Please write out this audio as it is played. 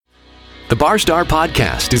The Barstar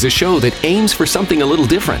Podcast is a show that aims for something a little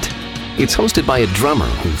different. It's hosted by a drummer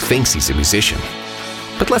who thinks he's a musician.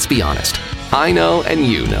 But let's be honest, I know and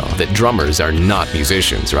you know that drummers are not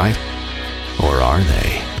musicians, right? Or are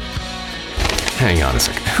they? Hang on a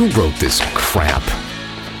second, who wrote this crap?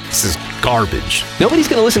 This is garbage. Nobody's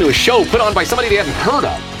gonna listen to a show put on by somebody they haven't heard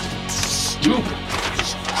of. Stupid.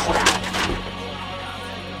 Crap.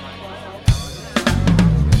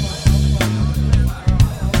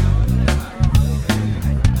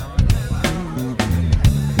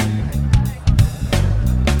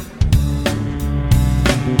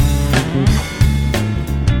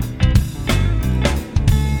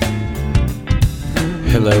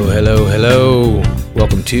 Hello.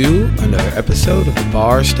 Welcome to another episode of the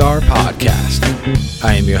Barstar Podcast.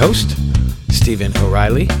 I am your host, Stephen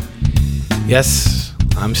O'Reilly. Yes,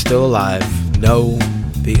 I'm still alive. No,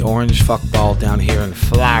 the orange fuckball down here in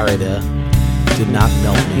Florida did not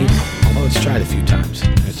melt me, although it's tried a few times.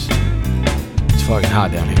 It's fucking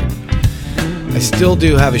hot down here. I still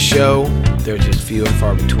do have a show. They're just few and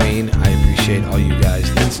far between. I appreciate all you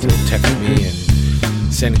guys that still text me and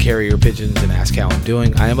send carrier pigeons and ask how I'm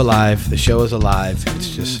doing. I am alive. The show is alive. It's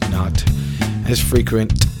just not as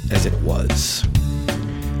frequent as it was.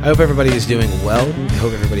 I hope everybody is doing well. I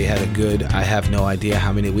hope everybody had a good, I have no idea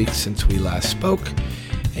how many weeks since we last spoke.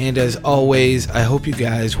 And as always, I hope you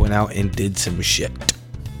guys went out and did some shit.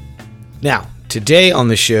 Now, today on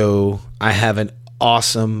the show, I have an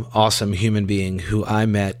awesome human being who I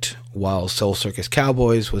met while Soul Circus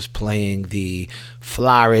Cowboys was playing the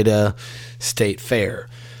Florida State Fair.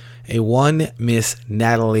 A one Miss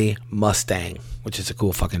Natalie Mustang, which is a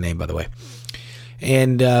cool fucking name, by the way.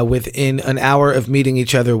 And within an hour of meeting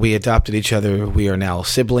each other, we adopted each other. We are now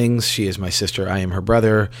siblings. She is my sister. I am her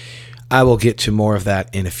brother. I will get to more of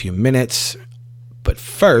that in a few minutes. But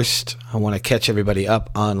first, I want to catch everybody up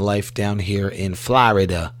on life down here in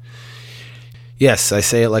Florida. Yes, I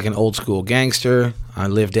say it like an old school gangster. I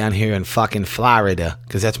live down here in fucking Florida,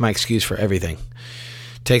 because that's my excuse for everything.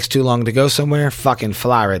 Takes too long to go somewhere? Fucking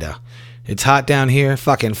Florida. It's hot down here?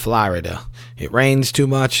 Fucking Florida. It rains too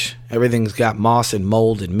much? Everything's got moss and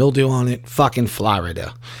mold and mildew on it? Fucking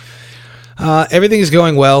Florida. Everything is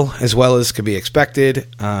going well as could be expected.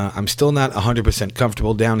 I'm still not 100%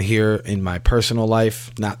 comfortable down here in my personal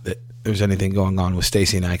life. Not that there's anything going on with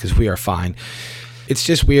Stacy and I, because we are fine. It's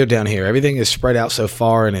just weird down here. Everything is spread out so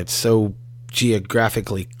far, and it's so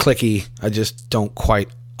geographically clicky. I just don't quite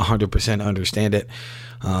 100% understand it.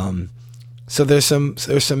 So there's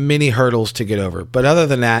some mini hurdles to get over. But other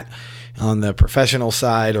than that, on the professional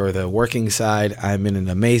side or the working side, I'm in an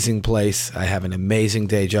amazing place. I have an amazing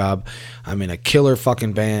day job. I'm in a killer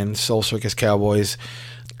fucking band, Soul Circus Cowboys.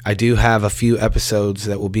 I do have a few episodes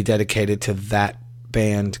that will be dedicated to that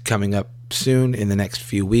band coming up soon in the next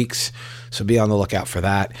few weeks, so be on the lookout for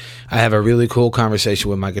that. I have a really cool conversation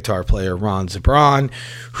with my guitar player Ron Zabron,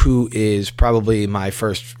 who is probably my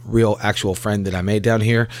first real actual friend that I made down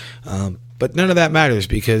here, but none of that matters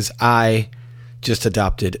because I just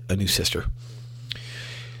adopted a new sister.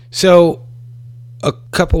 So a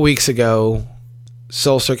couple weeks ago,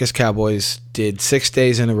 Soul Circus Cowboys did 6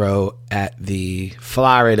 days in a row at the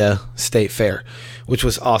Florida State Fair, which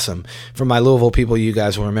was awesome. For my Louisville people, you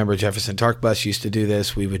guys will remember Jefferson Tark Bus used to do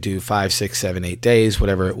this. We would do 5, 6, 7, 8 days,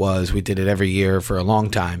 whatever it was. We did it every year for a long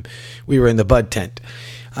time. We were in the Bud Tent.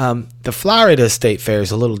 The Florida State Fair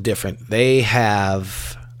is a little different. They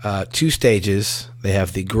have 2 stages. They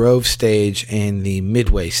have the Grove stage and the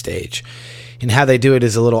Midway stage. And how they do it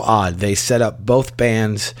is a little odd. They set up both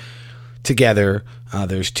bands together.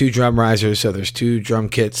 There's 2 drum risers, so there's 2 drum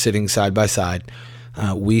kits sitting side by side.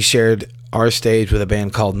 We shared our stage with a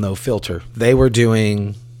band called No Filter. They were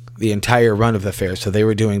doing the entire run of the fair, so they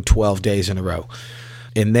were doing 12 days in a row.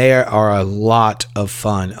 And they are a lot of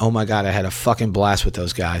fun. Oh my God, I had a fucking blast with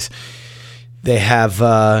those guys. They have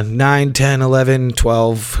 9, 10, 11,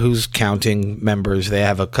 12, who's counting, members. They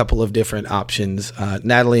have a couple of different options.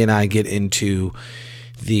 Natalie and I get into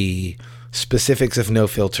the specifics of No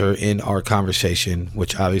Filter in our conversation,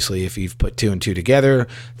 which obviously if you've put 2 and 2 together,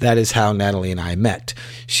 that is how Natalie and I met.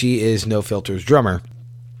 She is No Filter's drummer,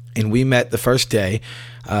 and we met the first day.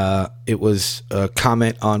 It was a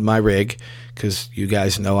comment on my rig, because you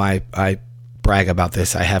guys know I brag about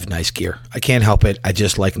this. I have nice gear. I can't help it. I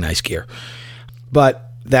just like nice gear. But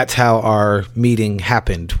that's how our meeting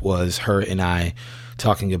happened, was her and I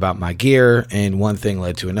talking about my gear, and one thing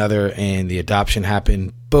led to another, and the adoption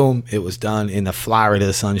happened. Boom, it was done in the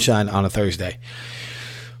Florida sunshine on a Thursday.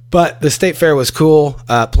 But the state fair was cool.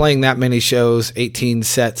 Playing that many shows, 18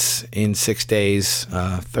 sets in 6 days,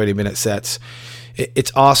 30-minute sets.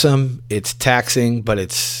 It's awesome. It's taxing, but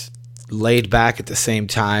it's laid back at the same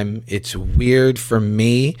time. It's weird for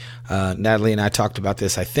me. Natalie and I talked about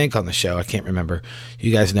this, I think, on the show. I can't remember.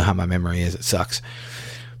 You guys know how my memory is. It sucks.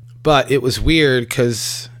 But it was weird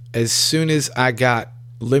because as soon as I got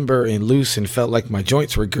limber and loose and felt like my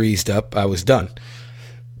joints were greased up, I was done.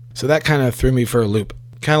 So that kind of threw me for a loop.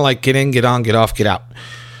 Kind of like get in, get on, get off, get out.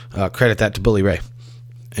 Credit that to Bully Ray.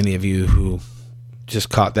 Any of you who just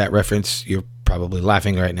caught that reference, you're probably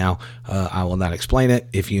laughing right now. I will not explain it.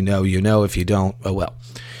 If you know, you know. If you don't, oh well.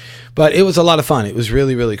 But it was a lot of fun. It was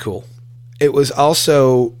really, really cool. It was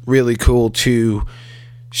also really cool to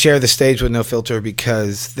share the stage with No Filter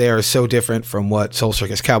because they are so different from what Soul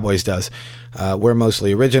Circus Cowboys does. We're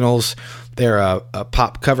mostly originals. They're a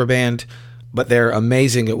pop cover band, but they're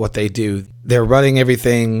amazing at what they do. They're running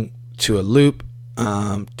everything to a loop,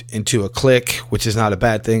 into a click, which is not a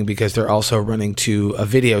bad thing because they're also running to a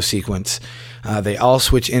video sequence. They all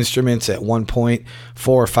switch instruments at one point.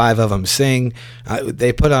 4 or 5 of them sing.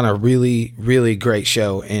 They put on a really, really great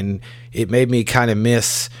show, and it made me kind of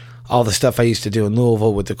miss all the stuff I used to do in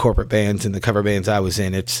Louisville with the corporate bands and the cover bands I was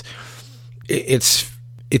in. It's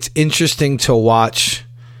interesting to watch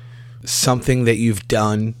something that you've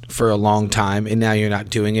done for a long time and now you're not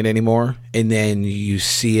doing it anymore, and then you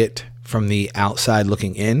see it from the outside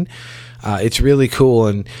looking in. It's really cool,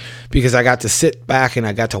 and because I got to sit back and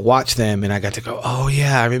I got to watch them and I got to go, oh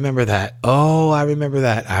yeah, I remember that. Oh, I remember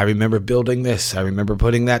that. I remember building this. I remember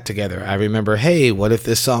putting that together. I remember, hey, what if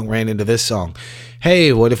this song ran into this song?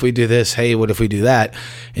 Hey, what if we do this? Hey, what if we do that?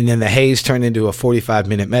 And then the Haze turned into a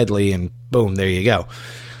 45-minute medley, and boom, there you go.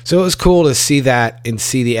 So it was cool to see that and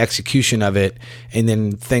see the execution of it, and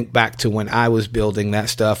then think back to when I was building that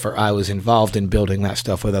stuff, or I was involved in building that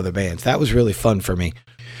stuff with other bands. That was really fun for me.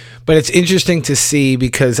 But it's interesting to see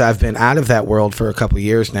because I've been out of that world for a couple of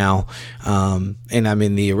years now, and I'm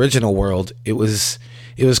in the original world. It was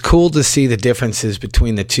cool to see the differences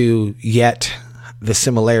between the two, yet the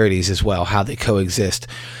similarities as well, how they coexist.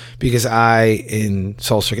 Because in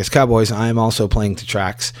Soul Circus Cowboys, I am also playing the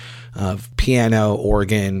tracks of piano,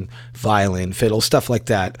 organ, violin, fiddle, stuff like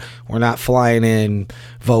that. We're not flying in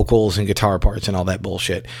vocals and guitar parts and all that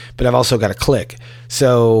bullshit. But I've also got a click.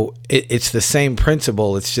 So it's the same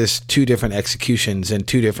principle. It's just 2 different executions and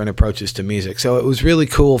 2 different approaches to music. So it was really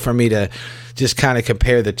cool for me to just kind of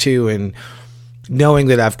compare the two, and knowing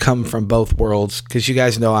that I've come from both worlds, because you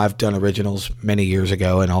guys know I've done originals many years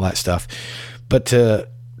ago and all that stuff. But to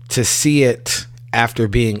see it after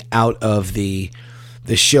being out of the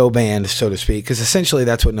show band, so to speak, because essentially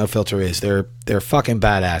that's what No Filter is. They're fucking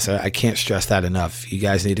badass. I can't stress that enough. You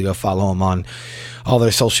guys need to go follow them on all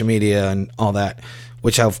their social media and all that,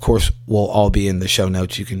 which of course will all be in the show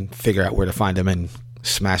notes. You can figure out where to find them and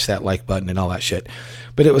smash that like button and all that shit.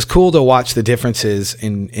 But it was cool to watch the differences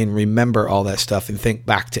and remember all that stuff and think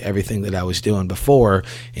back to everything that I was doing before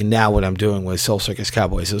and now what I'm doing with Soul Circus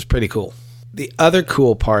Cowboys. It was pretty cool. The other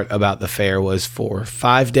cool part about the fair was for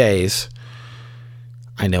 5 days,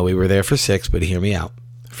 I know we were there for 6, but hear me out.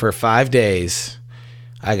 For 5 days,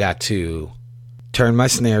 I got to turn my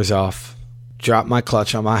snares off, drop my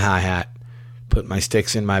clutch on my hi-hat, put my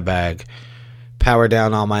sticks in my bag, power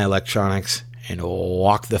down all my electronics, and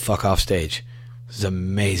walk the fuck off stage. It was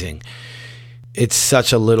amazing. It's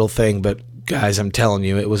such a little thing, but guys, I'm telling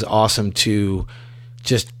you, it was awesome to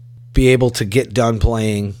just be able to get done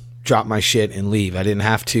playing, drop my shit, and leave. I didn't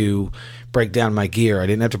have to break down my gear. I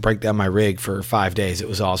didn't have to break down my rig for 5 days. It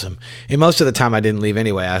was awesome. And most of the time I didn't leave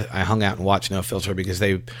anyway. I hung out and watched No Filter because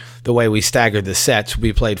the way we staggered the sets,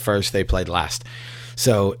 we played first, they played last.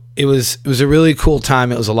 So it was a really cool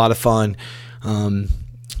time. It was a lot of fun.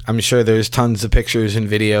 I'm sure there's tons of pictures and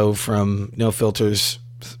video from No Filter's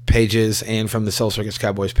pages and from the Soul Circus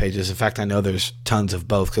Cowboys pages. In fact, I know there's tons of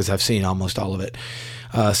both because I've seen almost all of it.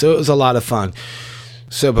 So it was a lot of fun.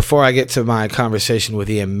 So before I get to my conversation with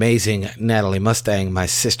the amazing Natalie Mustang, my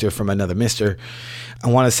sister from another mister, I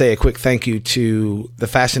want to say a quick thank you to the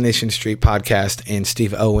Fascination Street podcast and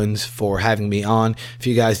Steve Owens for having me on. If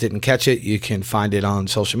you guys didn't catch it, you can find it on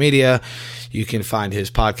social media. You can find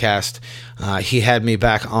his podcast. He had me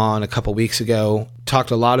back on a couple weeks ago,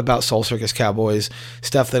 talked a lot about Soul Circus Cowboys,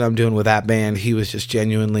 stuff that I'm doing with that band. He was just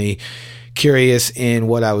genuinely curious in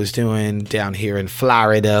what I was doing down here in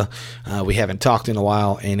Florida. We haven't talked in a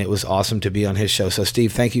while, and it was awesome to be on his show. So,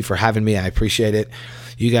 Steve, thank you for having me. I appreciate it.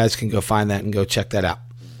 You guys can go find that and go check that out.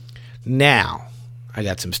 Now, I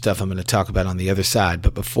got some stuff I'm going to talk about on the other side.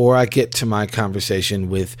 But before I get to my conversation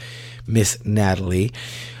with Miss Natalie,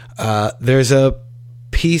 there's a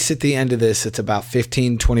piece at the end of this. It's about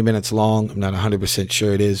 15, 20 minutes long. I'm not 100%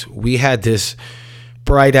 sure it is. We had this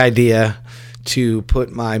bright idea to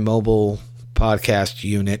put my mobile podcast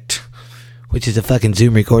unit, which is a fucking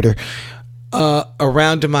Zoom recorder,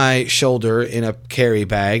 around my shoulder in a carry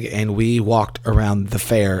bag, and we walked around the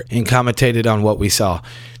fair and commentated on what we saw.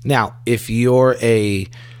 Now, if you're a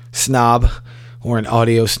snob, or an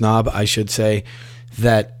audio snob, I should say,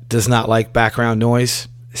 that does not like background noise,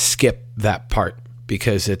 skip that part,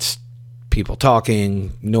 because it's people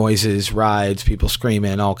talking, noises, rides, people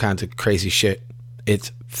screaming, all kinds of crazy shit.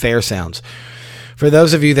 It's fair sounds. For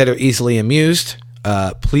those of you that are easily amused,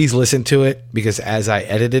 please listen to it, because as I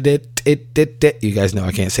edited it, you guys know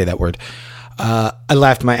I can't say that word. I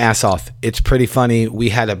laughed my ass off. It's pretty funny. We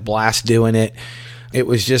had a blast doing it. It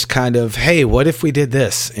was just kind of, hey, what if we did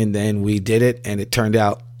this? And then we did it, and it turned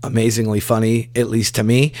out amazingly funny, at least to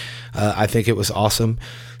me. I think it was awesome.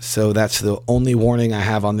 So that's the only warning I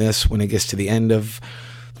have on this. When it gets to the end of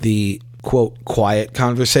the quote quiet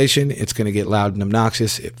conversation, it's going to get loud and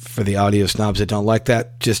obnoxious. For the audio snobs that don't like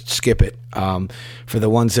that, just skip it. For the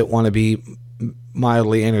ones that want to be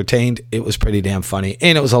mildly entertained, it was pretty damn funny,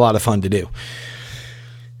 and it was a lot of fun to do.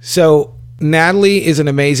 So Natalie is an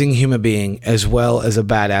amazing human being as well as a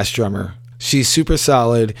badass drummer. She's super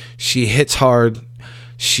solid. She hits hard.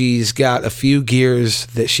 She's got a few gears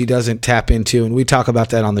that she doesn't tap into, and we talk about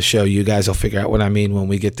that on the show. You guys will figure out what I mean when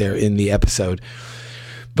we get there in the episode.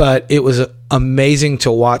 But it was amazing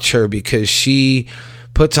to watch her, because she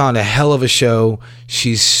puts on a hell of a show.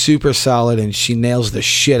 She's super solid, and she nails the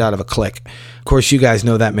shit out of a click. Of course, you guys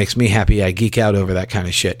know that makes me happy. I geek out over that kind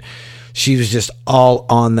of shit. She was just all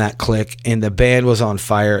on that click, and the band was on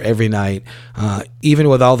fire every night, even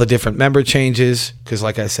with all the different member changes, because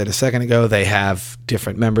like I said a second ago, they have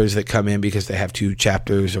different members that come in because they have 2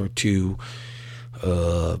 chapters or 2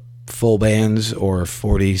 full bands or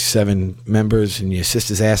 47 members, and you assist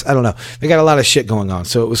his ass. I don't know. They got a lot of shit going on,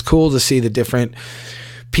 so it was cool to see the different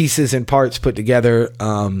pieces and parts put together.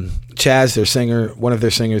 Chaz, their singer, one of their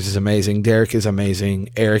singers, is amazing. Derek is amazing.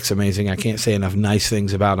 Eric's amazing. I can't say enough nice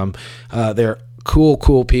things about them. They're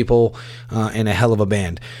cool people, and a hell of a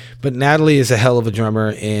band. But Natalie is a hell of a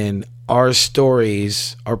drummer, and our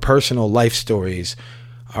stories, our personal life stories,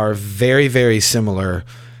 are very, very similar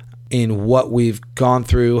in what we've gone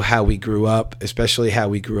through, how we grew up, especially how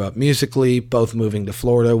we grew up musically, both moving to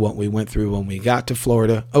Florida, what we went through when we got to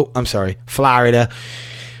Florida. Florida.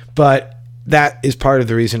 But that is part of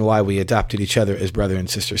the reason why we adopted each other as brother and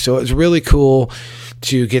sister. So it was really cool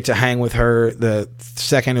to get to hang with her. The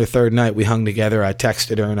second or third night we hung together, I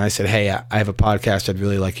texted her and I said, hey, I have a podcast. I'd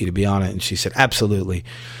really like you to be on it. And she said, absolutely.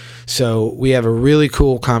 So we have a really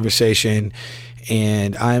cool conversation,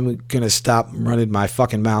 and I'm going to stop running my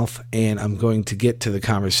fucking mouth, and I'm going to get to the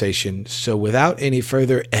conversation. So without any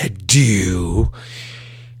further ado,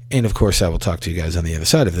 and of course I will talk to you guys on the other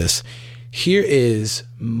side of this, here is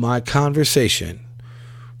my conversation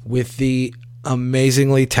with the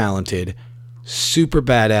amazingly talented, super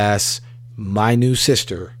badass, my new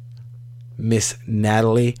sister, Miss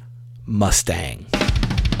Natalie Mustang.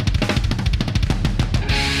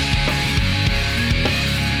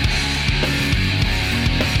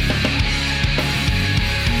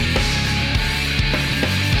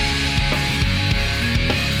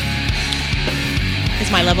 Is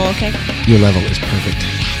my level okay? Your level is perfect.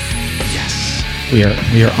 Yes. We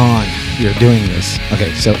are on. We are doing this.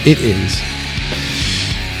 Okay, so it is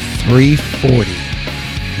 3:40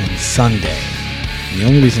 on Sunday. And the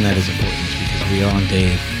only reason that is important is because we are on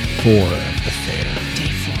day 4 of the fair.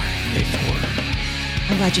 Day 4. Day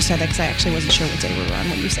 4. I'm glad you said that, because I actually wasn't sure what day we were on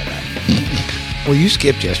when you said that. Well, you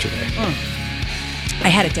skipped yesterday. I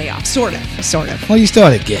had a day off, sort of. Well, you still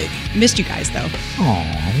had a gig. Missed you guys, though.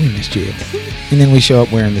 Aw, we missed you. And then we show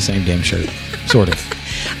up wearing the same damn shirt. Sort of.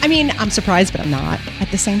 I mean, I'm surprised, but I'm not at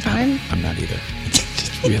the same time. I'm not either. It's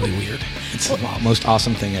just really weird. It's the most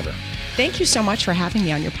awesome thing ever. Thank you so much for having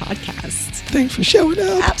me on your podcast. Thanks for showing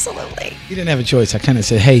up. Absolutely. You didn't have a choice. I kind of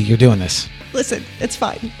said, hey, you're doing this. Listen, it's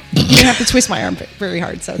fine. You didn't have to twist my arm very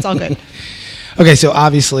hard, so it's all good. Okay, so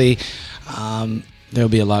obviously, there'll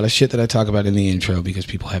be a lot of shit that I talk about in the intro because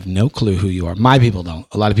people have no clue who you are. My people don't.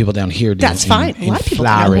 A lot of people down here do. That's fine. A lot of people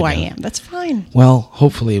don't know who I am. That's fine. Well,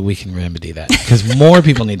 hopefully we can remedy that, because more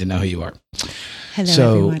people need to know who you are.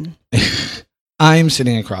 Hello, everyone. I'm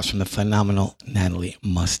sitting across from the phenomenal Natalie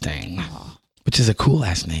Mustang, which is a cool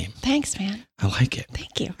ass name. Thanks, man. I like it.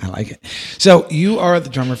 Thank you. I like it. So you are the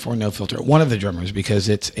drummer for No Filter, one of the drummers, because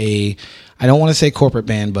it's I don't want to say corporate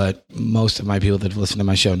band, but most of my people that have listened to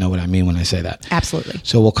my show know what I mean when I say that. Absolutely.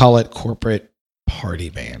 So we'll call it corporate party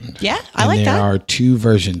band. Yeah, I like that. There are 2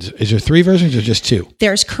 versions. Is there 3 versions or just 2?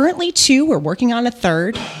 There's currently 2. We're working on a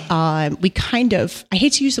third. We kind of, I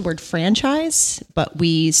hate to use the word franchise, but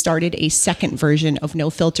we started a second version of No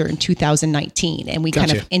Filter in 2019, and we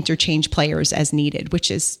kind of interchange players as needed,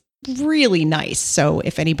 which is really nice. So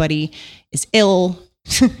if anybody is ill,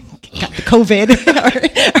 got the COVID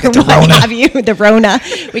or what have you, the Rona,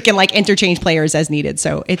 we can like interchange players as needed.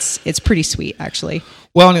 So it's pretty sweet, actually.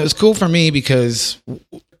 Well, and it was cool for me because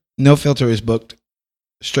No Filter is booked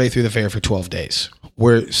straight through the fair for 12 days,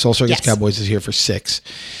 where Soul Circus Cowboys is here for 6.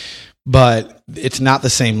 But it's not the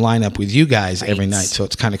same lineup with you guys every night, so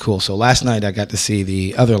it's kind of cool. So last night I got to see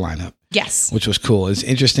the other lineup, which was cool. It's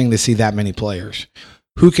interesting to see that many players.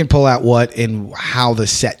 Who can pull out what and how the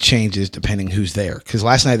set changes depending who's there. Because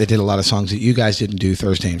last night they did a lot of songs that you guys didn't do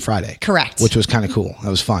Thursday and Friday. Correct. Which was kind of cool. That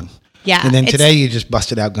was fun. Yeah. And then today you just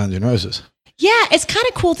busted out Guns N' Roses. Yeah, it's kind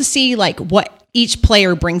of cool to see like what each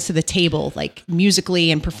player brings to the table, like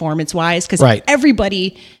musically and performance-wise. Because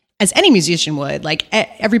everybody, as any musician would, like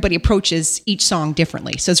everybody approaches each song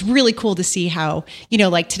differently. So it's really cool to see how,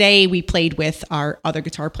 like today we played with our other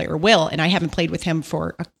guitar player, Will, and I haven't played with him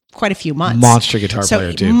for quite a few months. Monster guitar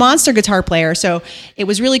player too. Monster guitar player. So it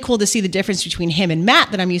was really cool to see the difference between him and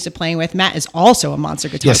Matt that I'm used to playing with. Matt is also a monster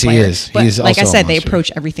guitar player. Yes, he is. But He's like I also said, they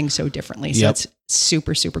approach everything so differently. So it's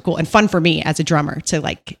super, super cool and fun for me as a drummer to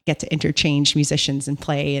like get to interchange musicians and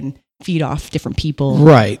play and feed off different people.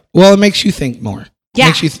 Right. Well, it makes you think more. Yeah.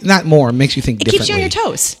 Makes you not more, makes you think differently. It keeps you on your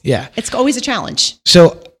toes. Yeah. It's always a challenge.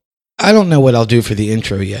 So I don't know what I'll do for the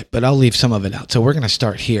intro yet, but I'll leave some of it out. So we're going to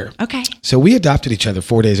start here. Okay. So we adopted each other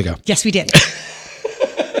 4 days ago. Yes, we did.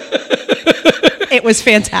 It was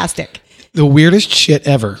fantastic. The weirdest shit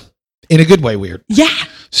ever. In a good way weird. Yeah.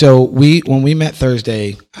 So when we met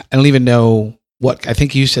Thursday, I don't even know what, I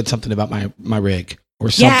think you said something about my rig or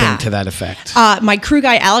something to that effect. My crew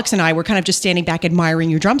guy, Alex, and I were kind of just standing back admiring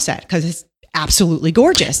your drum set because it's absolutely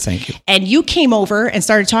gorgeous. Thank you. And you came over and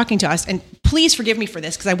started talking to us, and please forgive me for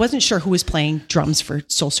this because I wasn't sure who was playing drums for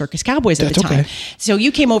Soul Circus Cowboys at the time. Okay. So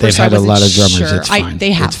you came over. They've so had I wasn't a lot of drummers. sure. It's fine.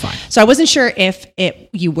 They have. It's fine. So I wasn't sure if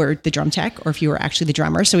you were the drum tech or if you were actually the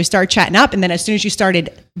drummer. So we started chatting up, and then as soon as you started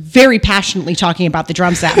very passionately talking about the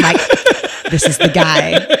drum set, I'm like, this is the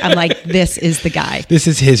guy. I'm like, this is the guy. This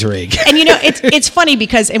is his rig. And it's funny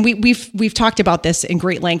because, and we've talked about this in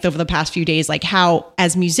great length over the past few days, like how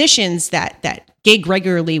as musicians that gig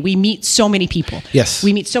regularly, we meet so many people. Yes.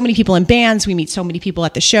 We meet so many people in bands. We meet so many people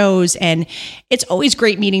at the shows, and it's always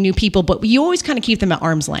great meeting new people, but you always kind of keep them at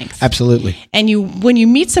arm's length. Absolutely. And when you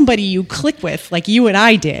meet somebody you click with, like you and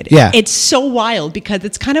I did, it's so wild because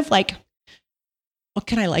it's kind of like, what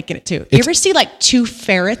can I liken it to? You ever see like 2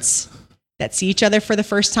 ferrets that see each other for the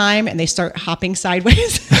first time and they start hopping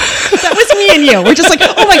sideways? That was me and you. We're just like,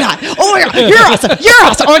 oh my God, you're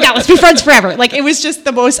awesome. Oh my God, let's be friends forever. Like it was just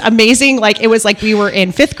the most amazing. Like it was like we were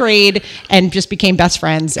in 5th grade and just became best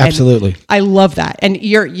friends. And absolutely. I love that. And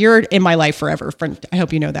you're in my life forever. I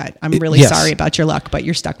hope you know that. I'm really sorry about your luck, but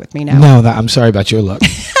you're stuck with me now. No, I'm sorry about your luck.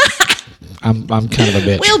 I'm kind of a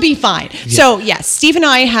bitch. We'll be fine. Yeah. So yes, Steve and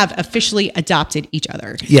I have officially adopted each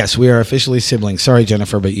other. Yes, we are officially siblings. Sorry,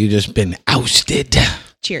 Jennifer, but you just been ousted.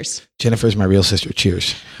 Cheers. Jennifer's my real sister.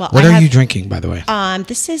 Cheers. Well, what are you drinking, by the way?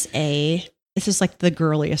 This is like the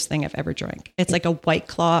girliest thing I've ever drank. It's like a White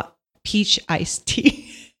Claw peach iced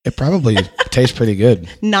tea. It probably tastes pretty good.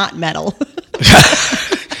 Not metal.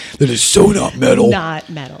 That is so not metal. Not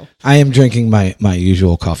metal. I am drinking my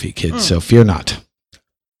usual coffee, kids, so fear not.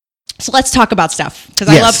 So let's talk about stuff because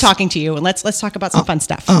I love talking to you, and let's talk about some fun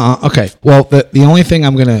stuff. Okay. Well, the only thing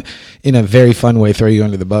I'm gonna, in a very fun way, throw you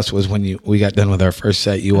under the bus was when we got done with our first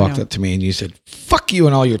set. You walked up to me and you said, "Fuck you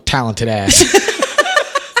and all your talented ass."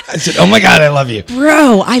 I said, "Oh my God, I love you,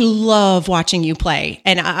 bro. I love watching you play,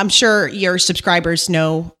 and I'm sure your subscribers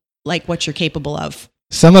know like what you're capable of."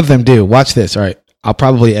 Some of them do. Watch this. All right, I'll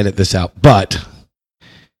probably edit this out, but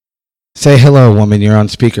say hello, woman. You're on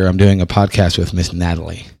speaker. I'm doing a podcast with Miss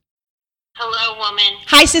Natalie. Hello, woman.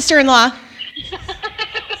 Hi, sister-in-law. He said,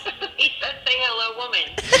 say hello, woman.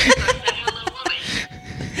 I said, hello,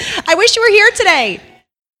 woman. I wish you were here today.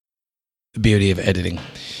 The beauty of editing.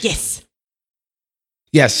 Yes.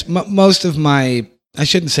 Yes, most of I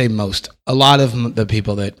shouldn't say most, a lot of the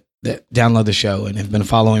people that download the show and have been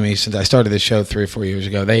following me since I started this show 3 or 4 years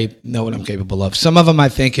ago, they know what I'm capable of. Some of them I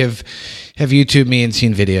think have YouTubed me and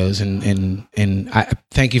seen videos, and I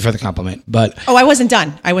thank you for the compliment. But I wasn't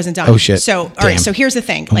done. Oh shit. So all right. So here's the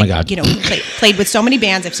thing. Oh my God. Played with so many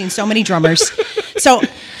bands. I've seen so many drummers. So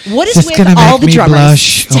what is this with gonna all make the me drummers?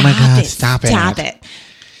 Blush. Oh my God! Stop it.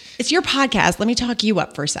 It's your podcast. Let me talk you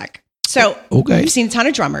up for a sec. So Okay. we've seen a ton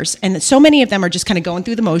of drummers, and so many of them are just kind of going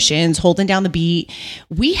through the motions, holding down the beat.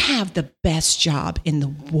 We have the best job in the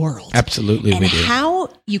world. Absolutely, And we do. how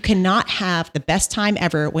you cannot have the best time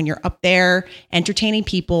ever when you're up there entertaining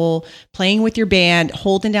people, playing with your band,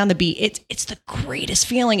 holding down the beat. It's the greatest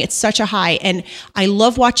feeling. It's such a high. And I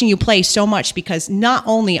love watching you play so much because not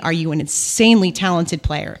only are you an insanely talented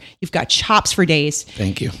player, you've got chops for days.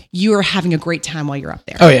 Thank you. You are having a great time while you're up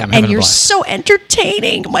there. Oh, yeah, I'm having and a you're blast. so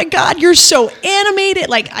entertaining. Oh my God, you're so animated.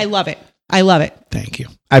 Like, I love it. I love it. Thank you.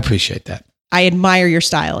 I appreciate that. I admire your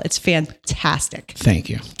style. It's fantastic. Thank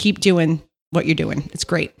you. Keep doing what you're doing. It's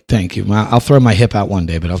great. Thank you. Well, I'll throw my hip out one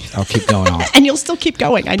day, but I'll keep going on. And you'll still keep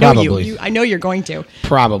going. I know Probably. you. I know you're going to.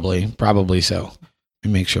 Probably so. Let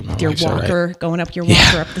me make sure my Your wife's all right. walker, going up your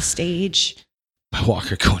walker up the stage. My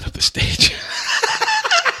walker going up the stage.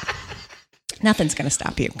 Nothing's going to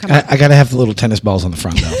stop you. Come on. I got to have the little tennis balls on the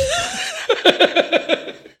front, though.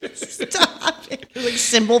 Stop it. Like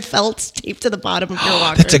cymbal felts taped to the bottom of your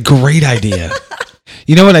walker. That's a great idea.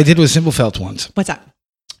 You know what I did with cymbal felts once? What's up?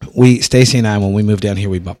 Stacy and I, when we moved down here,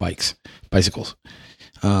 we bought bicycles,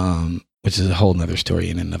 which is a whole nother story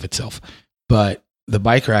in and of itself. But the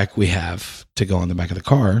bike rack we have to go on the back of the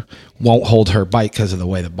car won't hold her bike because of the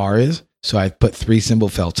way the bar is. So I put 3 cymbal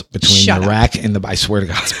felts between Shut the up. rack and I swear to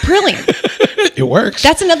God, Brilliant. it works.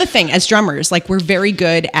 That's another thing as drummers. Like, we're very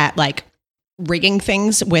good at like rigging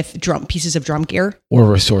things with pieces of drum gear.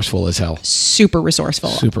 We're resourceful as hell. Super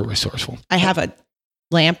resourceful. Super resourceful. I have a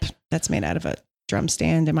lamp that's made out of a drum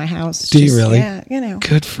stand in my house. Do you really? Yeah, you know.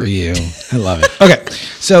 Good for you. I love it. Okay.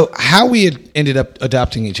 So how we had ended up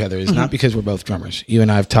adopting each other is Mm-hmm. not because we're both drummers. You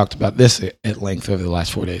and I have talked about this at length over the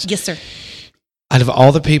last 4 days. Yes, sir. Out of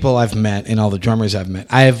all the people I've met and all the drummers I've met,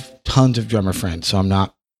 I have tons of drummer friends. So I'm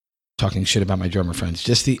not talking shit about my drummer friends,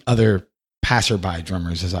 just the other passerby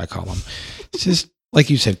drummers, as I call them. It's just, like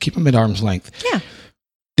you said, keep them at arm's length. Yeah.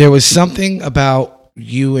 There was something about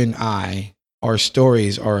you and I, our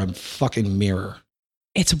stories are a fucking mirror.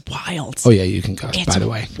 It's wild. Oh, yeah, you can cuss, It's by the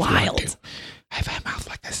way. if you want wild. to. I have a mouth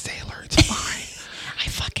like a sailor. It's fine. I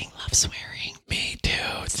fucking love swearing. Me too.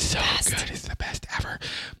 It's so best. good. It's the best ever.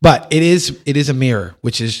 But it is a mirror,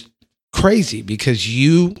 which is crazy because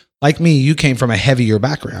you, like me, you came from a heavier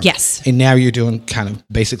background. Yes. And now you're doing kind of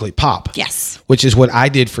basically pop. Yes. Which is what I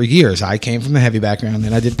did for years. I came from a heavy background,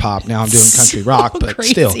 then I did pop. Now I'm doing country rock, but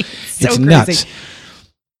crazy. still, So it's crazy. nuts.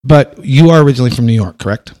 But you are originally from New York,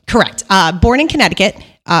 correct? Correct. Born in Connecticut.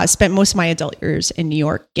 Spent most of my adult years in New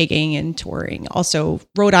York, gigging and touring. Also,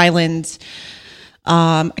 Rhode Island.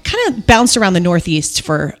 I kind of bounced around the Northeast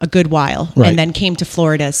for a good while, Right. and then came to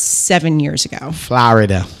Florida 7 years ago.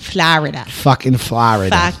 Florida. Florida. Fucking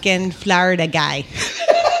Florida. Fucking Florida guy.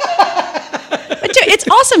 But dude, it's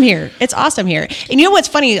awesome here. It's awesome here. And you know what's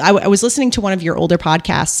funny? I was listening to one of your older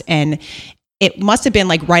podcasts, and it must have been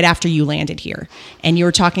like right after you landed here. And you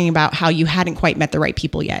were talking about how you hadn't quite met the right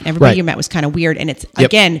people yet. And everybody Right. you met was kind of weird. And it's, Yep.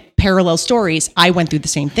 again, parallel stories. I went through the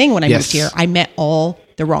same thing when I Yes. moved here. I met all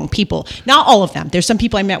the wrong people. Not all of them. There's some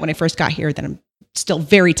people I met when I first got here that I'm still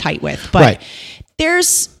very tight with. But Right.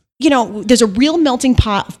 there's a real melting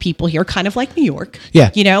pot of people here, kind of like New York.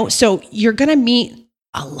 Yeah. So you're going to meet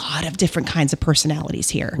a lot of different kinds of personalities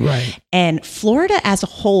here. Right. And Florida as a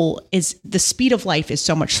whole the speed of life is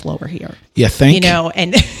so much slower here. You think?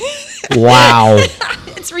 And Wow.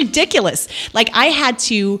 it's ridiculous. Like, I had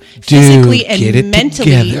to physically get it and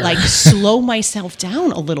mentally together. like slow myself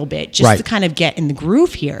down a little bit just Right. to kind of get in the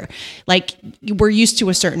groove here. Like, we're used to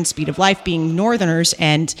a certain speed of life being Northerners,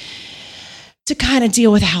 and to kind of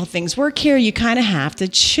deal with how things work here, you kind of have to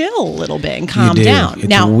chill a little bit and calm You do. down. It's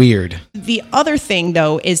Now, weird. the other thing,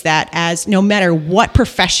 though, is that as no matter what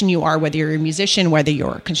profession you are, whether you're a musician, whether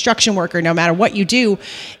you're a construction worker, no matter what you do,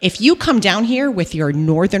 if you come down here with your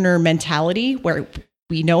Northerner mentality where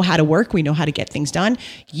we know how to work, we know how to get things done,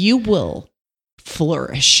 you will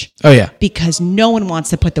flourish. Oh, yeah. Because no one wants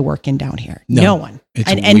to put the work in down here. No, No one. it's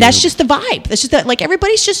And that's weird. just the vibe. That's just that, like,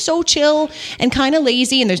 everybody's just so chill and kind of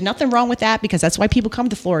lazy, and there's nothing wrong with that because that's why people come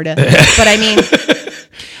to Florida. But I mean,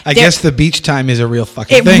 I guess the beach time is a real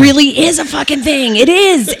fucking it thing. really is a fucking thing. It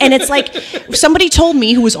is. And it's like, somebody told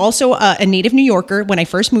me, who was also a native New Yorker, when I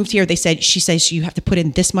first moved here, she says you have to put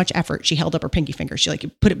in this much effort. She held up her pinky finger. She like, you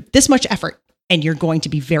put in this much effort and you're going to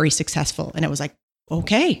be very successful. And I was like,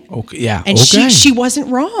 okay. Okay, yeah. And okay. she wasn't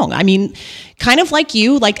wrong. I mean, kind of like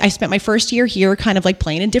you, like I spent my first year here kind of like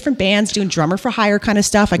playing in different bands, doing drummer for hire kind of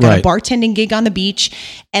stuff. I got Right. a bartending gig on the beach,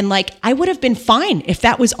 and like, I would have been fine if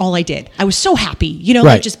that was all I did. I was so happy, like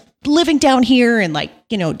Right. just living down here and like,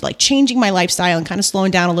 like changing my lifestyle and kind of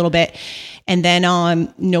slowing down a little bit. And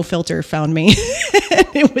then No Filter found me.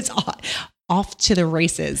 It was off to the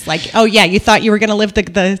races. Like, oh yeah, you thought you were going to live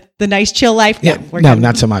the nice chill life? Yeah, no,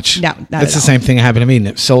 not so much. No, not That's at the all. same thing that happened to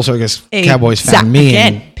me. Soul Circus Cowboys found me.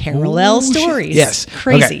 Again, parallel stories. Yes.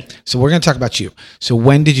 Crazy. Okay. So we're going to talk about you. So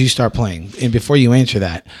when did you start playing? And before you answer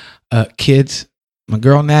that, kids, my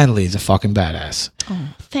girl Natalie is a fucking badass.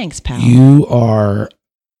 Oh, thanks, pal. You are,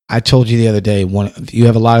 I told you the other day, you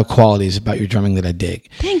have a lot of qualities about your drumming that I dig.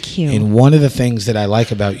 Thank you. And one of the things that I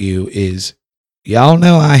like about you is, y'all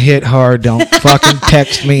know I hit hard. Don't fucking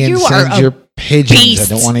text me and send your pigeons.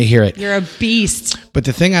 Beast. I don't want to hear it. You're a beast. But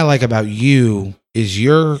the thing I like about you is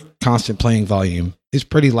your constant playing volume is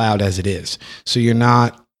pretty loud as it is. So you're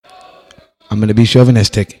not, I'm going to be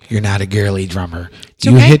chauvinistic, you're not a girly drummer.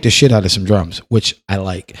 You hit the shit out of some drums, which I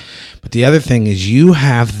like. But the other thing is you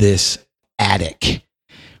have this attic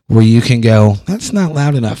where you can go, that's not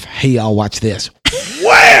loud enough. Hey, y'all, watch this.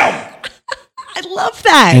 Wow! I love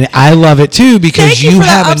that. And I love it too because you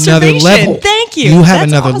have another level. Thank you. You have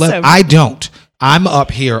That's another awesome. level. I don't. I'm up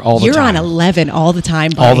here all the You're time. on 11 all the time,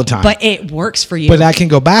 buddy. All the time. But it works for you. But I can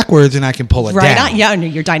go backwards and I can pull it right down. on. Yeah, and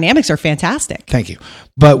your dynamics are fantastic. Thank you.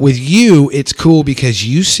 But with you, it's cool because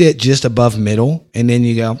you sit just above middle and then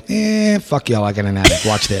you go, fuck y'all, I got an attic.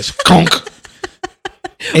 Watch this. Conk.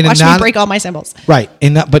 And Watch me break all my cymbals. Right.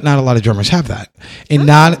 But not a lot of drummers have that. And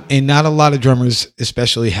not a lot of drummers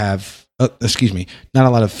especially have not a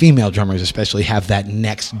lot of female drummers especially have that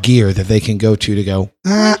next gear that they can go to go,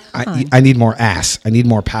 I need more ass. I need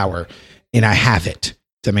more power. And I have it. Does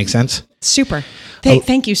that make sense? Super.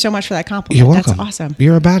 Thank you so much for that compliment. You're welcome. That's awesome.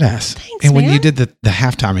 You're a badass. Thanks, and when man. you did the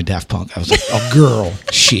halftime in Daft Punk, I was like, oh, girl,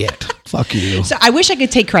 shit. Fuck you. So I wish I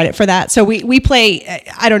could take credit for that. So we play,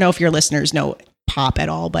 I don't know if your listeners know pop at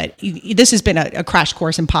all, but this has been a crash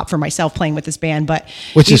course in pop for myself playing with this band. But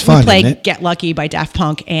which is fun, we play isn't it? Get Lucky by Daft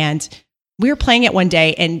Punk, and we were playing it one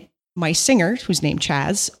day, and my singer, who's named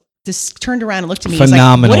Chaz, just turned around and looked at me.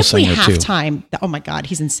 Phenomenal He's like, what if we singer, too. halftime? Oh my God,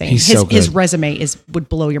 he's insane. He's so good. His resume would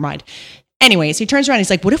blow your mind. Anyways, he turns around, he's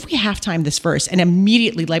like, what if we halftime this verse? And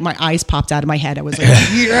immediately, like, my eyes popped out of my head. I was like,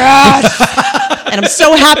 yes! And I'm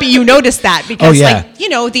so happy you noticed that because,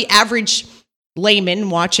 the average layman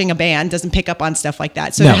watching a band doesn't pick up on stuff like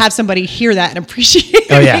that. So to have somebody hear that and appreciate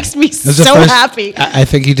it makes me so happy. I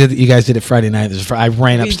think you guys did it Friday night. I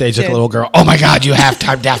ran upstage like a little girl. Oh my God, you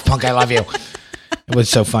halftime Daft Punk. I love you. It was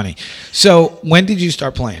so funny. So when did you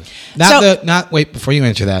start playing? Wait, before you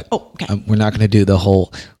answer that. Oh, okay. We're not going to do the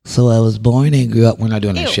whole, so I was born and grew up. We're not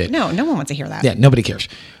doing that shit. No one wants to hear that. Yeah, nobody cares.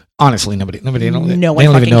 Honestly, nobody. No they one don't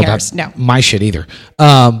fucking even know cares. about No. my shit either.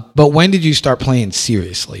 But when did you start playing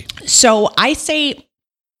seriously? So I say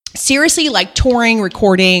seriously, like touring,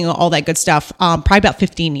 recording, all that good stuff. Probably about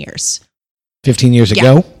 15 years. 15 years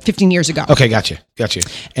ago? 15 years ago. Okay, gotcha.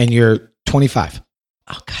 And you're 25.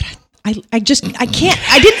 Oh God, I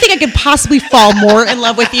can't. I didn't think I could possibly fall more in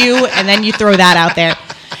love with you, and then you throw that out there.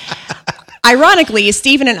 Ironically,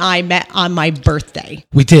 Stephen and I met on my birthday.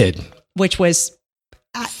 We did. Which was,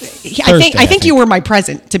 I Thursday, think you were my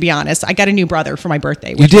present, to be honest. I got a new brother for my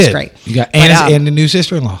birthday, which you did. was great. You got and a new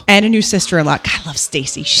sister-in-law. And a new sister-in-law. God, I love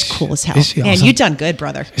Stacy. She's cool as hell. Is she awesome? And you done good,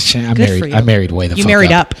 brother. I'm Good married. for you. I'm married way the You fuck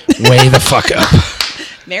married up. Way the fuck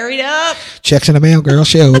up. Married up. Checks in the mail, girl.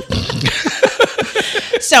 Show.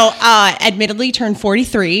 So, admittedly, turned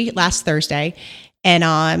 43 last Thursday, and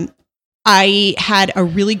I had a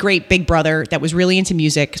really great big brother that was really into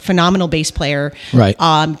music, phenomenal bass player. Right.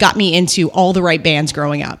 Got me into all the right bands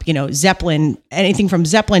growing up. You know, Zeppelin, anything from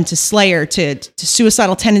Zeppelin to Slayer to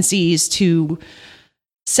Suicidal Tendencies to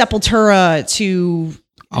Sepultura to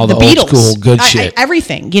all the the Beatles, old school good shit.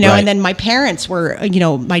 Everything, you know. Right. And then my parents were,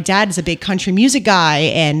 my dad is a big country music guy,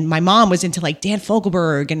 and my mom was into like Dan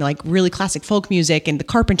Fogelberg and like really classic folk music and the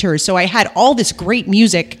Carpenters. So I had all this great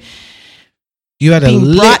music. You had a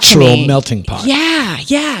literal melting pot.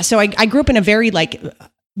 Yeah. So I grew up in a very like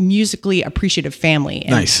musically appreciative family.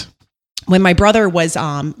 And nice. When my brother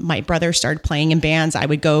started playing in bands, I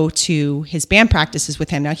would go to his band practices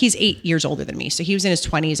with him. Now he's 8 years older than me. So he was in his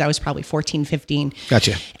 20s. I was probably 14, 15.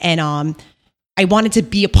 Gotcha. And I wanted to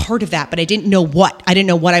be a part of that, but I didn't know what. I didn't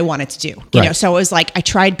know what I wanted to do. You know, so it was like I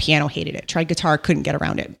tried piano, hated it. Tried guitar, couldn't get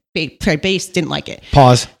around it. Tried bass, didn't like it.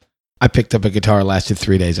 Pause. I picked up a guitar, lasted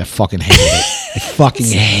 3 days. I fucking hated it. I fucking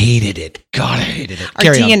hated it. God, I hated it.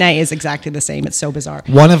 Our DNA is exactly the same. It's so bizarre.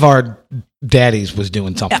 One of our daddies was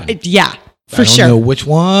doing something. Yeah, for I sure. don't know which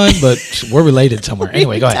one, but we're related somewhere.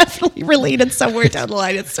 Anyway, go ahead. Definitely related somewhere down the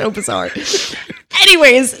line. It's so bizarre.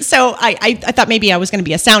 Anyways, so I thought maybe I was going to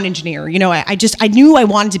be a sound engineer. You know, I knew I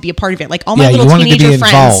wanted to be a part of it. Like all my little teenager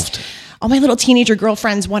friends. Involved. All my little teenager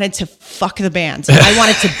girlfriends wanted to fuck the band. I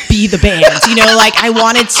wanted to be the band. You know, like I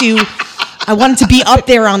wanted to I wanted to be up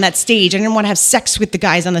there on that stage. I didn't want to have sex with the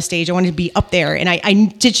guys on the stage. I wanted to be up there. And I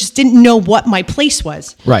just didn't know what my place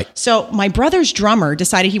was. Right. So my brother's drummer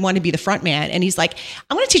decided he wanted to be the front man. And he's like,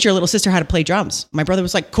 I'm going to teach your little sister how to play drums. My brother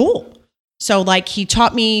was like, cool. So like he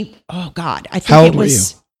taught me, oh God, I think How old it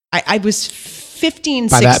was, were you? I was 15,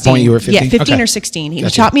 By 16. that point you were 15? Yeah, 15 Okay. or 16. He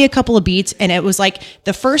Gotcha. taught me a couple of beats. And it was like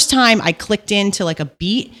the first time I clicked into like a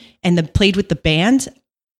beat and then played with the band.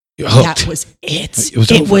 You're hooked. That was it.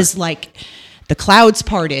 It was over. Like the clouds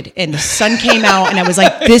parted and the sun came out and I was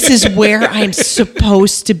like, this is where I'm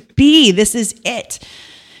supposed to be. This is it.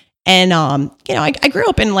 And, I grew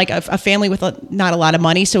up in like a family with not a lot of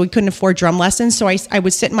money, so we couldn't afford drum lessons. So I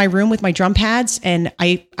would sit in my room with my drum pads and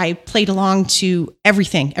I played along to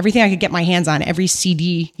everything I could get my hands on, every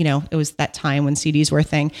CD, it was that time when CDs were a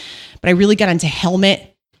thing, but I really got into Helmet.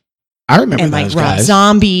 I remember And like those Rob guys.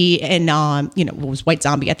 Zombie and, what was White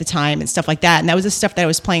Zombie at the time and stuff like that. And that was the stuff that I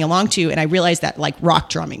was playing along to. And I realized that like rock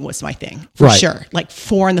drumming was my thing for Right. sure. Like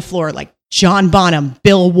 4 on the floor, like John Bonham,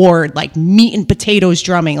 Bill Ward, like meat and potatoes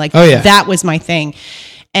drumming. Like that was my thing.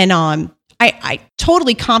 And I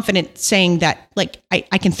totally confident saying that like I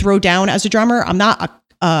can throw down as a drummer. I'm not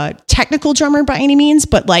a technical drummer by any means,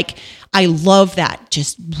 but like I love that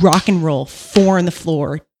just rock and roll 4 on the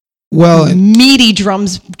floor. Well, Meaty drum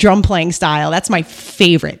playing style. That's my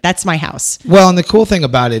favorite. That's my house. well, and the cool thing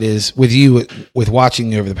about it is with you, with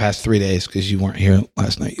watching you over the past 3 days, because you weren't here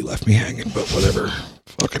last night, you left me hanging, but whatever.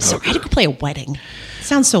 Fucking So I had to go play a wedding.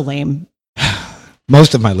 Sounds so lame.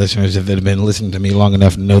 Most of my listeners, if they've been listening to me long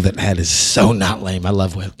enough, know that is so not lame. I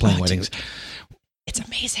love playing weddings. Dude, it's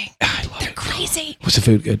amazing. I love They're it. crazy. Was the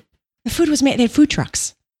food good? The food was made. They had food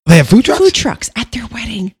trucks. They have food trucks? Food trucks at their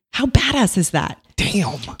wedding. How badass is that?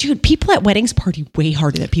 Damn. Dude, people at weddings party way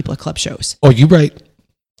harder than people at club shows. Oh, you right.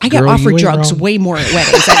 I get Girl, you offered ain't drugs wrong. way more at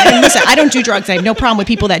weddings. And listen, I don't do drugs. I have no problem with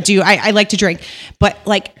people that do. I like to drink. But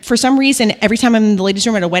like for some reason, every time I'm in the ladies'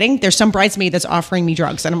 room at a wedding, there's some bridesmaid that's offering me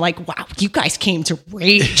drugs. And I'm like, wow, you guys came to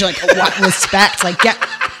rage. Like what respect? Like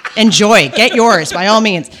enjoy, get yours by all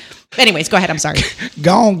means. Anyways, go ahead. I'm sorry.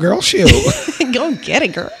 Go on, girl. Shoot. Go get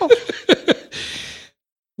it, girl.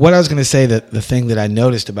 What I was going to say, that the thing that I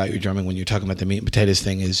noticed about your drumming when you're talking about the meat and potatoes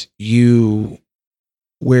thing is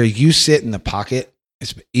where you sit in the pocket,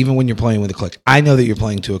 even when you're playing with a click. I know that you're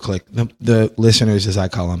playing to a click. The listeners, as I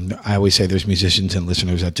call them, I always say there's musicians and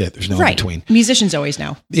listeners. That's it. There's no in between. Musicians always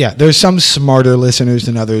know. Yeah, there's some smarter listeners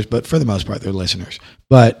than others, but for the most part, they're listeners.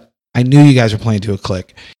 But I knew you guys were playing to a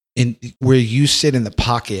click. And where you sit in the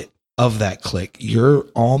pocket of that click, you're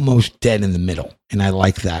almost dead in the middle. And I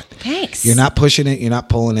like that. Thanks. You're not pushing it. You're not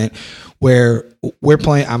pulling it. Where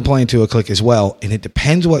I'm playing to a click as well. And it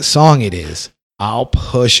depends what song it is. I'll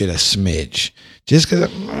push it a smidge. Just because,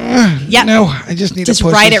 I just need to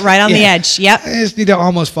push ride it right on the edge. Yep. I just need to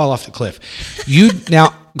almost fall off the cliff.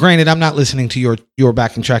 Now, granted, I'm not listening to your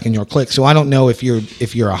backing track and your click, so I don't know if you're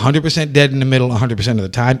 100% dead in the middle 100% of the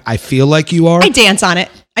time. I feel like you are. I dance on it.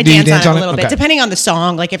 I Do you dance on it a little Okay. bit, depending on the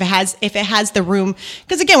song. Like if it has the room,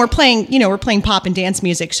 because again, we're playing pop and dance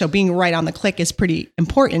music, so being right on the click is pretty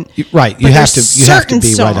important. Right, you But have to there's be right on certain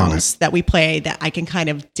it. songs that we play that I can kind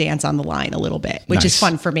of dance on the line a little bit, which is Nice.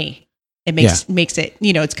 fun for me. It makes it,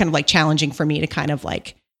 it's kind of like challenging for me to kind of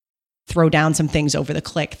like throw down some things over the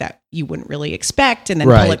click that you wouldn't really expect, and then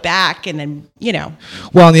Right. pull it back, and then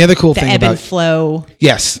Well, and the other cool the thing ebb about and flow.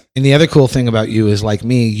 yes, and the other cool thing about you is, like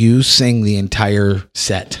me, you sing the entire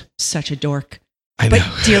set. Such a dork. I know.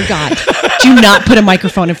 But dear God, do not put a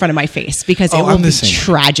microphone in front of my face because it Oh, will I'm the be same way.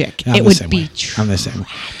 tragic. I'm It the would same be way. tragic. I'm the same way.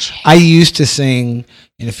 I used to sing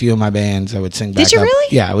in a few of my bands. I would sing back up. Did you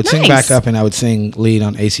really? Yeah, I would sing Nice. back up, and I would sing lead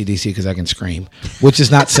on AC/DC because I can scream, which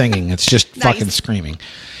is not singing. It's just Nice. fucking screaming.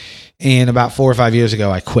 And about 4 or 5 years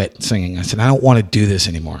ago, I quit singing. I said, I don't want to do this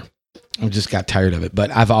anymore. I just got tired of it. But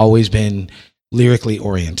I've always been lyrically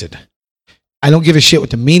oriented. I don't give a shit what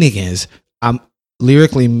the meaning is. I'm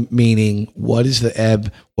lyrically meaning, what is the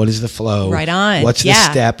ebb? What is the flow? Right on. What's the Yeah.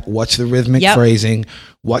 step? What's the rhythmic Yep. phrasing?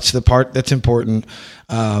 What's the part that's important?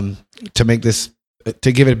 To make this,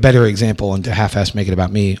 to give it a better example and to half-ass make it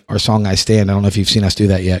about me, our song I Stand, I don't know if you've seen us do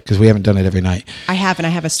that yet because we haven't done it every night. I have, and I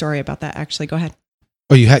have a story about that actually. Go ahead.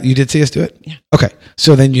 Oh, you did see us do it? Yeah. Okay.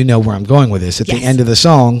 So then you know where I'm going with this. At the Yes. end of the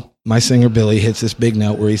song, my singer Billy hits this big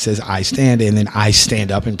note where he says, I stand, and then I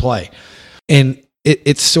stand up and play. And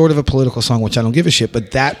it's sort of a political song, which I don't give a shit,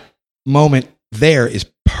 but that moment there is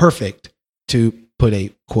perfect to put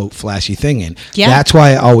a quote flashy thing in. Yeah. That's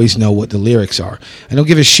why I always know what the lyrics are. I don't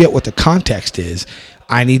give a shit what the context is.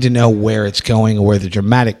 I need to know where it's going or where the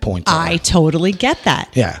dramatic points are. I totally get that.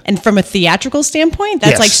 Yeah. And from a theatrical standpoint,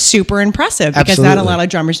 that's Yes. like super impressive because Absolutely. not a lot of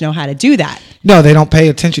drummers know how to do that. No, they don't pay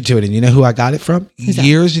attention to it. And you know who I got it from?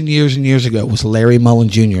 Years and years and years ago was Larry Mullen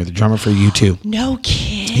Jr., the drummer for U2. No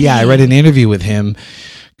kidding. Yeah, I read an interview with him.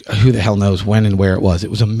 Who the hell knows when and where it was? It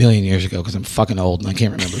was a million years ago because I'm fucking old and I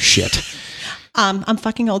can't remember shit. I'm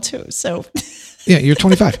fucking old too, so. Yeah, you're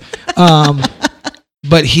 25.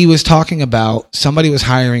 But he was talking about somebody was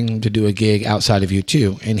hiring to do a gig outside of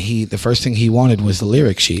U2, and the first thing he wanted was the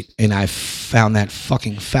lyric sheet, and I found that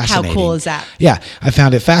fucking fascinating. How cool is that? Yeah, I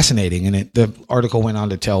found it fascinating, and the article went on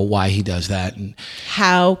to tell why he does that. And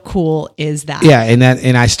How cool is that? yeah,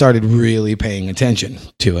 and I started really paying attention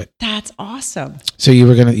to it. That's awesome. So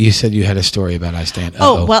you said you had a story about I Stand.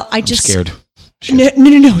 Oh, well, I'm just scared. No.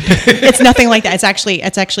 It's nothing like that. It's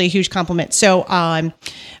actually a huge compliment. So,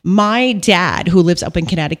 my dad, who lives up in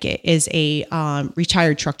Connecticut, is a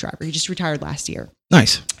retired truck driver. He just retired last year,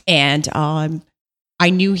 Nice. and I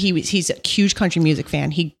knew he's a huge country music fan.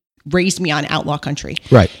 He raised me on outlaw country,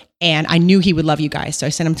 Right. and I knew he would love you guys. So I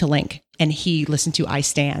sent him to Link, and he listened to I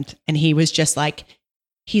Stand, and he was just like,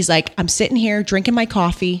 I'm sitting here drinking my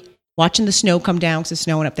coffee, watching the snow come down because it's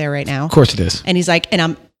snowing up there right now. Of course it is. And he's like, and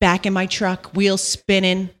I'm back in my truck, wheels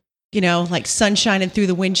spinning, like sun shining through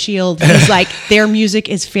the windshield. He's like, their music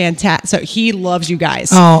is fantastic. So he loves you guys.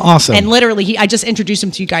 Oh, awesome. And literally, I just introduced him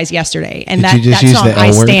to you guys yesterday. And Did you just that use song, the L I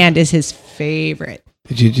word? Stand, is his favorite.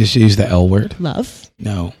 Did you just use the L word? Love?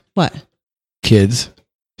 No. What? Kids.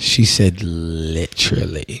 She said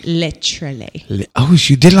literally. Literally. Oh,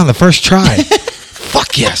 you did it on the first try.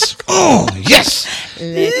 Fuck yes. Oh, yes.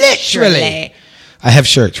 Literally. I have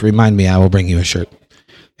shirts. Remind me, I will bring you a shirt.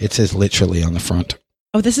 It says literally on the front.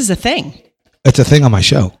 Oh, this is a thing. It's a thing on my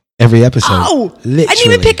show. Every episode. Oh, literally. I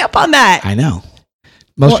didn't even pick up on that. I know.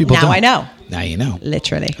 Most people now don't. I know. Now you know.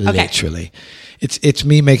 Literally. Okay. Literally. It's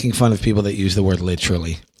me making fun of people that use the word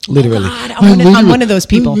literally. Literally. Oh God, I'm one of those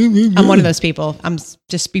people. I'm one of those people.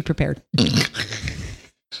 Just be prepared.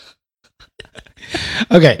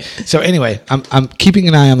 Okay. So anyway, I'm keeping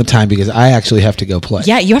an eye on the time because I actually have to go play.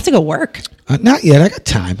 Yeah, you have to go work. Not yet. I got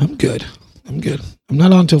time. I'm good. I'm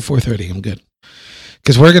not on until 4:30. I'm good.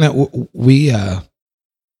 Because we're gonna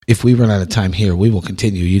if we run out of time here, we will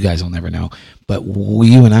continue. You guys will never know, but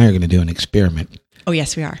you and I are gonna do an experiment. Oh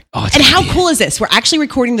yes, we are. Oh, it's and gonna how be- cool is this? We're actually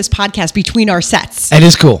recording this podcast between our sets. It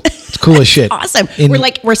is cool. It's cool as shit. Awesome.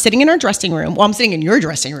 We're sitting in our dressing room. Well, I'm sitting in your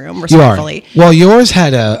dressing room, You are. respectfully. Well, yours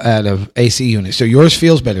had a AC unit, so yours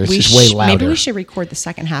feels better. It's just way louder. Maybe we should record the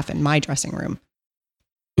second half in my dressing room.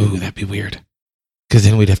 Ooh, that'd be weird. Because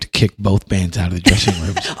then we'd have to kick both bands out of the dressing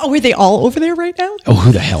rooms. Oh, are they all over there right now? Oh,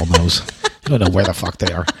 who the hell knows? I don't know where the fuck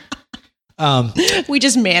they are. We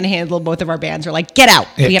just manhandle both of our bands. We're like, get out.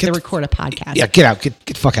 Yeah, we have get to the- record a podcast. Yeah, get out. Get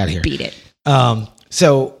the fuck out of here. Beat it.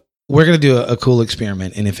 So we're going to do a cool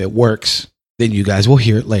experiment. And if it works, then you guys will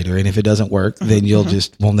hear it later. And if it doesn't work, then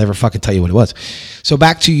we'll never fucking tell you what it was. So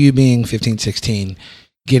back to you being 15, 16,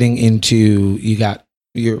 getting into, you got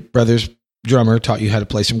your brother's drummer taught you how to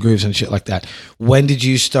play some grooves and shit like that. When did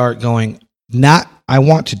you start going, I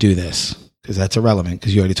want to do this? Because that's irrelevant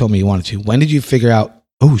because you already told me you wanted to. When did you figure out,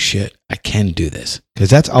 oh shit, I can do this? Because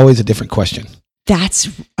that's always a different question. That's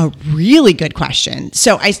a really good question.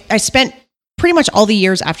 So I spent pretty much all the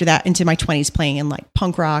years after that into my 20s playing in like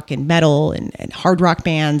punk rock and metal and hard rock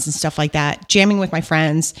bands and stuff like that, jamming with my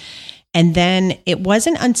friends. And then it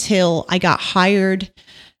wasn't until I got hired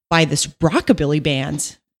by this rockabilly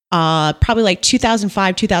band, probably like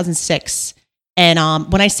 2005, 2006.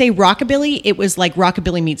 And when I say rockabilly, it was like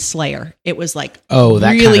rockabilly meets Slayer. It was like that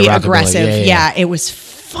really kind of rockabilly. aggressive. Yeah. It was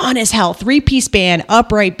fun as hell. 3-piece band,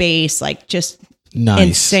 upright bass, like just Nice.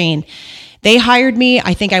 insane. They hired me.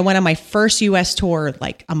 I think I went on my first US tour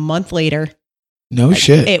like a month later. No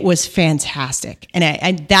shit. It was fantastic. And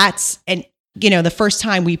the first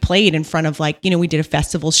time we played in front of we did a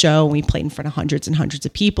festival show and we played in front of hundreds and hundreds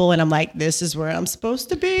of people. And I'm like, this is where I'm supposed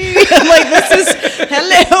to be. I'm like,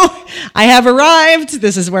 hello, I have arrived.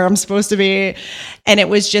 This is where I'm supposed to be. And it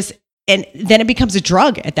was just, and then it becomes a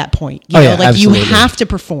drug at that point. You absolutely. have to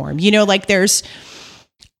perform,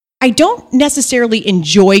 I don't necessarily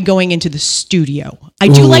enjoy going into the studio. I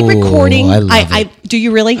do like recording. I love it. Do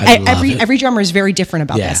you really? I love it. Every drummer is very different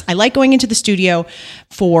about Yeah. this. I like going into the studio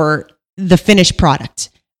for the finished product,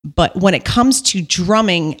 but when it comes to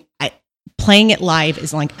drumming, playing it live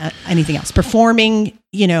is like anything else. Performing,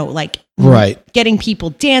 Right. getting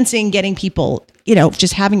people dancing, getting people,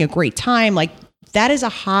 just having a great time. Like that is a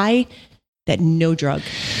high that no drug.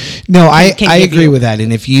 No, I can give agree you. with that.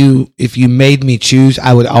 And if you made me choose,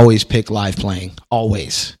 I would always pick live playing.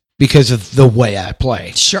 Always. because of the way I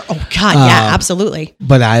play. Sure. Oh God, yeah, absolutely.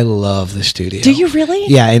 But I love the studio. Do you really?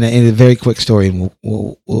 Yeah. In a very quick story, and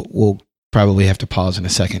we'll probably have to pause in a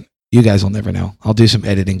second. You guys will never know. I'll do some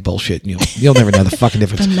editing bullshit, and you'll never know the fucking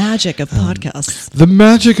difference. The magic of podcasts. The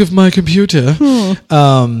magic of my computer.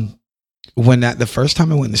 When the first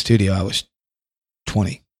time I went in the studio, I was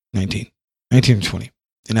 19 or 20,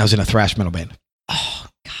 and I was in a thrash metal band. Oh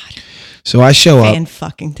God. So I show up.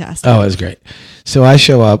 Fan-fucking-tastic. Oh, it was great. So I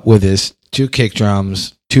show up with this 2 kick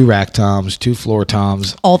drums, 2 rack toms, 2 floor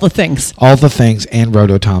toms. All the things. And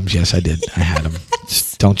roto toms. Yes, I did. I had them.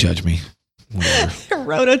 Just don't judge me. Whatever.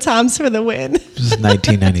 Rototoms for the win. This is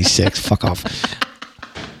 1996. Fuck off.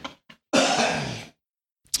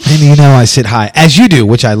 And I sit high, as you do,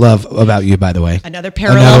 which I love about you, by the way. Another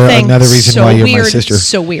parallel thing. Another reason so why you're weird. my sister.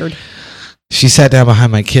 So weird. She sat down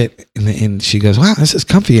behind my kit, and she goes, "Wow, this is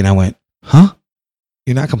comfy." And I went, "Huh?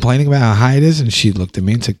 You're not complaining about how high it is?" And she looked at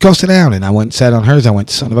me and said, "Go sit down." And I went and sat on hers. I went,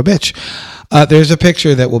 "Son of a bitch." There's a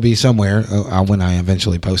picture that will be somewhere when I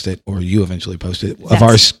eventually post it, or you eventually post it,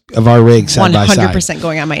 of our rig side by side. 100%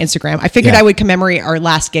 going on my Instagram. I figured I would commemorate our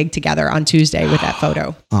last gig together on Tuesday with that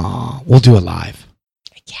photo. Aw, we'll do it live.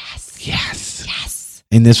 Yes.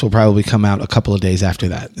 And this will probably come out a couple of days after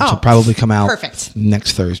that. This will probably come out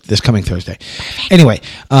this coming Thursday. Anyway,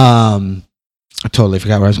 I totally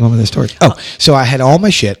forgot where I was going with this story. So I had all my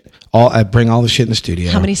shit. I bring all the shit in the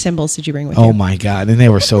studio. How many cymbals did you bring with you? Oh my God. And they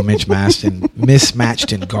were so mismatched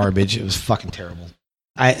and garbage. It was fucking terrible.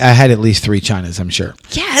 I had at least 3 Chinas, I'm sure.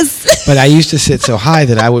 Yes. But I used to sit so high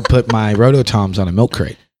that I would put my rototoms on a milk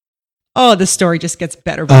crate. Oh, the story just gets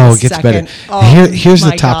better by the it gets second. better. Oh, here's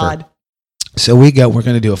the topper. God. So we're going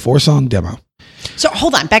to do a 4-song demo. So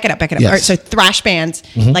hold on, back it up. Yes. All right, so thrash bands,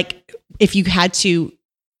 like if you had to,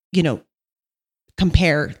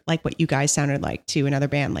 compare like what you guys sounded like to another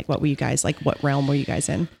band, like what were you guys, like what realm were you guys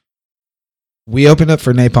in? We opened up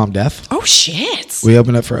for Napalm Death. Oh shit. We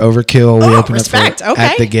opened up for Overkill. We opened respect. up for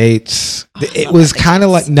At the Gates. It love was At the kind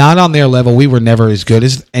of Gates. like not on their level. We were never as good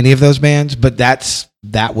as any of those bands, but that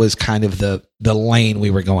was kind of the lane we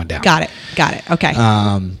were going down. Got it. Okay.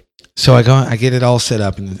 So I get it all set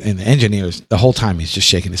up, and the engineers, the whole time he's just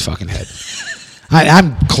shaking his fucking head.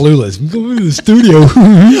 I'm clueless. I'm going to the studio.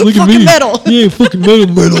 Look at me. Metal. Yeah, fucking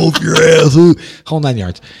metal off your ass. Whole 9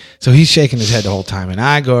 yards. So he's shaking his head the whole time, and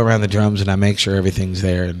I go around the drums and I make sure everything's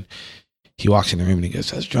there. And he walks in the room and he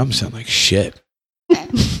goes, "Those drums sound like shit." And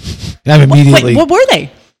I'm immediately. Wait, what were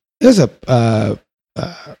they? There's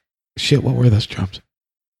shit. What were those drums?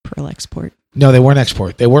 Pearl Export. No, they weren't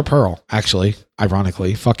Export. They were Pearl, actually.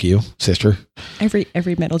 Ironically, fuck you, sister. Every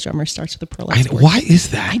metal drummer starts with a Pearl Export. Why is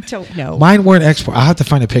that? I don't know. Mine weren't Export. I'll have to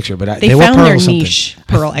find a picture, but they were found Pearl their something. niche,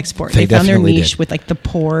 Pearl Export. They found their definitely niche did. with like the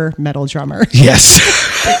poor metal drummer. Yes.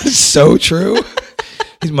 So true.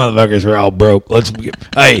 These motherfuckers are all broke.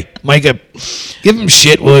 Hey, give them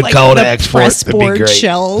shitwood, Like call it the Export. press That'd be board great.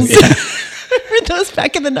 shells. Yeah. Remember those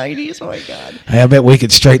back in the 90s? Oh my God. I bet we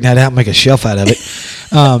could straighten that out and make a shelf out of it.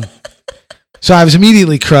 So I was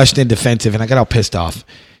immediately crushed and defensive, and I got all pissed off.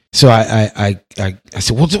 So I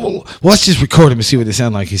said, well, let's just record them and see what they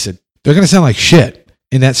sound like. He said, they're going to sound like shit,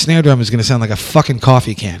 and that snare drum is going to sound like a fucking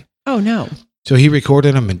coffee can. Oh, no. So he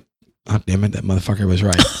recorded them, and oh, damn it, that motherfucker was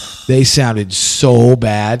right. They sounded so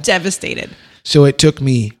bad. Devastated. So it took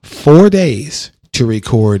me 4 days to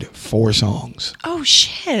record 4 songs. Oh,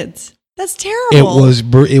 shit. That's terrible.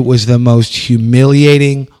 It was the most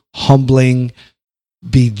humiliating, humbling,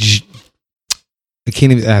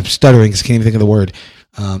 I'm stuttering because I can't even think of the word.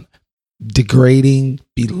 Degrading,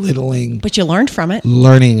 belittling. But you learned from it.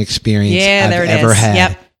 Learning experience I've ever had.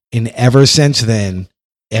 Yep. And ever since then,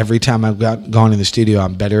 every time I've gone in the studio,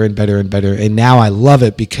 I'm better and better and better. And now I love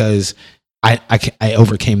it because I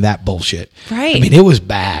overcame that bullshit. Right. I mean, it was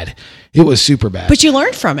bad. It was super bad. But you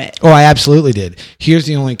learned from it. Oh, I absolutely did. Here's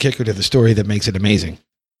the only kicker to the story that makes it amazing.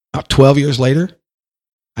 About 12 years later,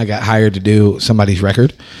 I got hired to do somebody's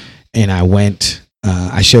record. And I went,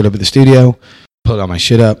 I showed up at the studio, put all my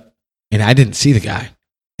shit up, and I didn't see the guy.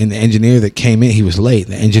 And the engineer that came in, he was late.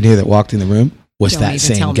 The engineer that walked in the room was Don't that even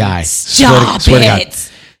same tell me. guy. Stop swear it. to God.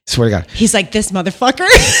 Swear to God. He's like, this motherfucker.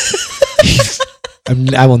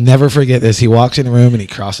 I will never forget this. He walks in the room and he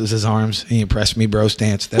crosses his arms. He impressed me, bro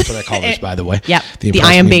stance. That's what I call this, by the way. Yep. The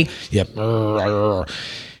impressed IMB. me. Yep.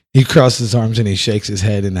 He crosses his arms and he shakes his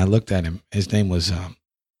head. And I looked at him. His name was,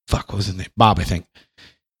 what was his name? Bob, I think.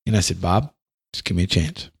 And I said, Bob, just give me a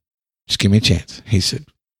chance. Just give me a chance. He said,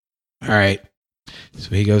 all right.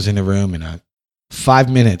 So he goes in the room and 5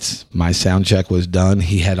 minutes, my sound check was done.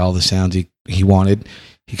 He had all the sounds he wanted.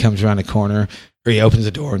 He comes around the corner, or he opens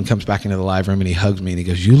the door and comes back into the live room and he hugs me and he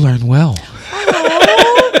goes, you learn well.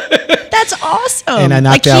 That's awesome. And I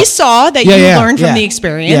knocked out. He saw that you learned from the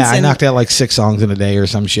experience. Yeah, I knocked out like 6 songs in a day or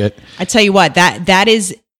some shit. I tell you what, that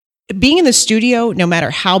is being in the studio. No matter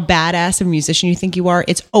how badass of a musician you think you are,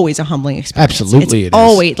 it's always a humbling experience. Absolutely, it's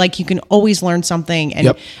always like you can always learn something.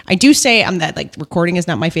 And I do say like recording is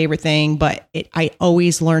not my favorite thing, but I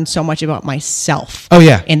always learn so much about myself. Oh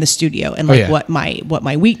yeah, in the studio and what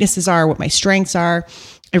my weaknesses are, what my strengths are.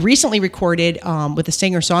 I recently recorded with a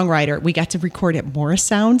singer-songwriter. We got to record at Morris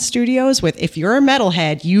Sound Studios with, if you're a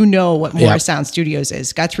metalhead, you know what Morris Sound Studios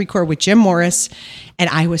is. Got to record with Jim Morris, and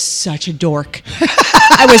I was such a dork.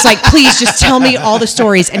 I was like, please just tell me all the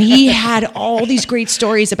stories. And he had all these great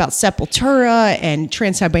stories about Sepultura and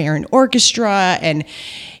Trans-Siberian Orchestra, and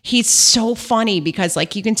he's so funny because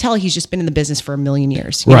like you can tell he's just been in the business for a million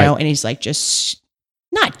years, you know, and he's like just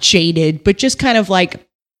not jaded, but just kind of like,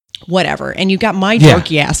 whatever. And you got my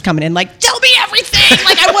dorky ass coming in like, tell me everything.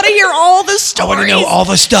 Like, I want to hear all the stories. I want to know all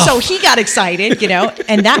the stuff. So he got excited, you know,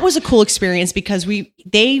 and that was a cool experience because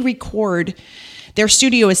they record, their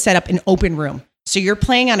studio is set up in open room. So you're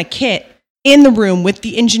playing on a kit in the room with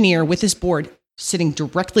the engineer with his board sitting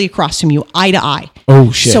directly across from you, eye to eye.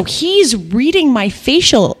 Oh shit. So he's reading my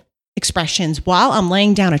facial expressions while I'm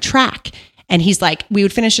laying down a track. And he's like, we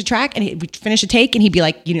would finish a track and we'd finish a take and he'd be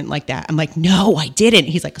like, you didn't like that. I'm like, no, I didn't.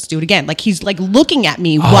 He's like, let's do it again. Like he's like looking at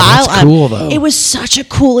me while that's cool, though. It was such a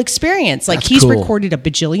cool experience. Like he's recorded a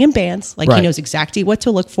bajillion bands. Like he knows exactly what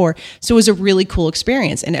to look for. So it was a really cool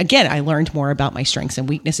experience. And again, I learned more about my strengths and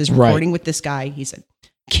weaknesses recording with this guy. He's a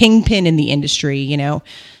kingpin in the industry, you know?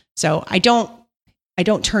 So I don't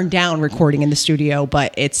turn down recording in the studio,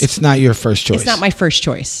 but it's not your first choice. It's not my first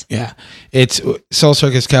choice. Yeah. It's Soul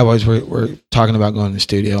Circus Cowboys. We're talking about going to the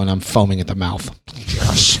studio and I'm foaming at the mouth.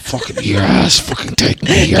 Yes, fucking take me. Yes.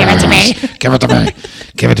 Give it to me. Give it to me.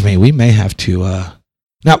 Give it to me. We may have to,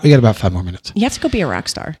 no, we got about 5 more minutes. You have to go be a rock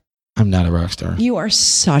star. I'm not a rock star. You are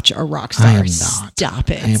such a rock star. I am not. Stop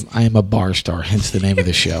it. I am a bar star, hence the name of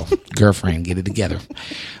the show. Girlfriend, get it together.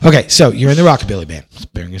 Okay, so you're in the rockabilly band. Let's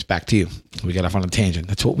bring us back to you. We got off on a tangent.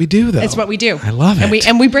 That's what we do, though. That's what we do. I love it.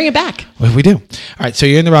 And we bring it back. What we do. All right, so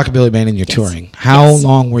you're in the rockabilly band and you're touring. How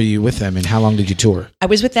long were you with them and how long did you tour? I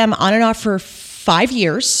was with them on and off for 5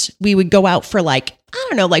 years. We would go out for like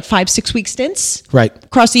 5-6 week stints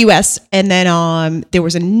across the U.S. And then there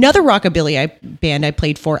was another rockabilly band I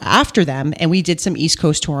played for after them, and we did some East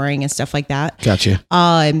Coast touring and stuff like that. Gotcha.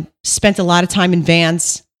 Spent a lot of time in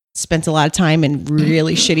vans, spent a lot of time in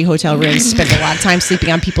really shitty hotel rooms, spent a lot of time sleeping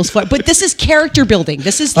on people's foot. But this is character building.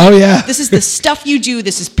 This is this is the stuff you do.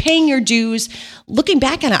 This is paying your dues. Looking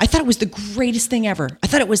back on it, I thought it was the greatest thing ever. I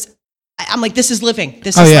thought it was. I'm like, this is living.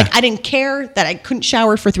 This is like, I didn't care that I couldn't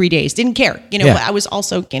shower for 3 days. Didn't care. You know, I was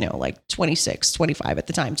also, like 26, 25 at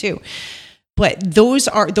the time too. But those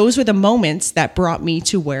were the moments that brought me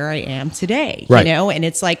to where I am today, you know? And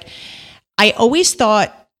it's like, I always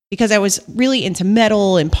thought, because I was really into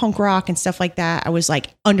metal and punk rock and stuff like that, I was like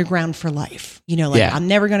underground for life. You know, like I'm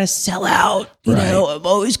never going to sell out. You know, I'm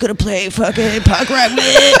always going to play fucking punk rock.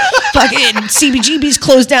 Fucking CBGB's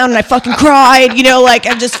closed down and I fucking cried. You know, like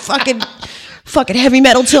I'm just fucking heavy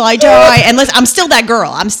metal till I die. And I'm still that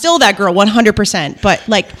girl. 100%. But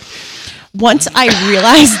like once I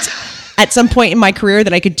realized at some point in my career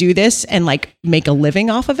that I could do this and like make a living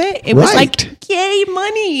off of it, it was like, yay,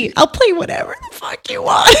 money. I'll play whatever the fuck you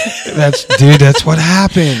want. That's what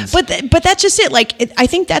happens. But that's just it. Like, I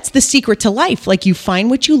think that's the secret to life. Like you find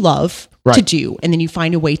what you love to do, and then you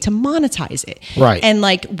find a way to monetize it. Right. And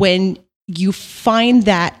like when you find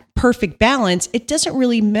that perfect balance, it doesn't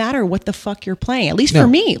really matter what the fuck you're playing, at least for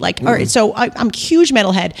me. Like, all right, so I'm a huge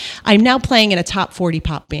metalhead. I'm now playing in a top 40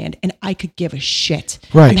 pop band and I could give a shit.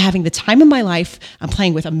 I'm having the time of my life. I'm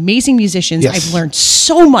playing with amazing musicians. I've learned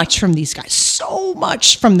so much from these guys, so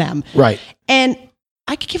much from them. And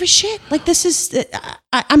I could give a shit. Like this is,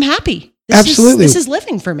 I'm happy. This is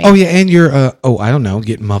living for me. Oh yeah. And you're, I don't know,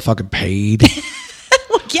 getting motherfucking paid.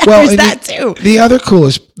 There's that too. The other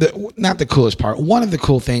coolest, not the coolest part, one of the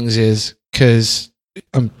cool things is, because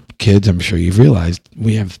kids, I'm sure you've realized,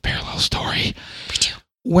 we have a parallel story. We do.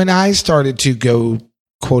 When I started to go,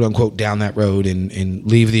 quote unquote, down that road and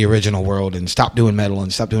leave the original world and stop doing metal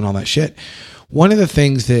and stop doing all that shit, one of the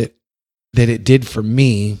things that it did for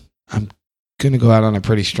me, I'm going to go out on a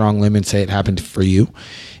pretty strong limb and say it happened for you,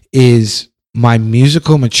 is my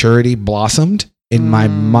musical maturity blossomed. And my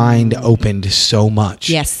mind opened so much.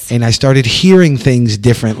 Yes. And I started hearing things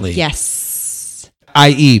differently. Yes.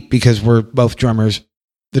 I.e., because we're both drummers,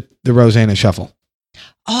 the Rosanna Shuffle.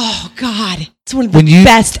 Oh, God. It's one of the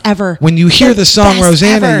best ever. When you hear the song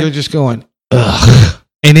Rosanna, you're just going, ugh.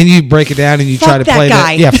 And then you break it down and you try to play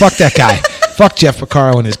that. Yeah, fuck that guy. Fuck Jeff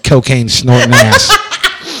Porcaro and his cocaine snorting ass.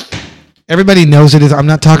 Everybody knows it is. I'm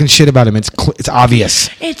not talking shit about him. It's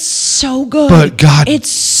obvious. It's so good. But God,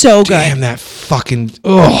 it's so good. Damn that fucking.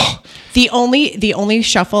 Ugh. The only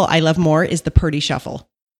shuffle I love more is the Purdy shuffle.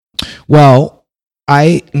 Well,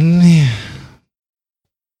 like the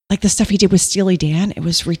stuff he did with Steely Dan, it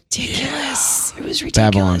was ridiculous. It was ridiculous.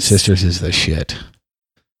 Babylon Sisters is the shit.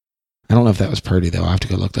 I don't know if that was Purdy though. I'll have to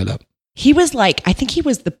go look that up. He was I think he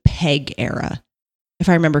was the Peg era, if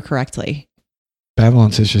I remember correctly.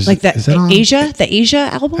 Babylon Sisters, like the Asia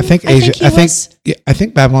album. I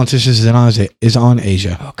think Babylon Sisters is on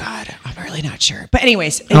Asia. Oh God, I'm really not sure. But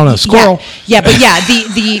anyways, I don't know. Squirrel. Yeah, but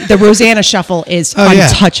the Rosanna shuffle is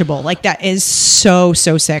untouchable. Yeah. Like that is so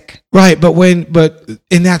sick. Right,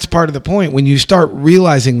 and that's part of the point. When you start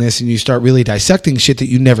realizing this and you start really dissecting shit that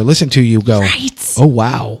you never listened to, you go, right. Oh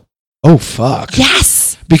wow, oh fuck,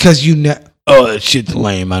 yes, because that shit's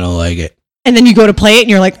lame. I don't like it. And then you go to play it and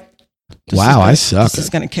you're like, wow, I suck. This is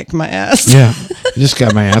going to kick my ass. Yeah. I just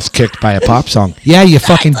got my ass kicked by a pop song. Yeah, you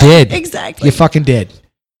fucking did. Exactly. You fucking did.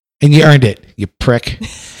 And you earned it, you prick.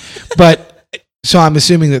 But, so I'm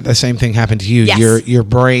assuming that the same thing happened to you. Yes. Your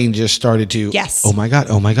brain just started to, yes. Oh my God,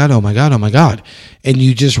 oh my God, oh my God, oh my God. And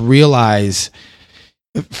you just realize,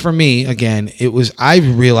 for me, again, I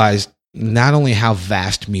realized not only how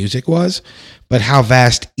vast music was, but how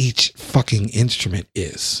vast each fucking instrument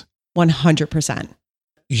is. 100%.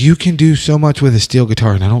 You can do so much with a steel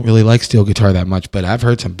guitar, and I don't really like steel guitar that much, but I've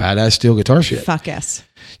heard some badass steel guitar shit. Fuck yes.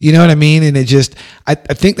 You know what I mean? And it just, I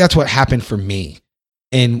think that's what happened for me.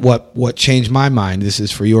 And what changed my mind, this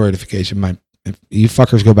is for your edification, if you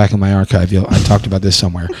fuckers go back in my archive, I talked about this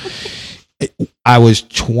somewhere. I was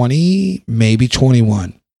 20, maybe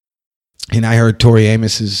 21, and I heard Tori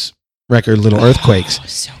Amos's record, Little Earthquakes.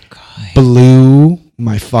 So good. Blew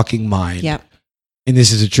my fucking mind. Yep. And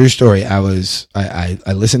this is a true story. I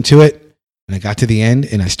listened to it and I got to the end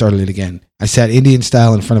and I started it again. I sat Indian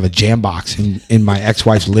style in front of a jam box in my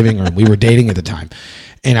ex-wife's living room. We were dating at the time.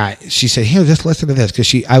 And she said, here, just listen to this.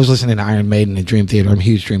 Cause I was listening to Iron Maiden and Dream Theater. I'm a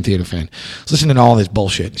huge Dream Theater fan. I was listening to all this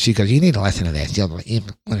bullshit. She goes, you need to listen to this.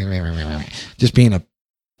 Just being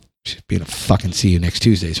a fucking see you next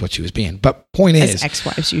Tuesday is what she was being. But point is, as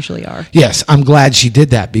ex-wives usually are. Yes. I'm glad she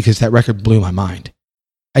did that because that record blew my mind.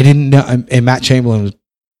 I didn't know, and Matt Chamberlain was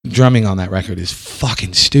drumming on that record is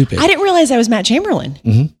fucking stupid. I didn't realize that was Matt Chamberlain.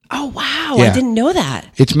 Mm-hmm. Oh, wow. Yeah. I didn't know that.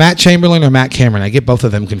 It's Matt Chamberlain or Matt Cameron. I get both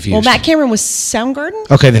of them confused. Well, Matt Cameron was Soundgarden?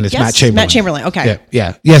 Okay, then it's Matt Chamberlain. Matt Chamberlain, okay.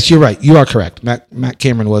 Yeah. Yes, you're right. You are correct. Matt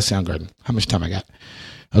Cameron was Soundgarden. How much time I got?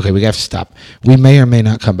 Okay, we have to stop. We may or may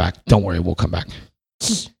not come back. Don't worry, we'll come back.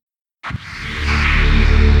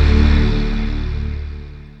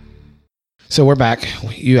 So we're back.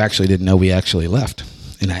 You actually didn't know we actually left.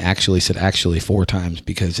 And I actually said actually 4 times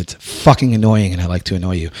because it's fucking annoying and I like to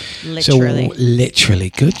annoy you. Literally. So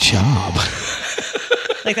literally, good job.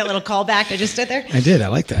 Like that little callback I just did there? I did. I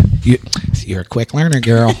like that. You're a quick learner,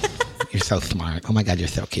 girl. You're so smart. Oh my God, you're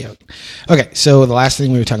so cute. Okay, so the last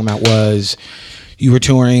thing we were talking about was you were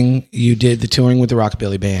touring. You did the touring with the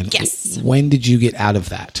Rockabilly Band. Yes. When did you get out of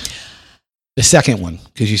that? The second one,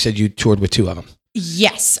 because you said you toured with 2 of them.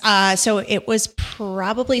 Yes. So it was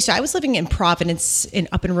probably, I was living in Providence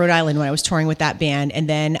up in Rhode Island when I was touring with that band. And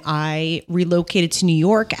then I relocated to New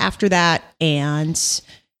York after that. And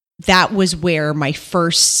that was where my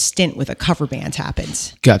first stint with a cover band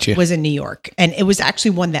happened. Gotcha. Was in New York. And it was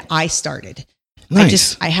actually one that I started.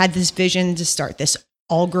 Nice. I had this vision to start this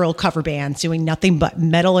all-girl cover band doing nothing but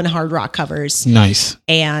metal and hard rock covers. Nice.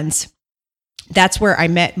 And that's where I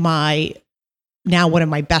met now one of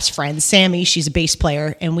my best friends, Sammy. She's a bass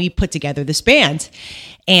player, and we put together this band.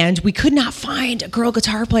 And we could not find a girl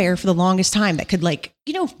guitar player for the longest time that could,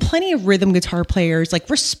 plenty of rhythm guitar players,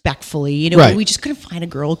 respectfully, right. We just couldn't find a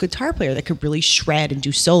girl guitar player that could really shred and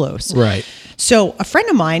do solos. Right. So a friend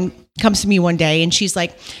of mine comes to me one day and she's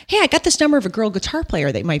like, hey, I got this number of a girl guitar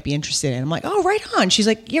player that you might be interested in. I'm like, oh, right on. She's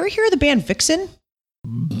like, you ever hear of the band Vixen?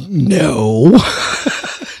 No.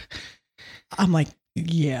 I'm like,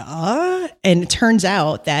 yeah. And it turns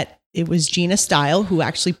out that it was Gina Style who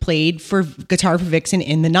actually played for guitar for Vixen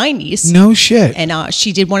in the 90s. No shit. And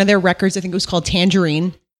she did one of their records. I think it was called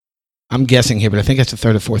Tangerine. I'm guessing here, but I think that's the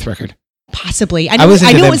 3rd or 4th record. Possibly. I knew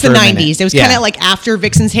it was the 90s. It was kind of like after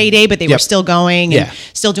Vixen's heyday, but they were still going and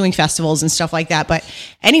still doing festivals and stuff like that. But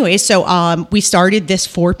anyway, so we started this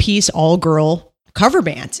 4-piece all-girl cover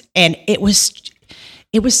band. And it was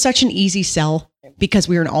such an easy sell because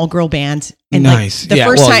we were an all-girl band. And nice.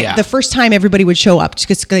 The first time everybody would show up just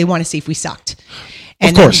because they want to see if we sucked.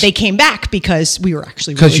 And then they came back because we were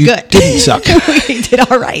actually really good. Didn't suck. We did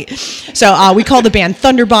all right. So we called the band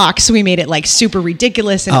Thunderbox. We made it like super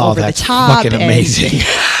ridiculous and over the top. Fucking amazing.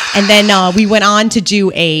 And then we went on to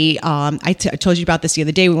do I told you about this the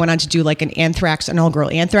other day. We went on to do like an all-girl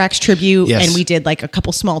Anthrax tribute. Yes. And we did like a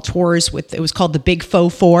couple small tours it was called the Big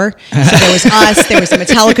Faux Four. So there was us, there was a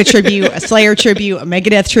Metallica tribute, a Slayer tribute, a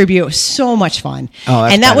Megadeth tribute. It was so much fun. Oh,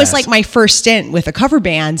 that's and that badass. was like my first stint with a cover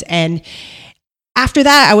band. And after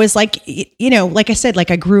that, I was like, like I said,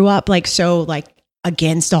 like I grew up like so like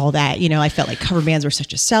against all that. I felt like cover bands were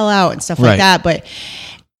such a sellout and stuff like that. But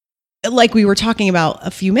like we were talking about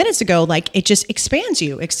a few minutes ago, like it just expands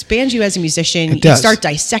you as a musician. You start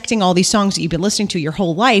dissecting all these songs that you've been listening to your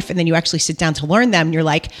whole life. And then you actually sit down to learn them. And you're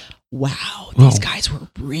like, wow, these guys were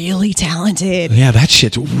really talented. Yeah, that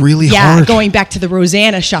shit's really hard. Yeah, going back to the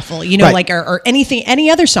Rosanna shuffle, like or any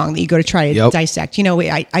other song that you go to try to dissect.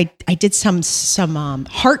 I did some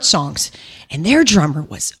Heart songs, and their drummer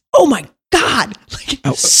was, oh my God,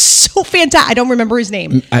 like so fantastic. I don't remember his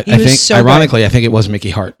name. I think, so ironically, good. I think it was Mickey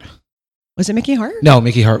Hart. Was it Mickey Hart? No,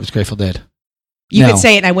 Mickey Hart was Grateful Dead. You could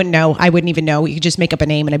say it and I wouldn't know. I wouldn't even know. You could just make up a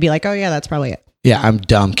name and I'd be like, oh yeah, that's probably it. Yeah, I'm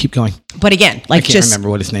dumb. Keep going. But again, like I can't remember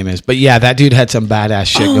what his name is. But yeah, that dude had some badass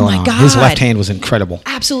shit going on. God. His left hand was incredible.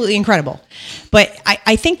 Absolutely incredible. But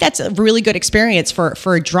I think that's a really good experience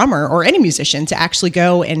for a drummer or any musician to actually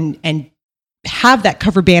go and have that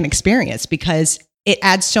cover band experience, because it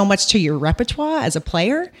adds so much to your repertoire as a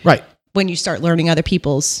player. Right. When you start learning other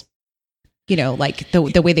people's, like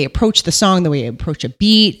the way they approach the song, the way they approach a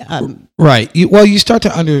beat. Right. You start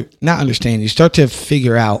to not understand. You start to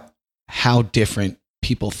figure out how different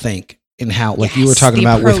people think and how, like you were talking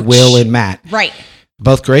about with Will and Matt. Right.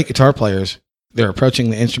 Both great guitar players. They're approaching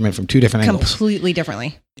the instrument from two different angles. Completely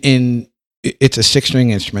differently. It's a 6-string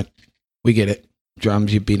instrument. We get it.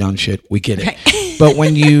 Drums, you beat on shit. We get it. Okay. But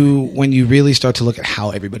when you really start to look at how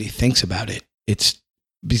everybody thinks about it, it's,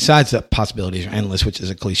 besides the possibilities are endless, which is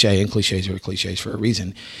a cliche, and cliches are cliches for a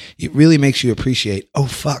reason, it really makes you appreciate, oh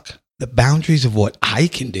fuck, the boundaries of what I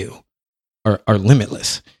can do are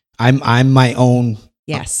limitless. I'm my own.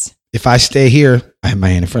 Yes. If I stay here, I have my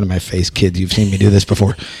hand in front of my face, kids, you've seen me do this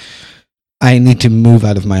before. I need to move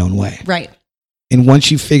out of my own way. Right. And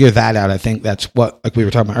once you figure that out, I think that's what, like we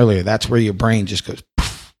were talking about earlier, that's where your brain just goes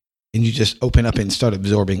poof, and you just open up and start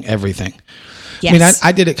absorbing everything. Yes. I mean,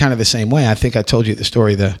 I did it kind of the same way. I think I told you the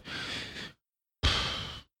story. I'm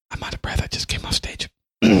out of breath. I just came off stage.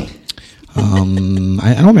 I don't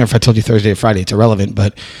remember if I told you Thursday or Friday. It's irrelevant.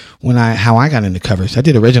 But how I got into covers, I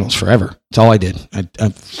did originals forever. That's all I did.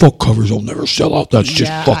 Fuck covers. I'll never sell out. That's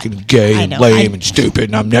just fucking gay and lame and stupid.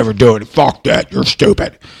 And I'm never doing it. Fuck that. You're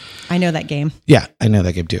stupid. I know that game. Yeah, I know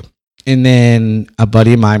that game too. And then a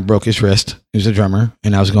buddy of mine broke his wrist. He was a drummer,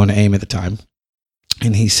 and I was going to AIM at the time.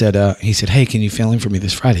 And he said, hey, can you fill in for me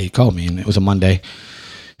this Friday? He called me, and it was a Monday.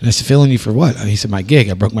 And I said, fill in you for what? And he said, my gig.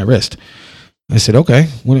 I broke my wrist. I said, okay,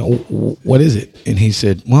 what is it? And he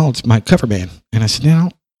said, well, it's my cover band. And I said, I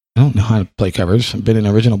don't know how to play covers. I've been in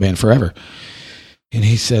an original band forever. And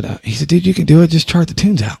he said, dude, you can do it. Just chart the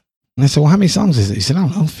tunes out. And I said, well, how many songs is it? He said, I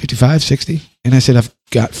don't know, 55, 60. And I said, I've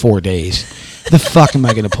got 4 days. The fuck am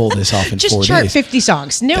I going to pull this off in 4 days? Just chart 50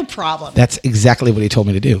 songs. No problem. That's exactly what he told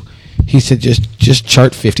me to do. He said, just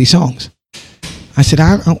chart 50 songs. I said,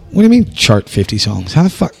 what do you mean chart 50 songs? How the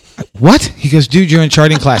fuck? What? He goes, dude, you're in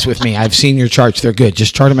charting class with me. I've seen your charts. They're good.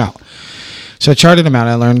 Just chart them out. So I charted them out.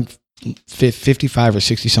 I learned 55 or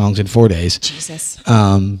 60 songs in 4 days. Jesus.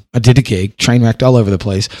 I did a gig, train wrecked all over the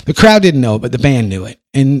place. The crowd didn't know it, but the band knew it.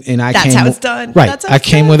 And that's how it's done. Right. I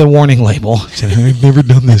came with a warning label. I said, I've never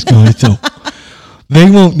done this, guys. So they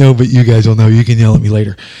won't know, but you guys will know. You can yell at me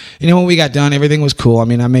later. And then when we got done, everything was cool. I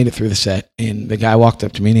mean, I made it through the set, and the guy walked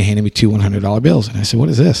up to me and he handed me 2 $100 bills. And I said, what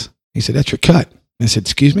is this? He said, that's your cut. And I said,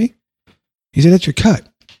 excuse me? He said, that's your cut.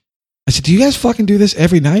 I said, do you guys fucking do this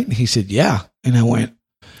every night? And he said, yeah. And I went,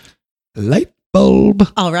 light bulb.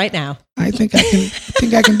 All right now. I think I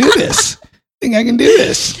can do this.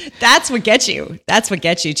 That's what gets you. That's what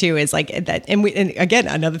gets you too, is like that. And again,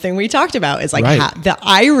 another thing we talked about is like the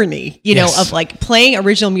irony, of like playing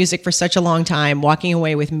original music for such a long time, walking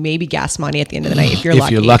away with maybe gas money at the end of the night if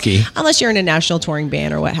you're lucky. Unless you're in a national touring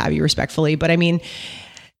band or what have you, respectfully. But I mean,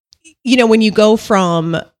 when you go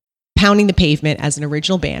from pounding the pavement as an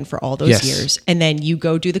original band for all those years, and then you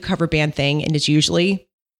go do the cover band thing, and it's usually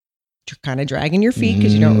you're kind of dragging your feet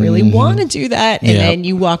because you don't really want to do that. And then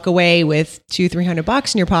you walk away with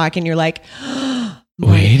 $200-300 in your pocket and you're like,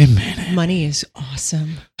 wait a minute. Money is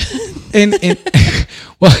awesome. and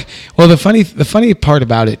well, the funny part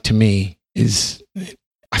about it to me is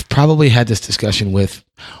I've probably had this discussion with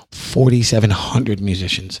 4,700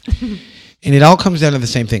 musicians. And it all comes down to the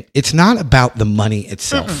same thing. It's not about the money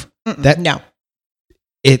itself. No.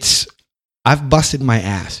 I've busted my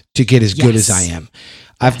ass to get as good as I am.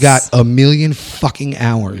 I've got a million fucking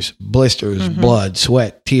hours, blisters, blood,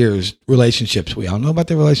 sweat, tears, relationships. We all know about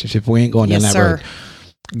the relationship. We ain't going down that road.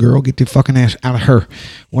 Girl, get your fucking ass out of her.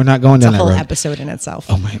 We're not going down that road. It's a whole episode in itself.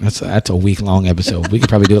 Oh man, that's a week-long episode. We could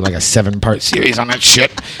probably do it like a 7-part series on that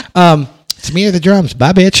shit. It's me or the drums.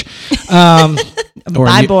 Bye, bitch.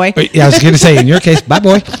 Bye, boy. Yeah, I was going to say, in your case, bye,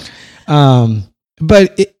 boy.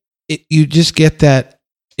 But you just get that.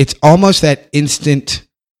 It's almost that instant,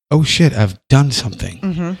 oh shit, I've done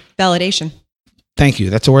something. Validation. Thank you.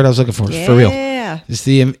 That's the word I was looking for real. Yeah. It's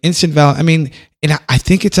the instant I mean, and I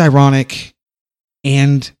think it's ironic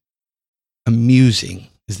and amusing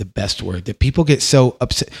is the best word, that people get so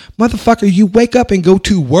upset. Motherfucker, you wake up and go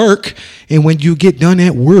to work, and when you get done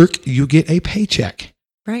at work, you get a paycheck.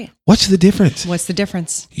 Right. What's the difference? What's the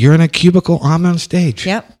difference? You're in a cubicle, I'm on stage.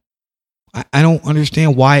 Yep. I don't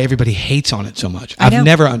understand why everybody hates on it so much. I've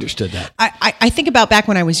never understood that. I think about back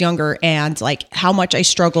when I was younger and like how much I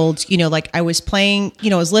struggled, like I was playing,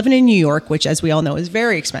 I was living in New York, which as we all know is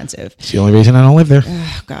very expensive. It's the only reason I don't live there.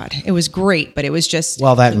 Oh God, it was great, but it was just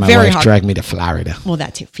that and my very wife hard. dragged me to Florida. Well,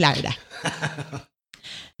 that too, Florida.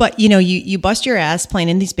 But you bust your ass playing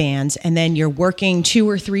in these bands and then you're working 2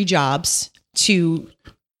 or 3 jobs to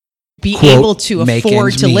be Quote, able to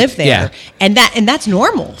afford to live there. Yeah. And that's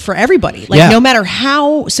normal for everybody. Like no matter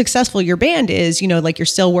how successful your band is, like you're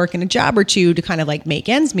still working a job or 2 to kind of like make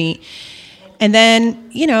ends meet. And then,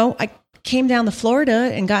 I came down to Florida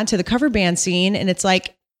and got into the cover band scene, and it's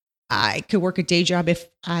like I could work a day job if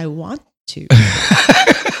I want to.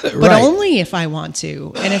 But only if I want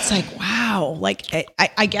to. And it's like, wow, like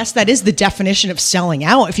I guess that is the definition of selling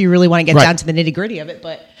out if you really want to get down to the nitty-gritty of it,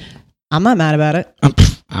 but I'm not mad about it.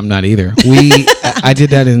 I'm not either. I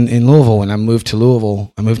did that in Louisville when I moved to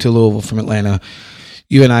Louisville. I moved to Louisville from Atlanta.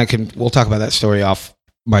 You and I we'll talk about that story off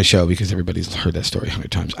my show because everybody's heard that story 100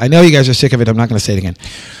 times. I know you guys are sick of it. I'm not going to say it again.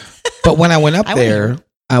 But when I went up there,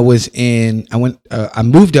 I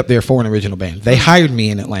moved up there for an original band. They hired me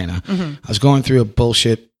in Atlanta. I was going through a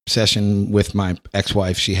bullshit session with my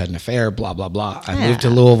ex-wife. She had an affair, blah, blah, blah. I moved to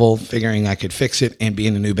Louisville figuring I could fix it and be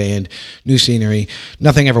in a new band, new scenery.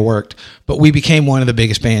 Nothing ever worked, but we became one of the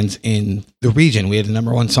biggest bands in the region. We had the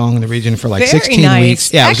number 1 song in the region for like Very 16 nice.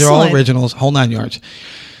 weeks. Yeah, Excellent. it was all originals, whole 9 yards.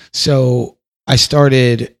 So I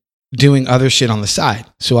started doing other shit on the side.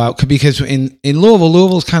 So because in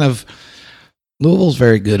Louisville's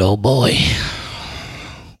very good old boy,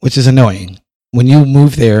 which is annoying. When you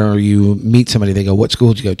move there or you meet somebody, they go, what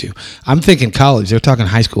school did you go to? I'm thinking college. They're talking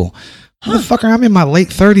high school. Motherfucker, I'm in my late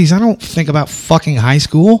 30s. I don't think about fucking high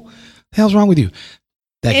school. The hell's wrong with you?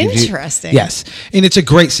 Interesting. Yes. And it's a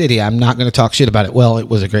great city. I'm not going to talk shit about it. Well, it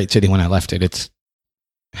was a great city when I left it. It's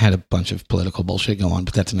had a bunch of political bullshit go on,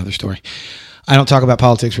 but that's another story. I don't talk about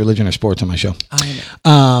politics, religion, or sports on my show. I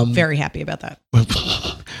know. Very happy about that.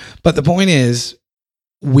 But the point is,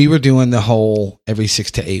 we were doing the whole every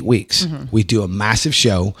 6 to 8 weeks. We do a massive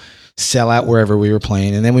show, sell out wherever we were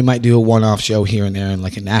playing, and then we might do a one-off show here and there in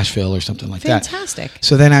like in Nashville or something like that. Fantastic.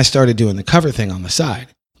 So then I started doing the cover thing on the side.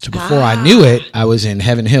 So before I knew it, I was in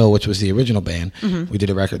Heaven Hill, which was the original band. We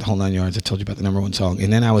did a record, the whole 9 yards. I told you about the number 1 song.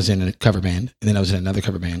 And then I was in a cover band, and then I was in another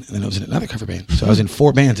cover band, and then I was in another cover band. So I was in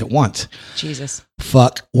 4 bands at once. Jesus.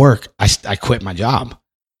 Fuck work. I quit my job.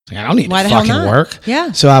 I don't need to fucking work.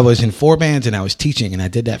 Yeah. So I was in 4 bands and I was teaching, and I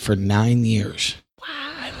did that for 9 years. Wow.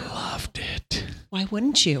 I loved it. Why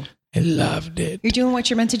wouldn't you? I loved it. You're doing what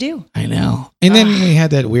you're meant to do. I know. And then we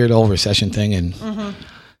had that weird old recession thing, and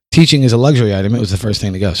teaching is a luxury item. It was the first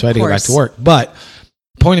thing to go. So I had to go back to work. But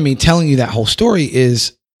point of me telling you that whole story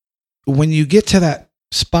is when you get to that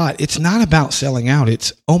spot, it's not about selling out.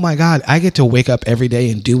 It's, oh my God, I get to wake up every day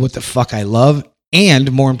and do what the fuck I love.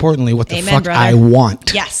 And more importantly, what the fuck I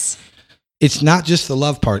want. Yes. It's not just the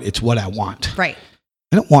love part. It's what I want. Right.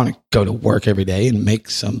 I don't want to go to work every day and make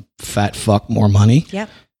some fat fuck more money. Yep.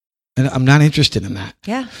 And I'm not interested in that.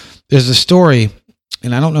 Yeah. There's a story,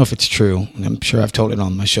 and I don't know if it's true, and I'm sure I've told it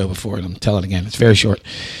on my show before, and I'm telling it again. It's very short.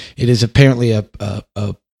 It is apparently a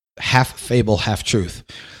half fable, half truth.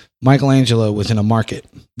 Michelangelo was in a market,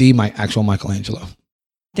 actual Michelangelo.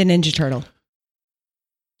 The Ninja Turtle.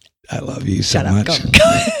 I love you so much.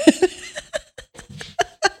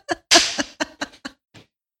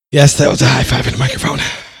 Yes, that was a high five in the microphone.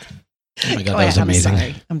 Oh my God, that was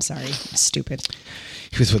amazing. I'm sorry. Stupid.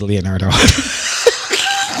 He was with Leonardo.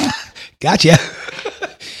 Gotcha.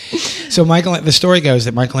 So the story goes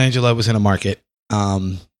that Michelangelo was in a market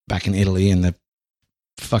back in Italy in the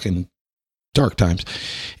fucking dark times.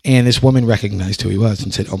 And this woman recognized who he was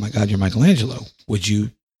and said, "Oh my God, you're Michelangelo. Would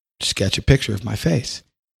you sketch a picture of my face?"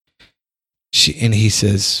 And he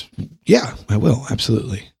says, "Yeah, I will.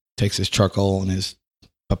 Absolutely." Takes his charcoal and his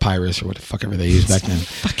papyrus or what the fuck ever they used back then.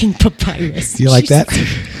 Fucking papyrus. You like that?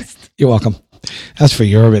 You're welcome. That's for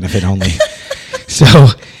your benefit only. So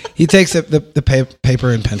he takes the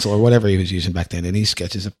paper and pencil or whatever he was using back then, and he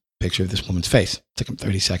sketches a picture of this woman's face. It took him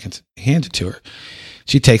 30 seconds. He hands it to her.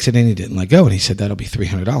 She takes it and he didn't let go. And he said, "That'll be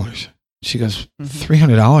 $300. She goes,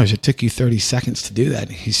 $300? It took you 30 seconds to do that.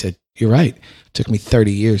 And he said, "You're right. It took me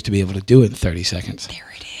 30 years to be able to do it in 30 seconds.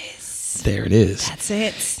 There it is. There it is. That's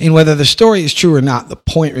it. And whether the story is true or not, the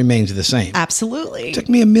point remains the same. Absolutely. It took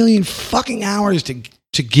me a million fucking hours to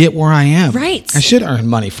get where I am. Right. I should earn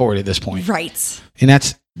money for it at this point. Right. And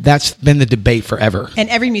that's been the debate forever. And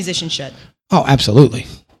every musician should. Oh, absolutely.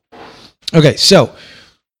 Okay, so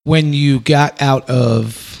when you got out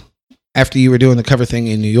of, after you were doing the cover thing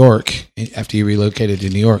in New York, after you relocated to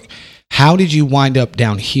New York, how did you wind up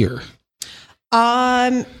down here?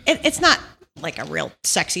 It's not like a real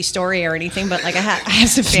sexy story or anything, but like I have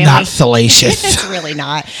some family. It's not salacious. It's really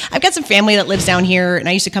not. I've got some family that lives down here, and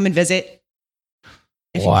I used to come and visit.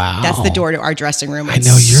 Wow. That's the door to our dressing room. I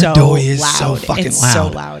know your so door is loud. so fucking it's loud. so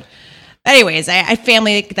loud. Anyways, I have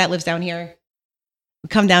family that lives down here. We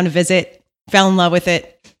come down to visit. Fell in love with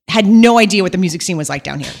it. Had no idea what the music scene was like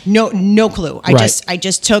down here. No clue. I just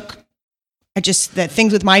the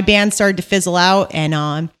things with my band started to fizzle out,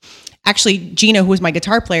 and actually Gina, who was my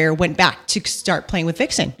guitar player, went back to start playing with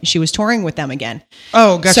Vixen. She was touring with them again.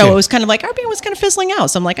 Oh, gotcha. So it was kind of like our band was kind of fizzling out.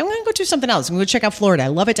 So I'm like, I'm going to go do something else. I'm going to check out Florida. I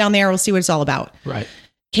love it down there. We'll see what it's all about. Right.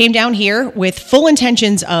 Came down here with full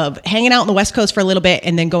intentions of hanging out on the West Coast for a little bit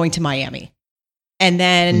and then going to Miami. And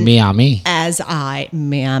then Miami.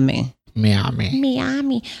 Miami.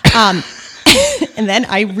 And then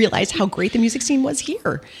I realized how great the music scene was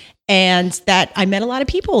here. And that I met a lot of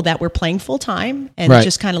people that were playing full time and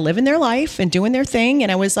just kind of living their life and doing their thing.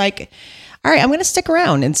 And I was like, all right, I'm going to stick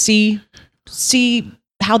around and see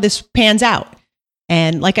how this pans out.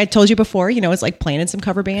 And like I told you before, it's like playing in some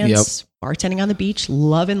cover bands, bartending on the beach,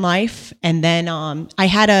 loving life. And then I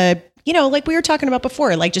had like we were talking about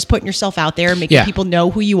before, like just putting yourself out there, making people know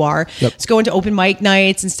who you are. Yep. It's going to open mic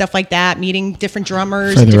nights and stuff like that, meeting different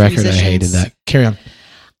drummers. For the different record, musicians. I hated that. Carry on.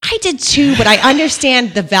 I did too, but I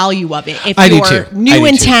understand the value of it. If I you're new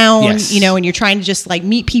in town, yes. And you're trying to just like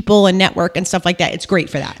meet people and network and stuff like that, it's great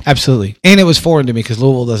for that. Absolutely. And it was foreign to me because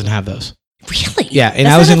Louisville doesn't have those. Really? Yeah. And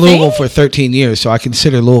That's I was not in a Louisville thing? for 13 years. So I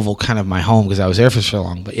consider Louisville kind of my home because I was there for so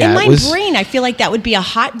long. But yeah, in my brain, I feel like that would be a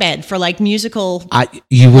hotbed for like musical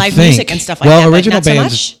you would live think. music and stuff like that. Well, but original not so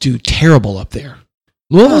bands much? do terrible up there.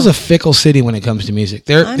 Louisville's a fickle city when it comes to music.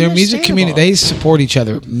 Their music community, they support each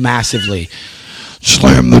other massively.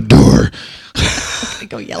 Slam the door.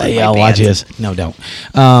 Go yell at I'll my watch band. this. No, don't.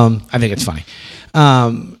 I think it's funny.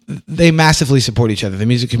 They massively support each other. The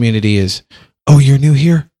music community is, oh, you're new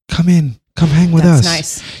here? Come in. Come hang with us.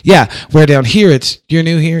 That's nice. Yeah. Where down here, it's, you're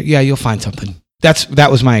new here? Yeah, you'll find something. That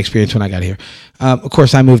was my experience when I got here. Of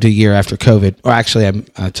course, I moved a year after COVID. Or actually,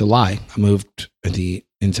 to lie, I moved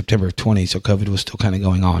in September of 20, so COVID was still kind of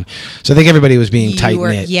going on. So I think everybody was being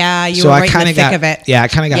tight-knit. You were right in the thick of it. Yeah, I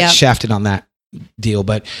kind of got shafted on that deal.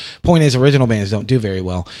 But point is, original bands don't do very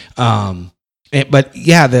well. But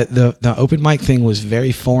yeah, the open mic thing was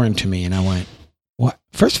very foreign to me, and I went, "What?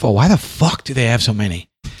 First of all, why the fuck do they have so many?"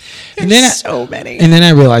 There's so many. And then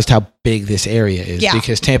I realized how big this area is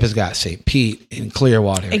because Tampa's got St. Pete and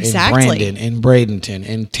Clearwater and Brandon and Bradenton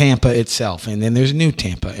and Tampa itself. And then there's New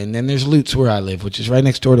Tampa. And then there's Lutz where I live, which is right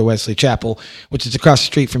next door to Wesley Chapel, which is across the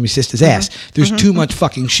street from your sister's ass. There's too much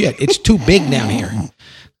fucking shit. It's too big down here.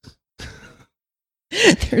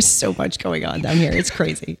 There's so much going on down here. It's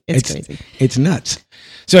crazy. It's crazy. It's nuts.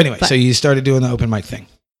 So anyway, so you started doing the open mic thing.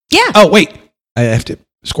 Yeah. Oh, wait. I have to.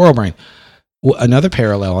 Squirrel brain. Well, another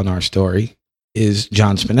parallel in our story is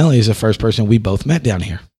John Spinelli is the first person we both met down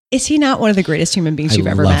here. Is he not one of the greatest human beings you've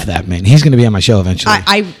ever met? I love that man. He's going to be on my show eventually.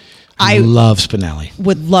 I love Spinelli.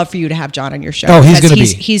 Would love for you to have John on your show. Oh, he's going to be.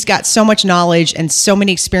 He's got so much knowledge and so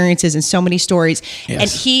many experiences and so many stories.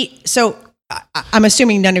 Yes. And I'm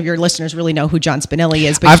assuming none of your listeners really know who John Spinelli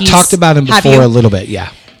is, but I've talked about him before a little bit.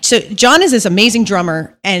 Yeah. So John is this amazing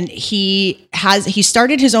drummer, and he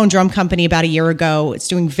started his own drum company about a year ago. It's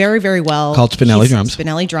doing very, very well. Called Spinelli Drums.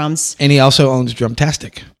 Spinelli Drums. And he also owns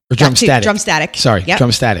Drumtastic. Or Drumstatic. Drumstatic. Sorry,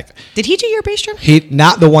 Drumstatic. Did he do your bass drum?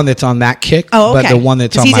 Not the one that's on that kit, but the one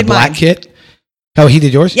that's on my black kit. Oh, he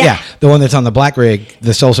did yours? Yeah. The one that's on the black rig,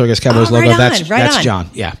 the Soul Circus Cowboys logo. Right That's on. John.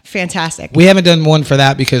 Yeah. Fantastic. We haven't done one for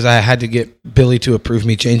that because I had to get Billy to approve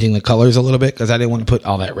me changing the colors a little bit because I didn't want to put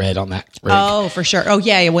all that red on that rig. Oh, for sure. Oh,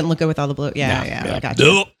 yeah. It wouldn't look good with all the blue. Yeah. I got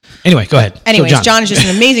you. Anyway, go ahead. Anyways, So John is just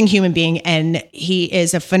an amazing human being, and he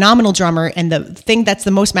is a phenomenal drummer. And the thing that's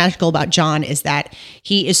the most magical about John is that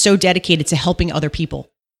he is so dedicated to helping other people.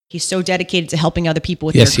 He's so dedicated to helping other people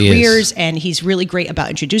with their careers, and he's really great about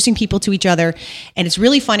introducing people to each other. And it's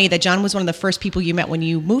really funny that John was one of the first people you met when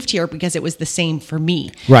you moved here because it was the same for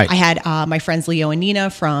me. Right. I had my friends Leo and Nina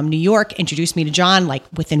from New York introduce me to John like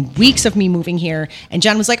within weeks of me moving here. And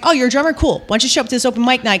John was like, "Oh, you're a drummer? Cool. Why don't you show up to this open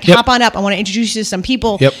mic night? Hop on up. I want to introduce you to some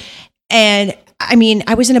people." Yep. And I mean,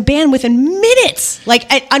 I was in a band within minutes. Like,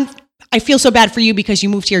 I feel so bad for you because you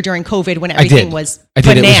moved here during COVID when everything was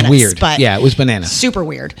bananas. It was weird. But yeah, it was bananas. Super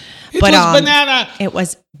weird. It was banana. It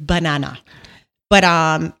was banana. But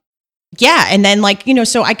yeah, and then like, you know,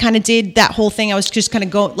 so I kind of did that whole thing. I was just kind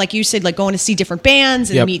of like you said, like going to see different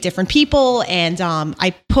bands and meet different people. And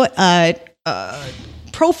I put a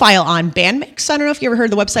profile on Bandmix. I don't know if you ever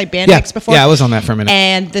heard of the website Bandmix before. Yeah, I was on that for a minute.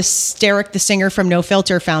 And Derek, the singer from No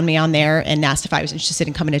Filter, found me on there and asked if I was interested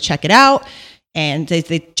in coming to check it out. And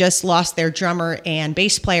they just lost their drummer and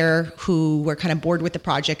bass player who were kind of bored with the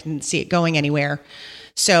project and didn't see it going anywhere.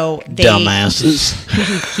 So they... Dumbasses.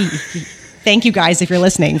 Thank you guys if you're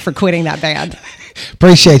listening for quitting that band.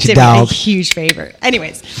 Appreciate you, Did me dog. a huge favor.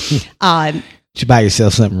 Anyways. You buy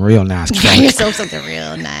yourself something real nice. Buy yourself something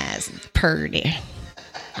real nice and purty.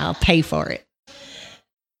 I'll pay for it.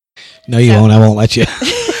 No, you won't. I won't let you.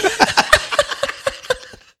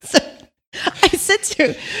 I said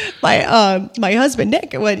to my husband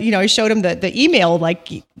Nick, when I showed him the email, like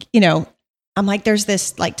I'm like, there's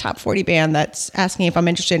this like top 40 band that's asking if I'm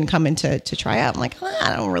interested in coming to try out. I'm like,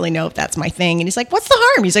 I don't really know if that's my thing. And he's like, what's the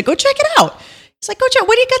harm? He's like, go check it out. He's like, go check.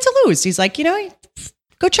 What do you got to lose? He's like,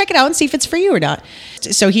 go check it out and see if it's for you or not.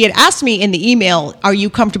 So he had asked me in the email, are you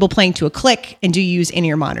comfortable playing to a click and do you use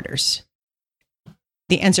in-ear monitors?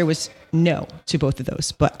 The answer was no to both of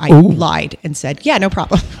those, but I lied and said, yeah, no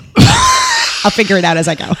problem. I'll figure it out as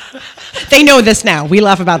I go. They know this now. We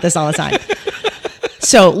laugh about this all the time.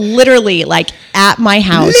 So literally, like at my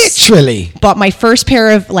house, bought my first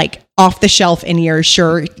pair of like off the shelf in-ears,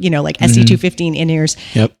 like SC215 in-ears,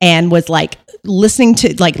 and was like listening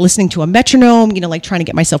to a metronome, like trying to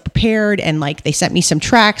get myself prepared. And like they sent me some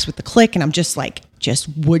tracks with the click, and I'm just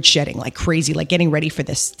woodshedding like crazy, like getting ready for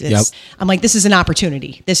this. I'm like, this is an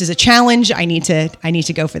opportunity. This is a challenge. I need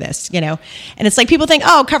to go for this, And it's like people think,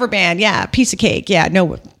 oh, cover band. Yeah. Piece of cake. Yeah.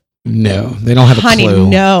 No, they don't have a clue.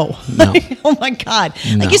 No. Oh my God.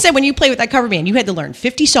 No. Like you said, when you play with that cover band, you had to learn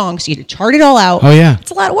 50 songs. You had to chart it all out. Oh yeah.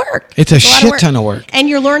 It's a lot of work. It's a shit ton of work. And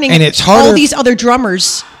you're learning and it's harder, all these other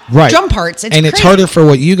drummers. Right. Drum parts. It's harder for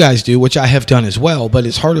what you guys do, which I have done as well, but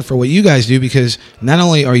it's harder for what you guys do because not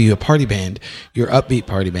only are you a party band, you're upbeat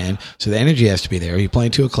party band, so the energy has to be there. You're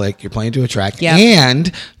playing to a click, you're playing to a track,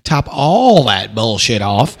 and top all that bullshit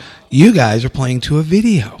off, you guys are playing to a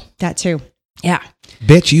video. That too. Yeah.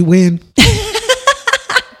 Bitch, you win.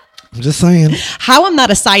 I'm just saying. How I'm not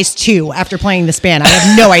a size 2 after playing this band, I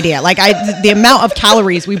have no idea. Like the amount of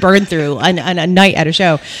calories we burn through on a night at a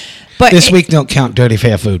show. But this week don't count dirty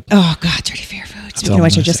fair food. Oh God, dirty fair food. Speaking of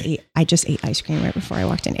which, I just ate ice cream right before I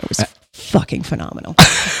walked in. It was fucking phenomenal.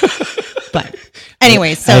 But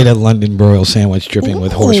anyway, so I ate a London broil sandwich dripping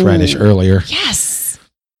with horseradish earlier. Yes.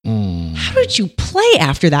 How did you play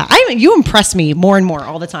after that? You impress me more and more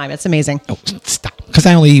all the time. It's amazing. Oh, stop. Because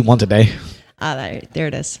I only eat once a day. There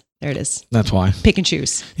it is. There it is. That's why. Pick and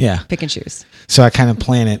choose. Yeah. Pick and choose. So I kind of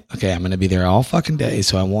plan it. Okay, I'm going to be there all fucking day,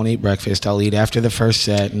 so I won't eat breakfast. I'll eat after the first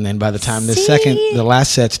set, and then by the time the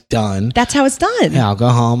last set's done. That's how it's done. Yeah, I'll go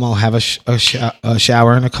home. I'll have a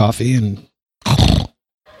shower and a coffee, and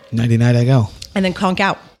nighty-night I go. And then conk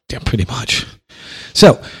out. Yeah, pretty much.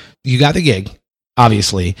 So you got the gig.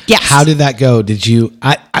 Obviously. Yes. How did that go? Did you,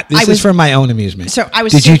 this is for my own amusement. So I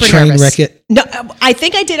was Did super you train nervous. wreck it? No, I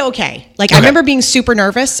think I did okay. Like I remember being super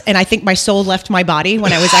nervous and I think my soul left my body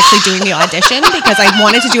when I was actually doing the audition because I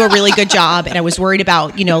wanted to do a really good job and I was worried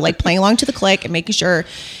about, like playing along to the click and making sure,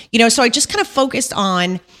 so I just kind of focused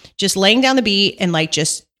on just laying down the beat and like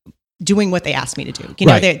just doing what they asked me to do.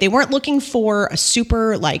 They weren't looking for a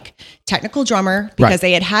super like technical drummer because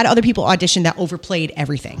they had other people audition that overplayed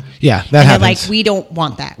everything. Yeah, that happens. Like, we don't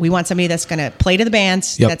want that. We want somebody that's going to play to the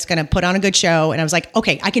bands, that's going to put on a good show. And I was like,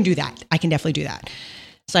 okay, I can do that. I can definitely do that.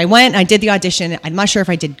 So I went, I did the audition. I'm not sure if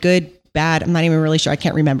I did good, bad. I'm not even really sure. I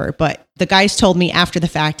can't remember. But the guys told me after the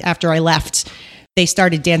fact, after I left, they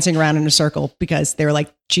started dancing around in a circle because they were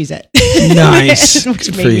like, "Cheese it." Nice. Which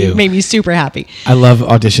for you. made me super happy. I love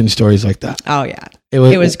audition stories like that. Oh yeah. It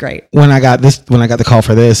was great. When I got the call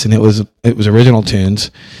for this, and it was original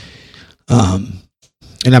tunes.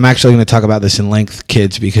 And I'm actually going to talk about this in length,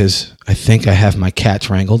 kids, because I think I have my cats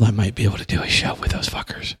wrangled. I might be able to do a show with those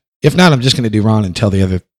fuckers. If not, I'm just going to do Ron and tell the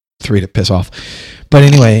other 3 to piss off. But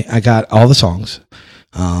anyway, I got all the songs,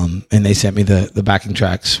 and they sent me the backing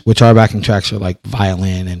tracks, which our backing tracks are like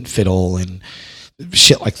violin and fiddle and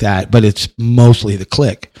shit like that, but it's mostly the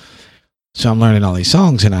click. So I'm learning all these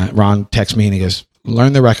songs, and Ron texts me and he goes,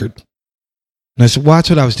 "Learn the record." And I said, "Well, that's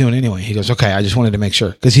what I was doing anyway." He goes, "Okay, I just wanted to make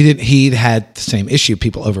sure." Because he'd had the same issue,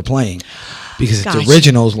 people overplaying, because it's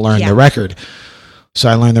originals, learn the record. So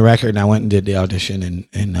I learned the record, and I went and did the audition,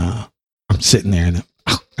 and I'm sitting there, and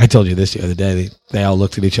I told you this the other day. They all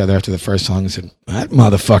looked at each other after the first song and said, "That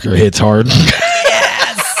motherfucker hits hard."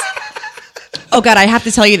 Yes. Oh God, I have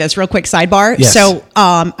to tell you this real quick sidebar. Yes. So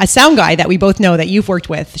a sound guy that we both know that you've worked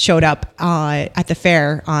with showed up at the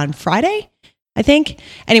fair on Friday, I think.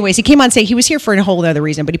 Anyways, he came on stage. He was here for a whole other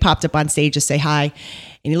reason, but he popped up on stage to say hi.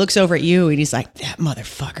 And he looks over at you and he's like, "That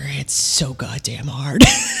motherfucker hits so goddamn hard."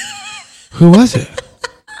 Who was it?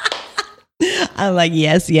 I'm like,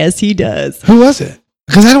 yes, he does. Who was it?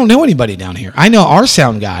 Because I don't know anybody down here. I know our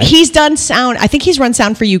sound guy. He's done sound. I think he's run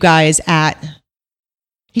sound for you guys at.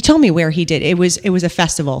 He told me where he did. It was a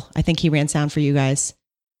festival. I think he ran sound for you guys.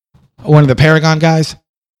 One of the Paragon guys.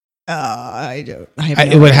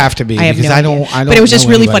 It would have to be because I don't. But it was just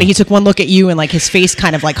really funny. He took one look at you and like his face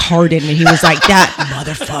kind of like hardened, and he was like, "That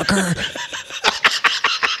motherfucker."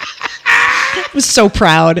 I was so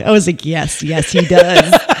proud. I was like, yes, he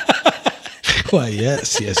does. Well,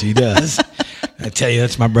 yes, he does. I tell you,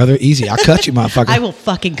 that's my brother. Easy, I'll cut you, motherfucker. I will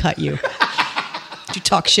fucking cut you. You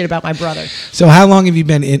talk shit about my brother. So how long have you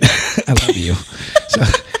been in? I love you. So,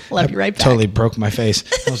 love you right back. Totally broke my face.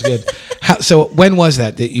 That was good. So when was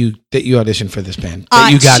that you auditioned for this band?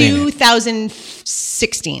 That you got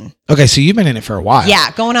 2016. Okay, so you've been in it for a while.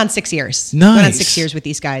 Yeah, going on 6 years. Nice. Going on 6 years with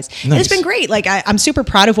these guys. Nice. And it's been great. Like I'm super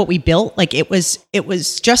proud of what we built. Like it was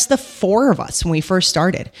just the 4 of us when we first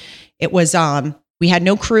started. It was we had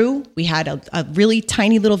no crew. We had a really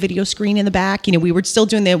tiny little video screen in the back. You know, we were still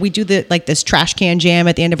doing this trash can jam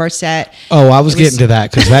at the end of our set. Oh, I was getting to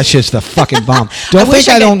that because that shit's the fucking bomb.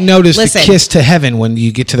 I don't notice the kiss to heaven when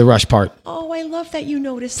you get to the rush part. Oh, I love that you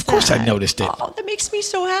noticed that. Of course I noticed it. Oh, that makes me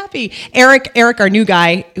so happy. Eric, our new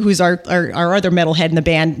guy, who's our other metalhead in the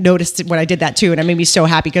band, noticed when I did that too. And it made me so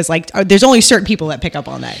happy because like there's only certain people that pick up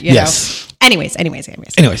on that. You know? Anyways.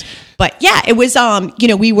 But yeah, it was,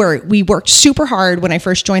 we worked super hard when I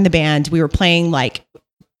first joined the band. We were playing like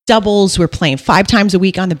doubles. We were playing 5 times a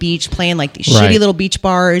week on the beach, playing like these shitty little beach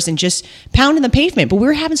bars and just pounding the pavement. But we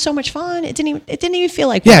were having so much fun. It didn't even feel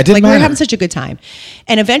like it didn't matter. We were having such a good time.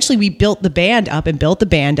 And eventually we built the band up. And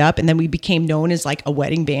then we became known as like a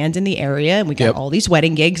wedding band in the area. And we got all these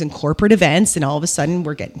wedding gigs and corporate events. And all of a sudden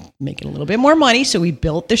we're making a little bit more money. So we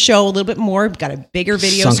built the show a little bit more. Got a bigger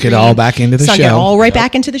video Sunk screen. it all back into the show. Sunk it all right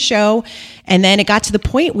back into the show. And then it got to the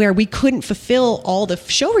point where we couldn't fulfill all the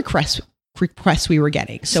show requests we were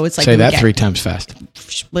getting. So it's like say that 3 times fast.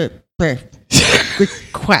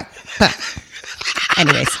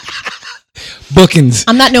 Anyways, bookings.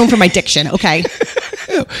 I'm not known for my diction. Okay,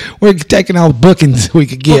 we're taking all the bookings we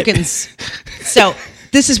could get. Bookings. So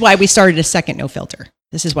this is why we started a second No Filter.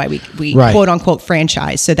 This is why we quote unquote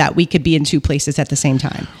franchise, so that we could be in 2 places at the same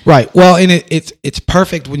time. Right. Well, and it's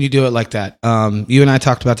perfect when you do it like that. You and I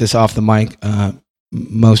talked about this off the mic.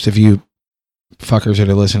 Most of you fuckers that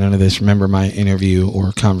are listening to this remember my interview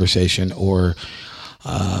or conversation or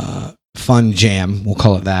fun jam, we'll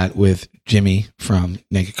call it that, with Jimmy from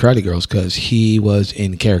Naked Karate Girls, because he was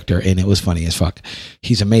in character and it was funny as fuck.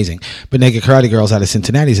 He's amazing. But Naked Karate Girls out of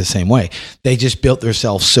Cincinnati is the same way. They just built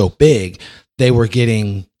themselves so big, they were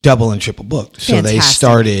getting double and triple booked. So they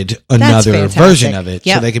started another version of it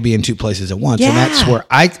so they could be in 2 places at once. And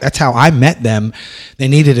that's how I met them. They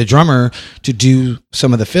needed a drummer to do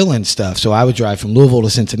some of the fill-in stuff. So I would drive from Louisville to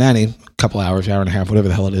Cincinnati, a couple hours, hour and a half, whatever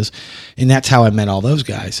the hell it is. And that's how I met all those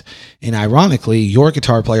guys. And ironically, your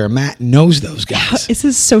guitar player, Matt, knows those guys. This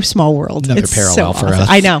is so small world. Another parallel for us.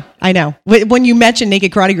 I know. When you mentioned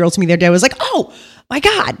Naked Karate Girls to me the other day, I was like, oh, my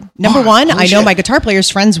God. Number one, I know my guitar player's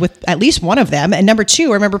friends with at least one of them. And number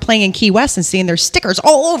 2, I remember playing in Key West and seeing their stickers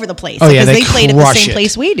all over the place. Because they played at the same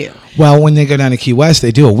place we do. Well, when they go down to Key West,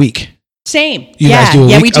 they do a week. Same. You guys do a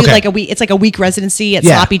week? We do like a week. It's like a week residency at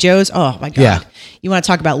Sloppy Joe's. Oh, my God. Yeah. You want to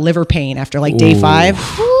talk about liver pain after like day 5?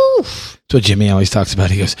 That's what Jimmy always talks about.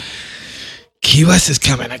 He goes, Key West is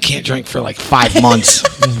coming. I can't drink for like 5 months.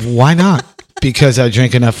 Why not? because I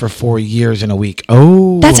drink enough for 4 years in a week.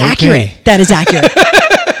 Oh, That's okay. accurate. That is accurate.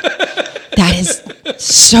 That is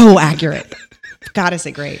so accurate. God, is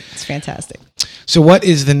it great. It's fantastic. So what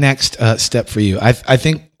is the next step for you? I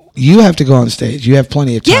think you have to go on stage. You have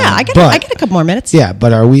plenty of time. Yeah, I get a couple more minutes. Yeah,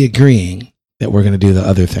 but are we agreeing that we're going to do the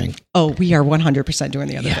other thing? Oh, we are 100% doing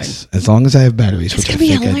the other thing. As long as I have batteries, It's which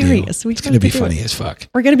going I to be think hilarious. I do. It's going to be funny as fuck.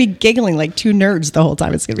 We're going to be giggling like two nerds the whole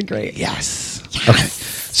time. It's going to be great. Yes. Okay.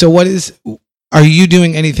 So are you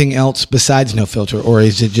doing anything else besides No Filter, or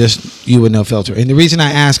is it just you and No Filter? And the reason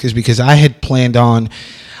I ask is because I had planned on,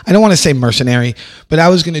 I don't want to say mercenary, but I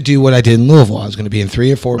was going to do what I did in Louisville. I was going to be in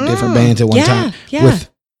 3 or 4 different bands at one time. Yeah. With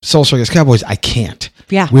Soul Circus Cowboys, I can't.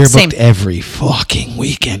 Yeah, We're same. booked every fucking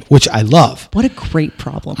weekend, which I love. What a great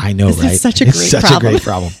problem. I know, This right? is such a It's great such problem. a great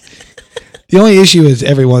problem. The only issue is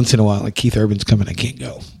every once in a while, like Keith Urban's coming, I can't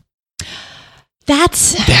go. That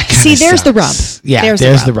kinda there's the rub. sucks. Yeah,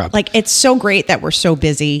 there's the rub. Like, it's so great that we're so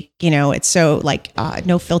busy. You know, it's so like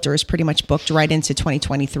No Filter is pretty much booked right into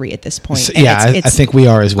 2023 at this point. So, And yeah, I think we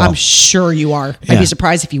are as well. I'm sure you are. Yeah. I'd be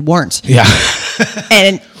surprised if you weren't. Yeah.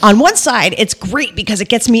 And on one side, it's great because it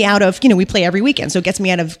gets me out of, we play every weekend. So it gets me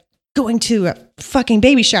out of going to a fucking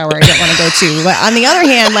baby shower I don't want to go to. But on the other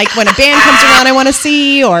hand, like when a band comes around I want to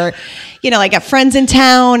see, or, I got friends in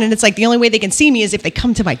town and it's like the only way they can see me is if they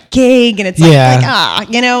come to my gig. And it's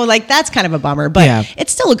like that's kind of a bummer, but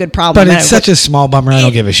it's still a good problem. But it's such a small bummer. I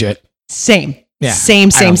don't give a shit. Same. Yeah. Same.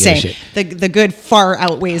 I don't give a shit. The good far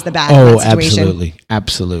outweighs the bad in that situation.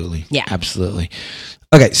 Absolutely. Yeah. Absolutely.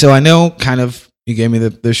 Okay. So I know kind of, you gave me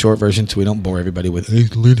the short version so we don't bore everybody with, hey,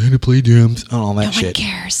 learn how to play drums and all that shit.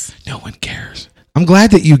 No one cares. I'm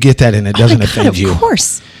glad that you get that and it doesn't offend you. Of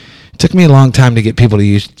course. It took me a long time to get people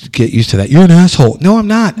to get used to that. You're an asshole. No, I'm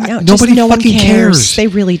not. Nobody fucking cares. They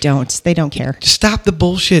really don't. They don't care. Stop the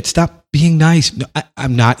bullshit. Stop being nice. No,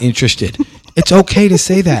 I'm not interested. It's okay to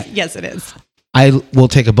say that. Yes, it is. I will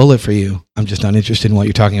take a bullet for you. I'm just not interested in what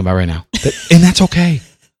you're talking about right now. And that's okay.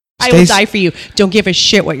 I will die for you. Don't give a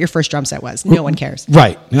shit what your first drum set was. No one cares.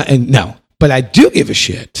 Right. And no. But I do give a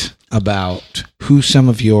shit about who some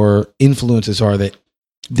of your influences are that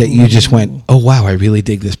you just went, oh, wow, I really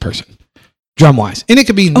dig this person. Drum-wise. And it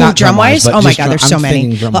could be not drum-wise. But Oh, my God, there's so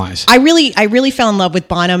many. Drum-wise. I really fell in love with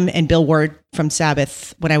Bonham and Bill Ward from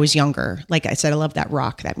Sabbath when I was younger. Like I said, I love that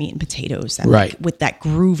rock, that meat and potatoes, with that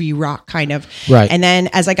groovy rock kind of. Right. And then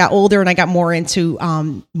as I got older and I got more into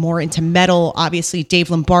metal, obviously Dave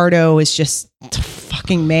Lombardo is just a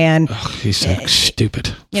fucking man. Oh, he's so stupid.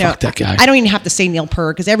 Fuck that guy. I don't even have to say Neil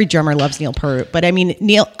Peart because every drummer loves Neil Peart. But I mean,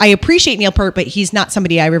 I appreciate Neil Peart, but he's not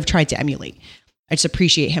somebody I ever tried to emulate. I just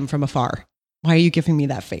appreciate him from afar. Why are you giving me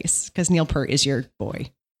that face? Because Neil Peart is your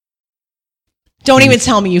boy. Don't even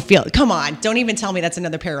tell me you feel it. Come on. Don't even tell me that's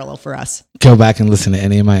another parallel for us. Go back and listen to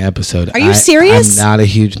any of my episodes. Are you serious? I'm not a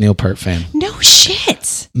huge Neil Peart fan. No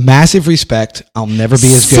shit. Massive respect. I'll never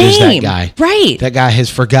be as good as that guy. Right. That guy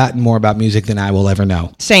has forgotten more about music than I will ever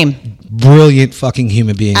know. Same. Brilliant fucking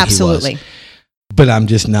human being. Absolutely. He was. But I'm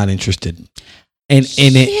just not interested. And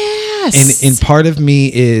part of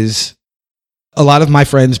me is, a lot of my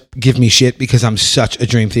friends give me shit because I'm such a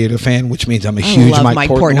Dream Theater fan, which means I'm a huge Mike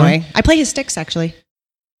Portnoy. I play his sticks, actually.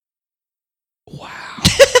 Wow.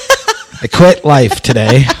 I quit life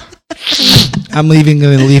today. I'm going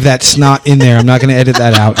to leave that snot in there. I'm not going to edit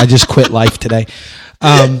that out. I just quit life today.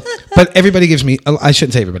 But everybody gives me, I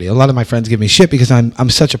shouldn't say everybody, a lot of my friends give me shit because I'm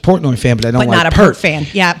such a Portnoy fan, but I don't like not a Peart fan.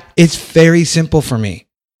 Yeah. It's very simple for me.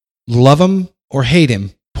 Love him or hate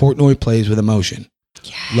him, Portnoy plays with emotion.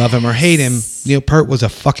 Yes. Love him or hate him, Neil Peart was a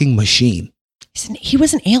fucking machine. He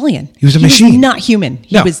was an alien. He was a machine. He was not human.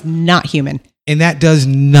 He was not human. And that does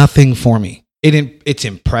nothing for me. It's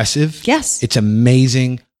impressive. Yes. It's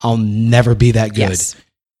amazing. I'll never be that good. Yes.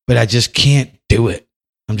 But I just can't do it.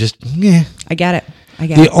 I'm just, I get it.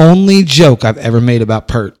 The only joke I've ever made about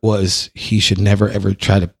Peart was he should never ever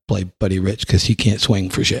try to play Buddy Rich because he can't swing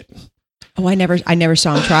for shit. Oh, I never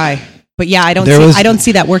saw him try. But yeah, I don't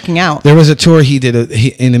see that working out. There was a tour he did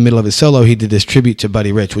in the middle of his solo. He did this tribute to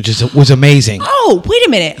Buddy Rich, which was amazing. Oh, wait a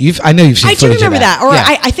minute! I know you've seen. I do remember that, or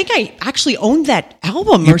yeah. I think I actually owned that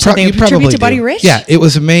album or something. A tribute to Buddy Rich. Yeah, it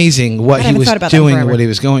was amazing what he was doing and what he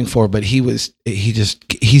was going for. But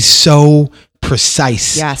he's so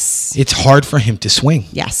precise. Yes, it's hard for him to swing.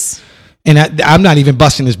 Yes, and I'm not even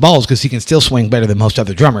busting his balls because he can still swing better than most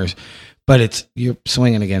other drummers. But you're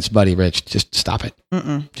swinging against Buddy Rich. Just stop it.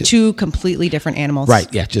 Two completely different animals. Right.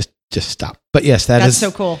 Yeah. Just stop. But yes, that's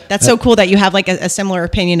so cool. That's so cool that you have like a similar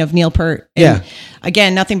opinion of Neil Peart. And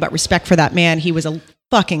again, nothing but respect for that man. He was a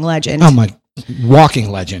fucking legend. Oh my,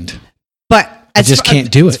 walking legend. But I just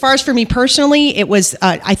can't do it. As far as for me personally, it was,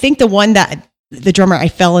 I think the drummer I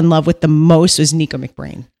fell in love with the most was Nico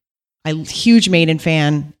McBrain. Huge Maiden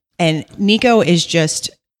fan. And Nico is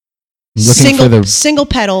just single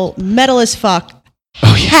pedal, metal as fuck.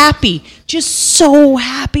 Oh, yeah. Happy, just so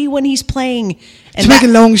happy when he's playing. And to make a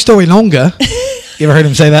long story longer, you ever heard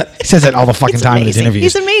him say that? He says that all the fucking time in his interviews.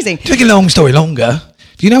 He's amazing. To make a long story longer.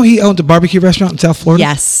 Do you know he owned a barbecue restaurant in South Florida?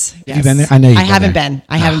 Yes. Have you been there? I know I haven't been.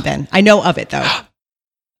 I haven't been. I know of it though.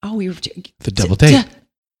 Oh, we were the double date.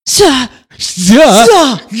 Yeah.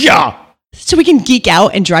 So we can geek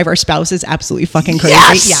out and drive our spouses absolutely fucking crazy.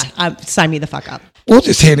 Yes! Yeah. Sign me the fuck up. We'll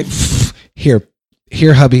just hand it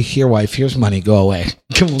here, hubby, here, wife, here's money, go away.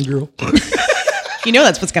 Come on, girl. You know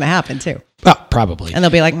that's what's going to happen too. Oh, probably. And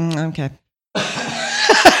they'll be like, okay.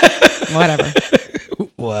 Whatever.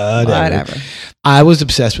 I was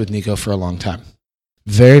obsessed with Nico for a long time.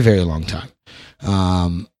 Very, very long time.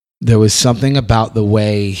 There was something about the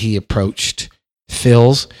way he approached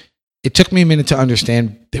fills. It took me a minute to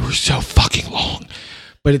understand. They were so fucking long.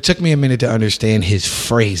 But it took me a minute to understand his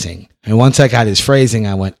phrasing. And once I got his phrasing,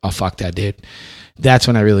 I went, oh, fuck that, dude. That's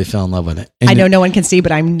when I really fell in love with it. And I know no one can see,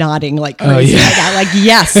 but I'm nodding like crazy. Like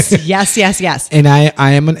yes. And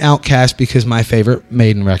I am an outcast because my favorite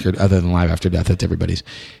Maiden record, other than Live After Death, that's everybody's,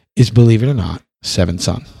 is, believe it or not, Seventh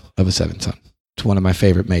Son of a Seventh Son. It's one of my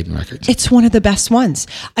favorite Maiden records. It's one of the best ones.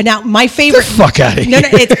 Now, my favorite. Get the fuck out of here. No,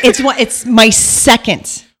 it's my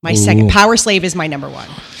second. My second. Power Slave is my number one.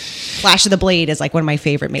 Flash of the Blade is like one of my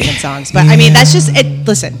favorite Maiden songs. But I mean, that's just it.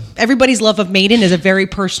 Listen, everybody's love of Maiden is a very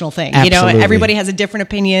personal thing. Absolutely. You know, everybody has a different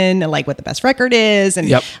opinion and like what the best record is. And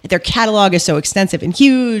their catalog is so extensive and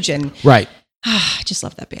huge. And right. I just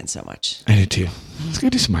love that band so much. I do too. Let's go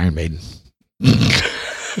do some Iron Maiden.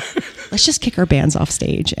 Let's just kick our bands off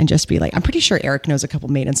stage and just be like, I'm pretty sure Eric knows a couple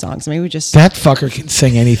Maiden songs. Maybe we just. That fucker can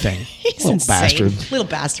sing anything. He's little insane. bastard. Little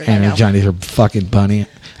bastard. I know. Johnny's a fucking bunny.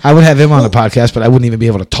 I would have him on the podcast, but I wouldn't even be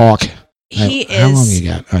able to talk. How long you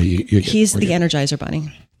got? Oh, he's the Energizer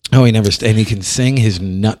Bunny. Oh, and he can sing his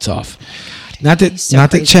nuts off. Not that so not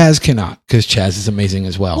crazy. that Chaz cannot, because Chaz is amazing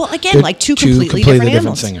as well. Well, again, They're like two completely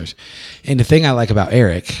different singers. And the thing I like about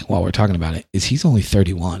Eric, while we're talking about it, is he's only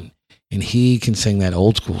 31, and he can sing that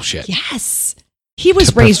old school shit. Yes, he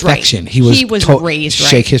was raised perfection. right. He was raised right.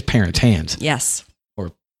 Shake his parents' hands. Yes,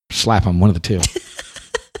 or slap him. One of the two.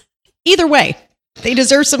 Either way, they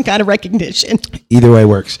deserve some kind of recognition. Either way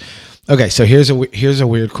works. Okay, so here's a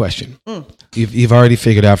weird question. You've already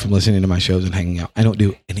figured out from listening to my shows and hanging out. I don't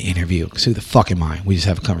do an interview. So who the fuck am I? We just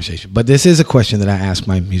have a conversation. But this is a question that I ask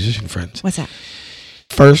my musician friends. What's that?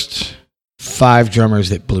 First 5 drummers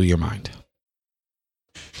that blew your mind.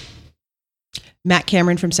 Matt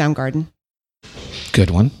Cameron from Soundgarden. Good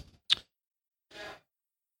one.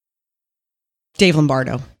 Dave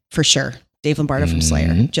Lombardo, for sure. Dave Lombardo from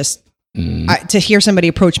Slayer. Just to hear somebody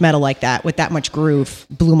approach metal like that with that much groove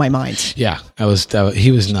blew my mind. Yeah,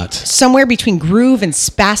 he was nuts. Somewhere between groove and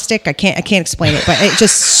spastic. I can't explain it, but it's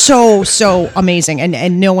just so amazing.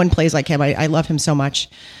 And no one plays like him. I love him so much.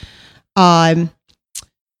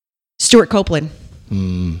 Stuart Copeland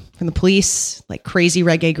from the Police, like crazy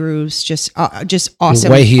reggae grooves, just awesome. The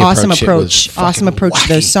way he awesome approach to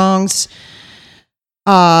those songs.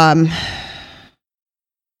 Good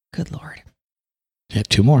Lord. Yeah,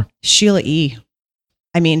 2 more. Sheila E.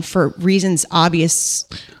 I mean, for reasons obvious,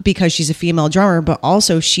 because she's a female drummer, but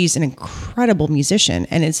also she's an incredible musician.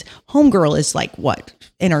 And his homegirl is like, what,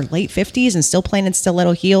 in her late 50s and still playing in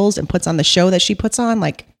stiletto heels and puts on the show that she puts on.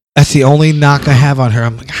 Like, that's the only knock I have on her.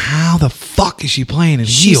 I'm like, how the fuck is she playing in heels?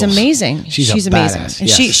 She's amazing. She's amazing. Badass, And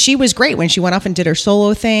yes. she was great when she went off and did her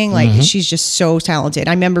solo thing. Like, she's just so talented.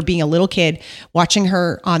 I remember being a little kid watching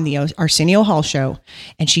her on the Arsenio Hall show,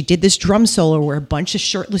 and she did this drum solo where a bunch of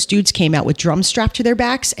shirtless dudes came out with drums strapped to their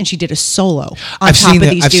backs, and she did a solo on I've top of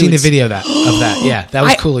these dudes. I've seen a video of that. Yeah, that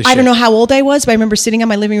was cool as shit. I don't know how old I was, but I remember sitting on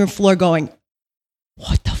my living room floor going,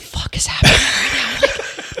 what the fuck is happening right now?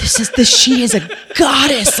 Like, she is a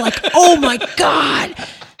goddess. Like, oh my God.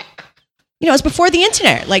 You know, it's before the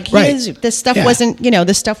internet. Like, this stuff wasn't, you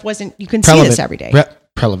couldn't see this every day.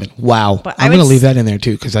 Prevalent. Wow. But I'm going to leave that in there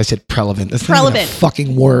too, because I said prevalent. That's not even a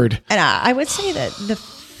fucking word. And I would say that the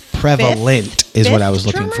prevalent is what I was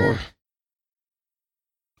looking drummer? for.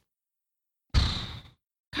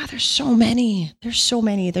 God, there's so many. There's so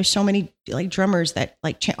many like drummers that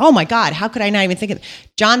like. Oh my God, how could I not even think of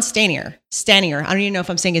John Stanier? I don't even know if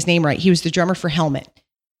I'm saying his name right. He was the drummer for Helmet.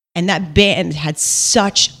 And that band had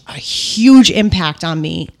such a huge impact on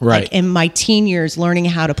me, Right. like in my teen years, learning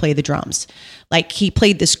how to play the drums. Like he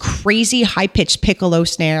played this crazy high-pitched piccolo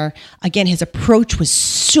snare. Again, his approach was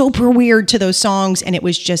super weird to those songs, and it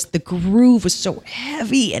was just the groove was so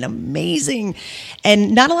heavy and amazing.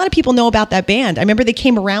 And not a lot of people know about that band. I remember they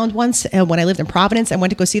came around once when I lived in Providence. I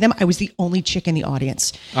went to go see them. I was the only chick in the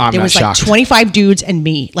audience. I'm there not was shocked. like 25 dudes and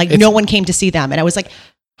me. Like no one came to see them, and I was like,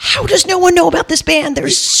 how does no one know about this band? They're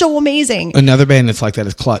so amazing. Another band that's like that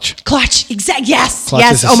is Clutch. Clutch, exact. Yes, Clutch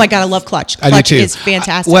yes. is a- Oh my God, I love Clutch. I do Clutch too. is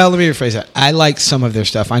fantastic. Well, let me rephrase that. I like some of their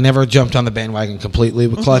stuff. I never jumped on the bandwagon completely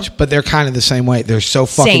with Clutch, but they're kind of the same way. They're so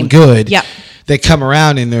fucking Same. good. Yep. They come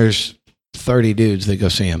around and there's 30 dudes that go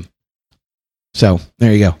see them. So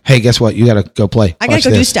there you go. Hey, guess what? You got to go play. I gotta Watch go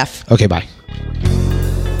do this. stuff. Okay, bye.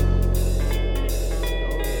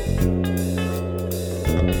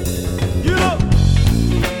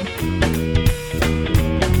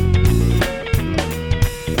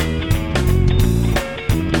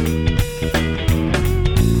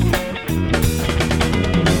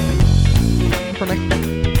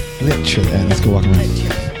 Literally. Let's go walk around.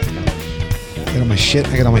 I got all my shit.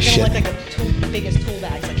 I got all my shit. Like the biggest tool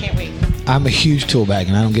bags. I can't wait. I'm a huge tool bag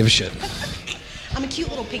and I don't give a shit. I'm a cute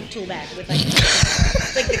little pink tool bag with like,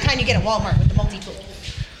 like the kind you get at Walmart with the multi-tool.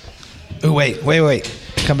 Oh, wait.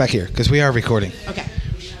 Come back here because we are recording. Okay.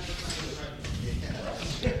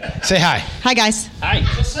 Say hi. Hi guys.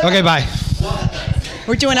 Okay, bye.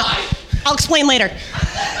 We're doing it. I'll explain later.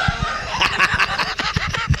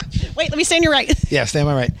 Wait, let me stand your right. Yeah, stand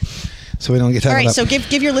by right. So we don't get All talking right, about. so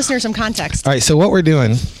give your listeners some context. All right, so what we're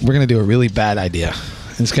doing, we're going to do a really bad idea.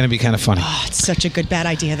 It's going to be kind of funny. Oh, it's such a good bad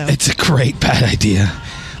idea though. It's a great bad idea.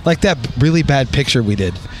 Like that really bad picture we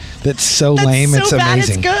did. That's so lame, so it's bad,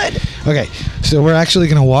 amazing. it's good. Okay, so we're actually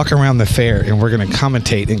going to walk around the fair and we're going to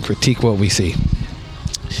commentate and critique what we see.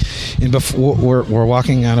 And before we're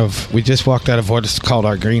walking out of, we just walked out of what's called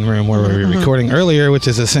our green room where we were recording earlier, which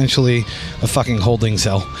is essentially a fucking holding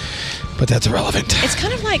cell. But that's irrelevant. It's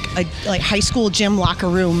kind of like a high school gym locker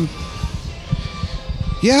room,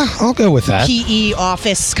 Yeah, I'll go with that. PE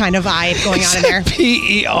office kind of vibe going on in there.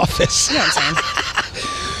 PE office. You know what I'm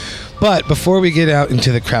saying? But before we get out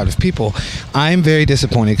into the crowd of people, I'm very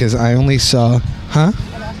disappointed because I only saw, huh?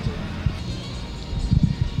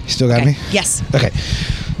 You still got me? Yes. Okay.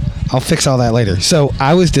 I'll fix all that later. So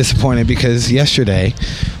I was disappointed because yesterday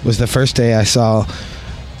was the first day I saw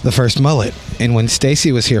the first mullet. And when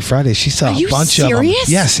Stacy was here Friday, she saw Are you a bunch of them. serious?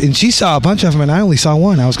 Yes, and she saw a bunch of them and I only saw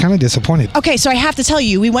one. I was kind of disappointed. Okay, so I have to tell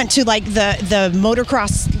you, we went to like the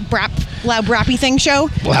motocross loud brappy thing show.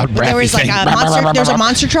 Loud There was like brappy a thing. monster. There was a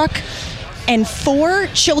monster truck, and 4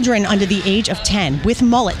 children under the age of 10 with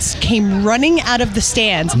mullets came running out of the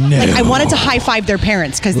stands. No. Like I wanted to high five their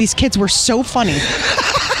parents because these kids were so funny.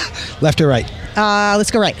 Left or right? Let's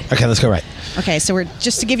go right. Okay, let's go right. Okay, so we're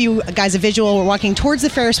just to give you guys a visual. We're walking towards the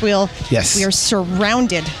Ferris wheel. Yes. We are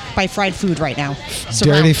surrounded by fried food right now.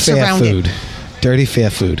 Dirty fair surrounded. food. Dirty fair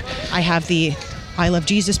food. I have the I Love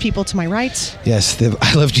Jesus people to my right. Yes, the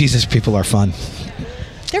I Love Jesus people are fun.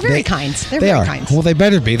 They're very kind. They're They very are. kind. Well, they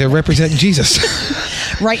better be. They're representing Jesus.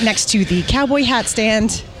 Right next to the cowboy hat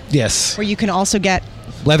stand, Yes. where you can also get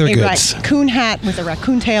Leather a goods. raccoon hat with a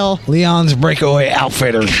raccoon tail. Leon's Breakaway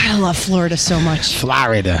Outfitter. I love Florida so much.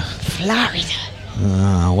 Florida. Florida.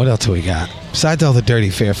 What else do we got? Besides all the dirty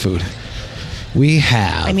fair food, we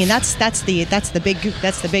have. I mean, that's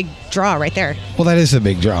the big draw right there. Well, that is the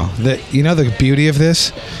big draw. You know the beauty of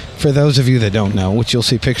this? For those of you that don't know, which you'll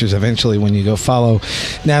see pictures eventually when you go follow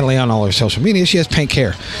Natalie on all her social media, she has pink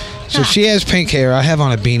hair. So she has pink hair. I have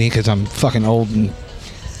on a beanie because I'm fucking old and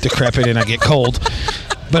decrepit and I get cold.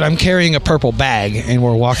 But I'm carrying a purple bag and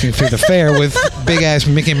we're walking through the fair with big ass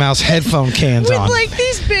Mickey Mouse headphone cans With on. like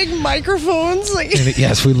these big microphones. Like, And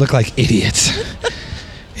yes, we look like idiots.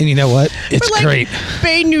 And you know what? It's like great.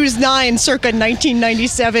 Bay News 9 circa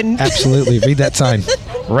 1997. Absolutely. Read that sign.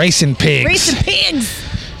 Racing pigs. Racing pigs.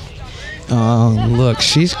 Oh, look.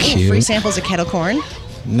 She's Free cute. samples of kettle corn.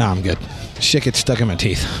 No, I'm good. Shit gets stuck in my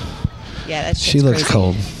teeth. Yeah, that's She looks crazy.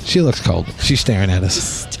 cold. She looks cold. She's staring at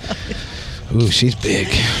us. Ooh, she's big.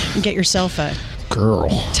 Get yourself a Girl.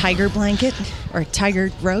 tiger blanket or a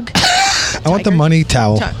tiger rug. I want the Tiger. money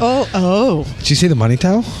towel. Oh. Did you see the money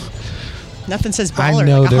towel? Nothing says I baller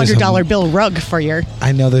know like a there's $100 bill rug for your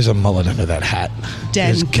I know there's a mullet under that hat. Den.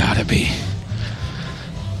 There's gotta be.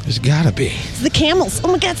 There's gotta be. It's the camels. Oh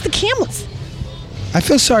my God, it's the camels. I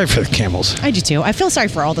feel sorry for the camels. I do too. I feel sorry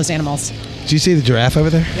for all those animals. Did you see the giraffe over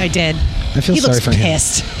there? I did. I feel He sorry looks for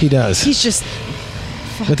pissed. him. He does. He's just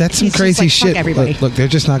But that's some He's just crazy like, fuck shit. everybody. Look, they're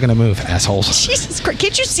just not going to move, assholes. Jesus Christ.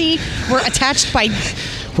 Can't you see we're attached by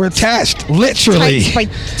We're attached, literally. by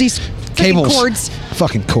these Cables. cords?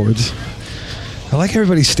 Fucking cords. I like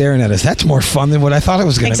everybody staring at us. That's more fun than what I thought it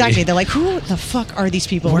was going to Exactly. be. They're like, who the fuck are these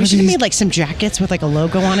people? What We are should have these- made like some jackets with like a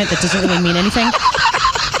logo on it that doesn't really mean anything.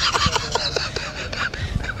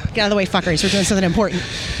 Get out of the way, fuckers. We're doing something important.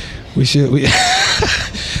 We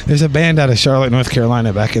There's a band out of Charlotte, North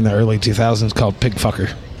Carolina back in the early 2000s called Pigfucker.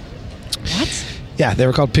 What? Yeah, they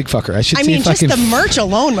were called Pigfucker. I should I see mean, if I just can... the merch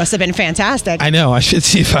alone must have been fantastic. I know. I should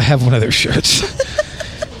see if I have one of their shirts.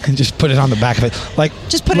 And just put it on the back of it.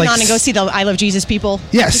 Just put it on and go see the I Love Jesus people.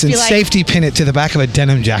 Yes, Just and be like, safety pin it to the back of a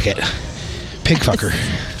denim jacket. Pigfucker.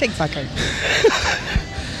 Big fucker.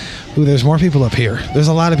 Ooh, there's more people up here. There's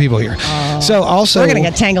a lot of people here. So also We're gonna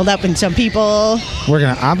get tangled up in some people.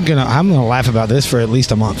 I'm gonna laugh about this for at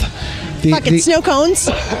least a month. Fucking snow cones.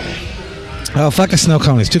 Oh, fuck a snow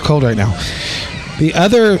cone. It's too cold right now. The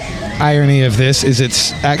other irony of this is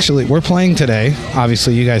it's actually, we're playing today.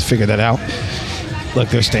 Obviously, you guys figured that out. Look,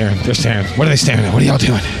 they're staring. They're staring. What are they staring at? What are y'all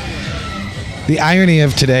doing? The irony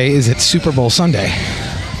of today is it's Super Bowl Sunday.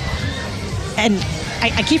 And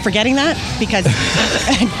I keep forgetting that because,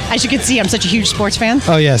 as you can see, I'm such a huge sports fan.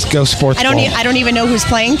 Oh, yes. Go sports I ball. don't even know who's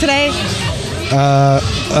playing today.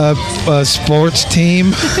 A sports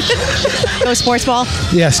team. Go sports ball.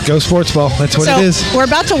 Yes, go sports ball. That's what So it is. we're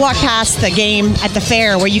about to walk past the game at the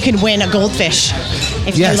fair where you can win a goldfish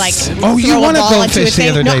if Yes. you like. Oh, you throw won a ball into goldfish the thing.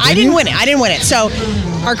 other No, day, I didn't didn't you? win it. I didn't win it. So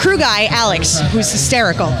our crew guy Alex, who's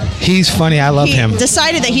hysterical, He's funny. I love he him.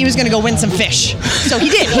 decided that he was going to go win some fish. So he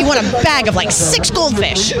did. He won a bag of like 6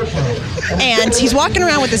 goldfish, and he's walking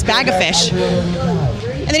around with this bag of fish.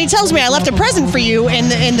 And then he tells me, I left a present for you in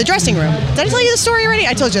the dressing room. Did I tell you the story already?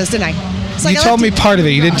 I told you this, didn't I? It's like You I told left me part of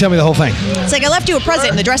it. You didn't tell me the whole thing. It's like I left you a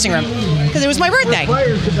present in the dressing room because it was my birthday.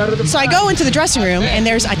 So I go into the dressing room and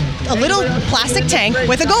there's a little plastic tank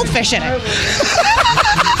with a goldfish in it.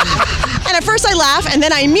 And at first I laugh and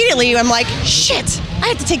then I'm like, shit, I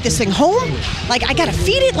have to take this thing home. Like I gotta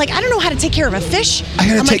feed it. Like I don't know how to take care of a fish. I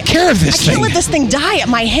gotta I'm take care of this I can't thing. let this thing die at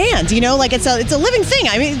my hand. You know, like it's a living thing.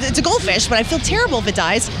 I mean, it's a goldfish, but I feel terrible if it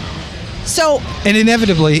dies. So And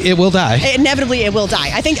inevitably, it will die. inevitably it will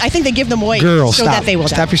die. I think they give them away Girl, so stop. that they will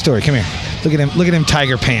die. Stop your story. Come here. Look at him. Look at him,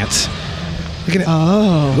 tiger pants. Look at him.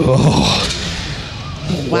 Oh.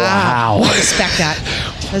 Wow. I respect that.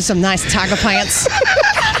 Those are some nice tiger pants.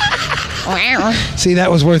 Wow. See,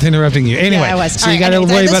 that was worth interrupting you. Anyway, Yeah, I was. so All you right, got to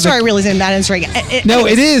anyway, worry this about story the... really isn't that interesting. No,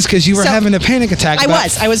 Anyways, it is, because you were so- having a panic attack I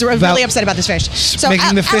about... was really about- upset about this fish. So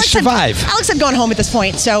making the fish survive. Alex had gone home at this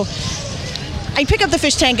point, so I pick up the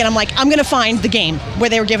fish tank and I'm like, I'm going to find the game where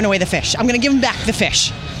they were giving away the fish. I'm going to give them back the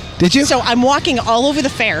fish. Did you? So I'm walking all over the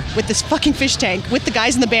fair with this fucking fish tank with the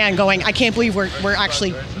guys in the band going, I can't believe we're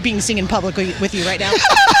actually being seen in public with you right now.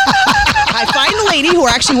 I find the lady who we're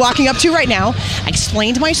actually walking up to right now. I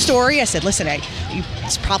explained my story. I said, listen,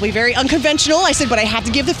 it's probably very unconventional. I said, but I have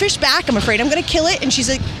to give the fish back. I'm afraid I'm going to kill it. And she's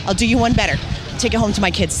like, I'll do you one better. Take it home to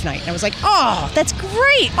my kids tonight. And I was like, oh, that's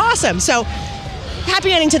great. Awesome. So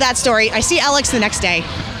happy ending to that story. I see Alex the next day.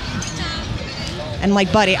 And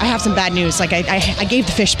like, buddy, I have some bad news. Like, I gave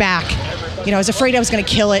the fish back. You know, I was afraid I was going to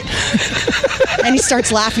kill it. And he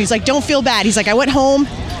starts laughing. He's like, don't feel bad. He's like, I went home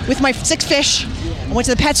with my 6 fish. I went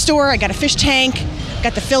to the pet store. I got a fish tank.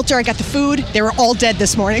 Got the filter. I got the food. They were all dead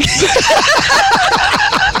this morning.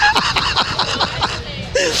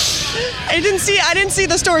 I didn't see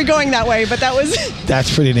the story going that way, but that was...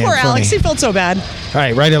 That's pretty damn Poor funny. Alex. He felt so bad. All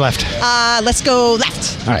right, right or left? Let's go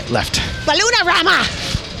left. All right, left. Balloon-a-rama.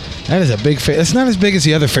 That is a big... It's not as big as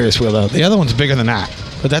the other Ferris wheel, though. The other one's bigger than that.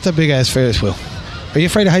 But that's a big-ass Ferris wheel. Are you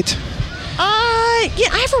afraid of heights? Yeah,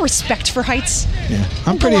 I have a respect for heights. Yeah.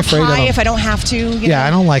 I'm I'll pretty go up afraid of high them. if I don't have to. You know? Yeah,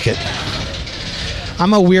 I don't like it.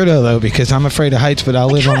 I'm a weirdo, though, because I'm afraid of heights, but I'll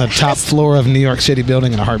live on the top floor of a New York City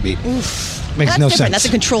building in a heartbeat. Oof. Makes That's no different. sense. That's a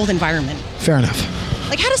controlled environment. Fair enough.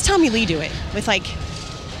 Like, how does Tommy Lee do it with like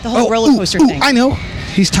the whole roller coaster thing? I know.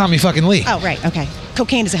 He's Tommy fucking Lee. Oh, right. Okay.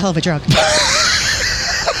 Cocaine is a hell of a drug. I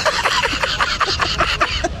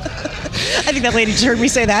think that lady just heard me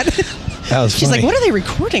say that. That was She's funny. like, what are they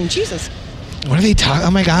recording? Jesus. What are they talking?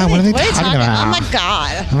 Oh my God! What are they talking about? Oh my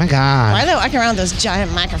God. Oh my God! Why are they walking around those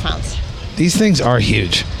giant microphones? These things are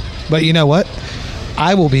huge, but you know what?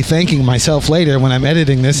 I will be thanking myself later when I'm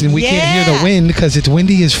editing this, and we can't hear the Yeah. wind because it's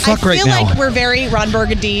windy as fuck right now. I feel like we're very Ron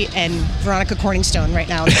Burgundy and Veronica Corningstone right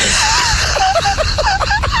now.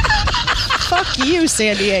 Fuck you,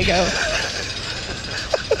 San Diego.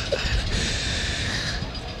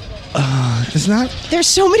 It's not. There's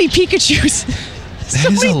so many Pikachus. So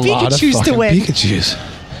That is many a lot of Pikachus to fucking win. Pikachus.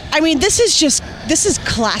 I mean, this is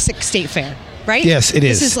classic state fair, right? Yes, it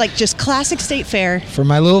is. This is like just classic state fair. For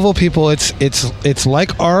my Louisville people, it's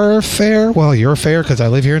like our fair. Well, your fair, because I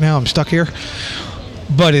live here now. I'm stuck here.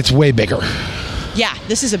 But it's way bigger. Yeah,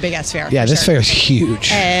 this is a big ass fair. Yeah, for this sure. fair is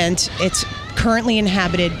huge. And it's currently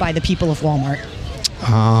inhabited by the people of Walmart.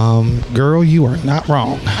 Girl, you are not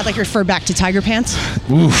wrong. I'd like to refer back to Tiger Pants.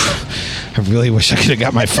 Oof. I really wish I could have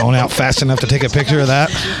got my phone out fast enough to take a picture of that.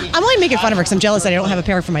 I'm only making fun of her because I'm jealous that I don't have a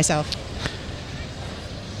pair for myself.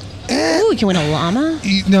 Ooh, you can win a llama?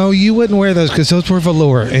 No, you wouldn't wear those because those were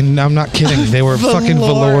velour. And I'm not kidding. They were fucking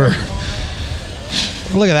velour.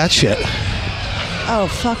 Look at that shit. Oh,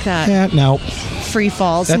 fuck that. Yeah, no. Free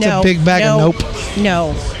falls. That's no, a big bag of nope.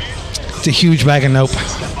 No. It's a huge bag of nope.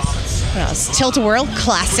 What else? Tilt-A-Whirl,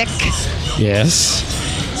 classic. Yes.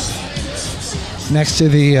 Next to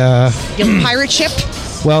the... pirate ship.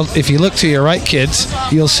 Well, if you look to your right, kids,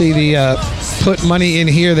 you'll see the put money in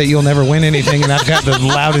here that you'll never win anything, and I've got the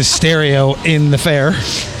loudest stereo in the fair.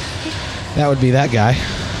 That would be that guy.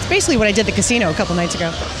 It's basically what I did at the casino a couple nights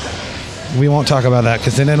ago. We won't talk about that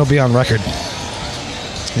because then it'll be on record.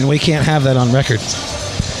 And we can't have that on record.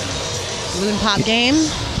 Balloon pop game.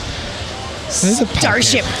 There's a pop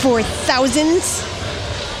Starship game. 4000.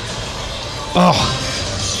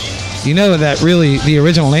 Oh. You know that really the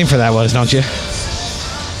original name for that was, don't you?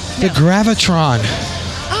 The Gravitron.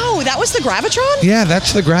 Oh, that was the Gravitron? Yeah,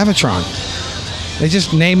 that's the Gravitron. They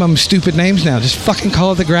just name them stupid names now. Just fucking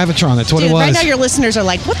call it the Gravitron. That's what Dude, it was. right now your listeners are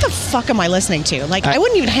like, what the fuck am I listening to? Like, I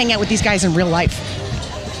wouldn't even hang out with these guys in real life.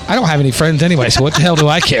 I don't have any friends anyway, so what the hell do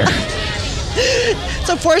I care?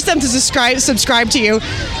 So force them to subscribe to you.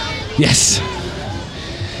 Yes.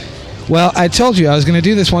 Well, I told you I was going to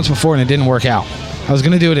do this once before and it didn't work out. I was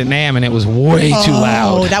going to do it at NAMM and it was way too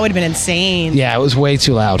loud. Oh, that would have been insane. Yeah, it was way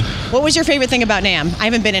too loud. What was your favorite thing about NAMM? I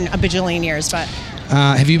haven't been in a bajillion years, but...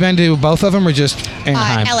 Have you been to both of them or just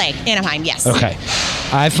Anaheim? LA, Anaheim, yes. Okay.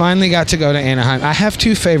 I finally got to go to Anaheim. I have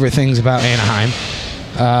two favorite things about Anaheim.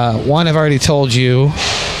 One I've already told you,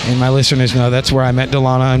 and my listeners know that's where I met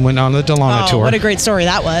Delana and went on the Delana tour. What a great story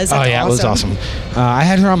that was. That's it was awesome. I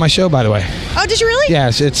had her on my show, by the way. Oh, did you really?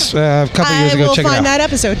 Yes, it's a couple years ago. Check it out. I will find that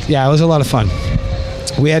episode. Yeah, it was a lot of fun.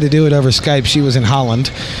 We had to do it over Skype. She was in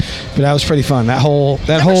Holland, but that was pretty fun. That whole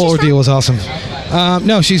ordeal was awesome.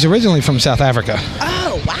 No, she's originally from South Africa.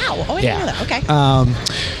 Oh wow! Oh, I didn't know that. Okay.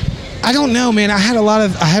 I don't know, man. I had a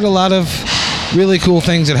lot of really cool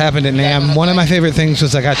things that happened at NAMM. One of my favorite things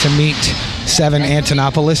was I got to meet Seven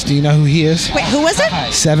Antonopoulos. Do you know who he is? Wait, who was it?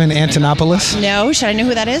 Seven Antonopoulos. No, should I know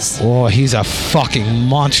who that is? Oh, he's a fucking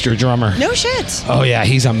monster drummer. No shit. Oh yeah,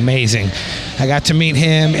 he's amazing. I got to meet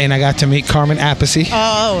him, and I got to meet Carmen Appice.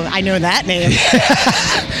 Oh, I know that name.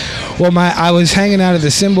 Well, I was hanging out at the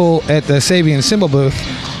Sabian cymbal booth.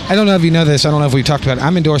 I don't know if you know this. I don't know if we talked about it.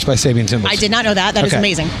 I'm endorsed by Sabian cymbals. I did not know that. That is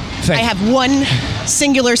amazing. Thank I you. have one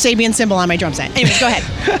singular Sabian cymbal on my drum set. Anyways, go ahead.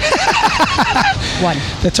 One.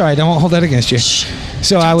 That's all right. I won't hold that against you. Shh.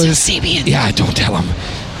 So Don't I was tell Sabian. Yeah, don't tell him.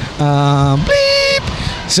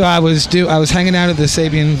 Bleep. So I was hanging out at the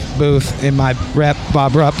Sabian booth in my rep,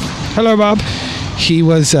 Bob Rupp. Hello, Bob. He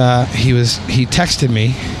texted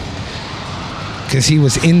me because he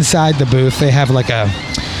was inside the booth.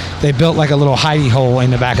 They built like a little hidey hole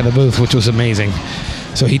in the back of the booth, which was amazing.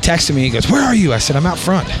 So he texted me. He goes, "Where are you?" I said, "I'm out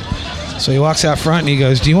front." So he walks out front and he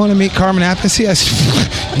goes, "Do you want to meet Carmen Appice?" I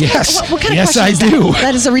said, "Yes, What kind of yes, question I is do."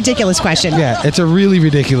 That is a ridiculous question. Yeah, it's a really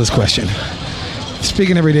ridiculous question.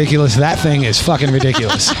 Speaking of ridiculous, that thing is fucking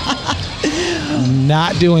ridiculous.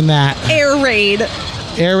 Not doing that. Air raid.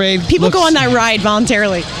 Air raid. People go on that ride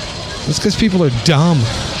voluntarily. It's because people are dumb.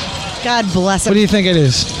 God bless them. What do you think it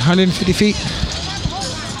is? 150 feet?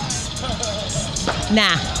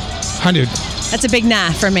 Nah. 100. That's a big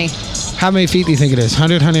nah for me. How many feet do you think it is?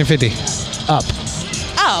 100, 150? Up.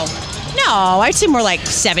 Oh. No, I'd say more like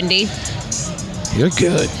 70. You're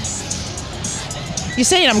good. You're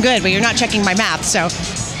saying I'm good, but you're not checking my math, so.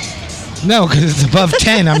 No, because it's above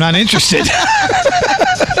 10. I'm not interested.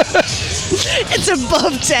 It's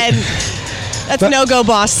above 10. That's no-go,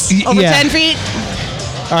 boss. Over 10 feet?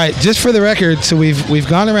 All right, just for the record, so we've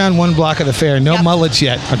gone around one block of the fair. No mullets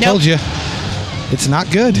yet. I told you. It's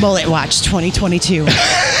not good. Mullet Watch 2022.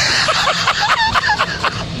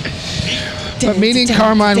 But meeting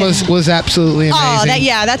Carmine was absolutely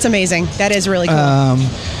amazing. Oh, that's amazing. That is really cool.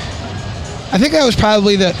 I think that was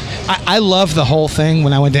probably I love the whole thing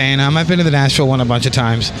when I went to Anaheim. I've been to the Nashville one a bunch of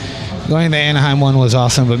times. Going to the Anaheim one was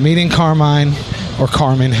awesome, but meeting Carmine, or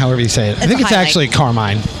Carmen, however you say it. I think it's actually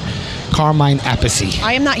Carmine. Carmine Appice.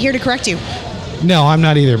 I am not here to correct you. No, I'm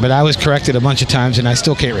not either, but I was corrected a bunch of times and I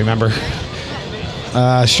still can't remember.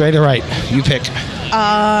 Straight or right? You pick.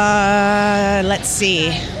 Let's see.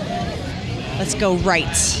 Let's go right.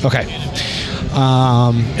 Okay.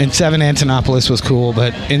 And 7 Antonopolis was cool,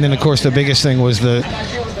 and then of course the biggest thing was the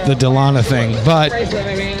Delana thing. But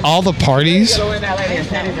all the parties.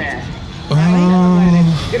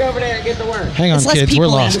 Get over there and get to work. Hang on, It's less kids, we're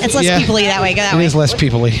people-y. lost. It's less people-y that way. Go that It way. is less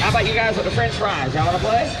people-y. How about you guys with the French fries? Y'all want to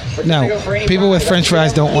play? No, people with French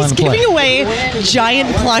fries don't want He's to play. giving away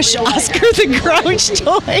giant plush Oscar the Grouch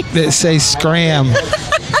toy. That say scram.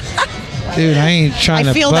 Dude, I ain't trying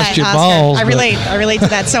I to feel bust that, your Oscar. balls. I but relate to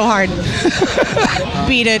that so hard.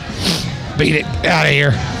 Beat it. Beat it out of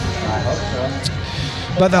here.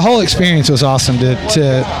 But the whole experience was awesome to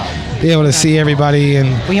be able to see everybody,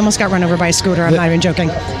 and We almost got run over by a scooter. I'm not even joking.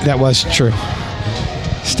 that was true.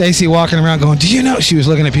 Stacy walking around going, "Do you know?" She was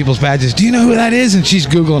looking at people's badges. "Do you know who that is?" And she's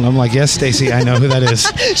Googling. I'm like, "Yes, Stacy, I know who that is."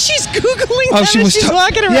 She's Googling them as she's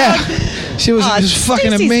walking around. Yeah, she was Aw, just fucking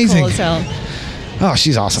Stacey's amazing. Cool as hell. Oh,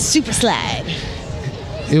 she's awesome. Super slide.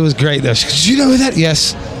 It was great though. She goes, "Do you know who that?"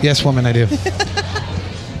 Yes, woman, I do.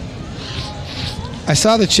 I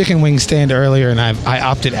saw the chicken wing stand earlier, and I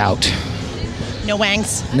opted out. No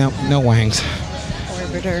wangs. No wangs.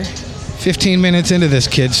 Orbiter. 15 minutes into this,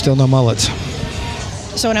 kid, still no mullets.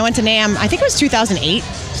 So when I went to NAMM, I think it was 2008.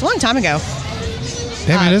 It's a long time ago.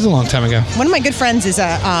 Damn, it is a long time ago. One of my good friends is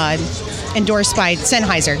endorsed by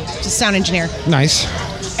Sennheiser, just a sound engineer. Nice.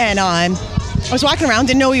 And I was walking around,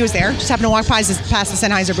 didn't know he was there. Just happened to walk past the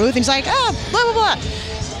Sennheiser booth, and he's like, "Oh, blah blah blah."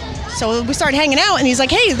 So we started hanging out, and he's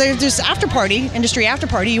like, "Hey, there's this industry after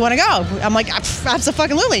party. You want to go?" I'm like,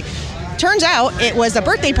 "Absolutely." Turns out it was a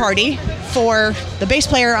birthday party for the bass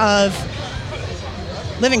player of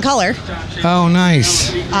Living Color. Oh,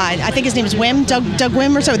 nice. I think his name is Wim, Doug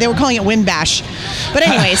Wim or so. They were calling it Wim Bash. But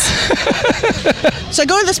anyways, so I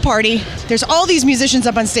go to this party. There's all these musicians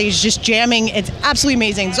up on stage just jamming. It's absolutely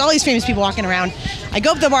amazing. There's all these famous people walking around. I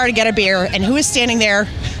go up to the bar to get a beer, and who is standing there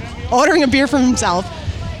ordering a beer for himself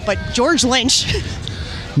but George Lynch?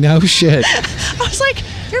 No shit. I was like,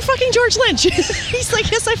 "You're fucking George Lynch." He's like,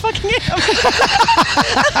 "Yes, I fucking am."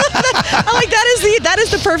 I'm like, that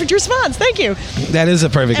is the perfect response. Thank you. That is a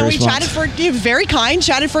perfect And response. we chatted very kind,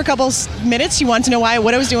 chatted for a couple minutes. He wanted to know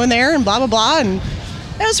what I was doing there and blah, blah, blah. And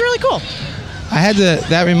it was really cool.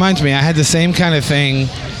 That reminds me, I had the same kind of thing.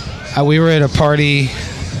 We were at a party.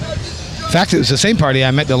 In fact, it was the same party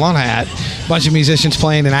I met Delana at. A bunch of musicians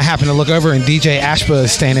playing, and I happened to look over, and DJ Ashba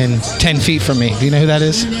is standing 10 feet from me. Do you know who that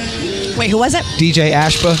is? Wait, who was it? DJ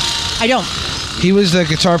Ashba. I don't. He was the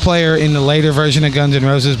guitar player in the later version of Guns N'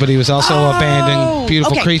 Roses, but he was also a band in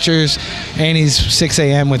Beautiful okay. Creatures, and he's 6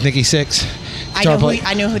 a.m. with Nikki Sixx.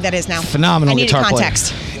 I know who that is now. Phenomenal I needed guitar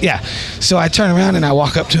context. player. Yeah. So I turn around and I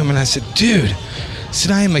walk up to him and I said, "Dude," I said,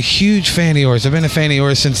 "I am a huge fan of yours. I've been a fan of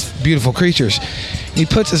yours since Beautiful Creatures." He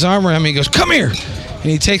puts his arm around me and goes, "Come here." And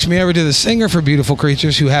he takes me over to the singer for Beautiful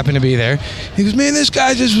Creatures, who happened to be there. He goes, "Man, this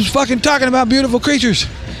guy just was fucking talking about Beautiful Creatures."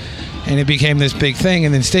 And it became this big thing.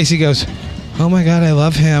 And then Stacy goes, "Oh my God, I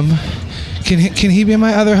love him. Can he be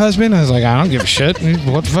my other husband?" I was like, "I don't give a shit.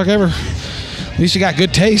 What the fuck ever. At least you got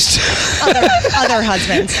good taste." Other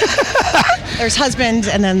husbands. There's husbands,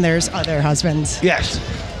 and then there's other husbands. Yes.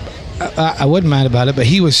 I wasn't mad about it, but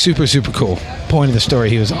he was super, super cool. Point of the story,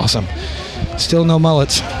 he was awesome. Still no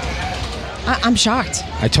mullets. I'm shocked.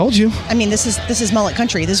 I told you. I mean, this is mullet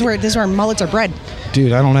country. This is where mullets are bred.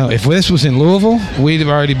 Dude, I don't know. If this was in Louisville, we'd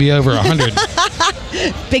already be over 100.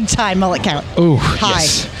 Big time mullet count. Ooh, High.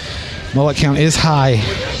 yes. Mullet count is high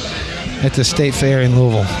at the state fair in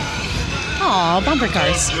Louisville. Aw, bumper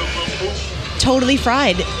cars. Totally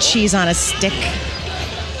fried cheese on a stick.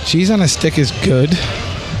 Cheese on a stick is good.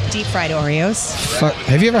 Deep fried Oreos. Fuck.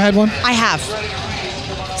 Have you ever had one? I have.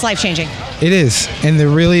 It's life changing. It is. And the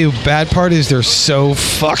really bad part is they're so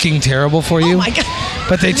fucking terrible for you. Oh my God.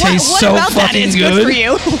 But they taste what so about that fucking is good for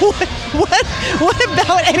you? What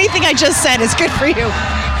about anything I just said is good for you?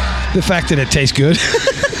 The fact that it tastes good.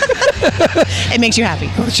 It makes you happy.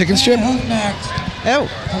 Chicken strip? Oh.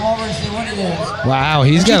 Come over and see what it is. Wow,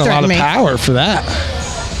 he's got a lot of threaten me? power for that.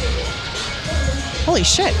 Holy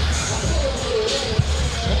shit.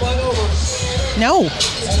 No.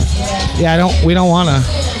 Yeah, we don't want to.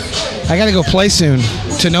 I got to go play soon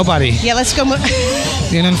to nobody. Yeah, let's go.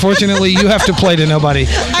 And unfortunately, you have to play to nobody.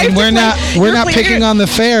 And we're not picking on the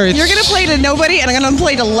fair. You're going to play to nobody, and I'm going to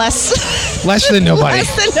play to less. Less than nobody.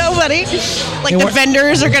 Less than nobody. Like And the we're-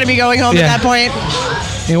 vendors are going to be going home Yeah. at that point.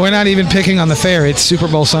 And we're not even picking on the fair. It's Super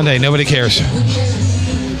Bowl Sunday. Nobody cares.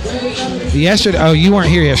 Yesterday, oh, you weren't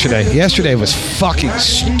here yesterday. Yesterday was fucking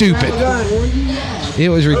stupid. It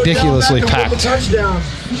was ridiculously packed. Touchdown.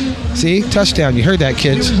 See? Touchdown. You heard that,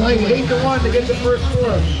 kids. Like 8-1 to get the first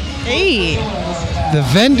score. Hey. The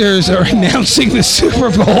vendors are announcing the Super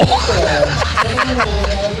Bowl.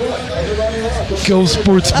 Go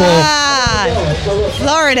Sports Bowl.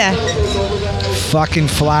 Florida. Fucking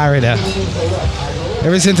Florida.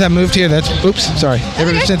 Ever since I moved here,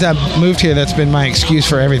 Ever since I moved here, that's been my excuse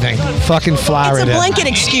for everything. Fucking Florida. It's a blanket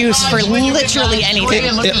excuse for literally anything.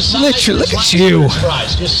 Literally, look at you.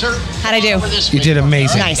 How'd I do? You did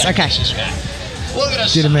amazing. Nice, okay.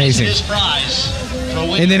 Did amazing.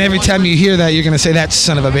 And then every time you hear that, you're going to say, that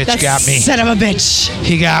son of a bitch got me. Son of a bitch.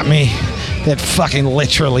 He got me. That fucking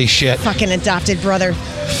literally shit. Fucking adopted brother.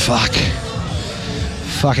 Fuck.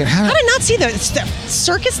 Fucking How did I not see the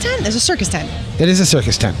circus tent? There's a circus tent. It is a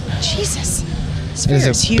circus tent. Jesus. It is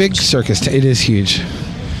a huge. big circus tent. It is huge.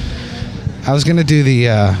 I was gonna do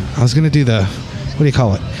the what do you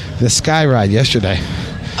call it? The sky ride yesterday.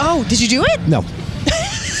 Oh, did you do it? No.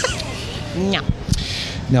 No.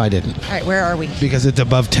 No, I didn't. All right, where are we? Because it's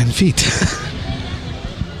above 10 feet.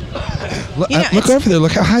 Look it's- over there.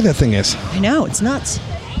 Look how high that thing is. I know, it's nuts.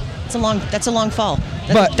 That's a long fall.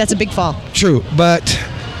 But- That's a big fall. True, but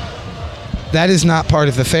that is not part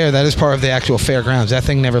of the fair. That is part of the actual fairgrounds. That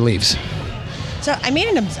thing never leaves. So I made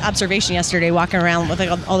an observation yesterday walking around with like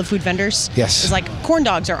all the food vendors. Yes. It's like corn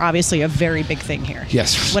dogs are obviously a very big thing here.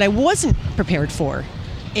 Yes. What I wasn't prepared for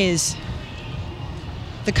is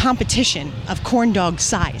the competition of corn dog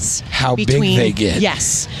size. How big they get.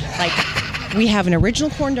 Yes. Like we have an original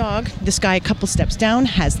corn dog. This guy a couple steps down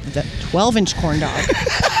has the 12-inch corn dog.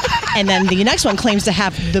 And then the next one claims to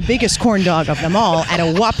have the biggest corn dog of them all at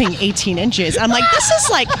a whopping 18 inches. I'm like, this is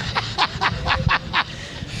like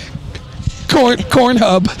Corn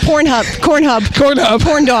hub. corn dog, corn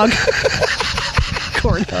dog.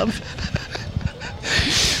 Corn hub.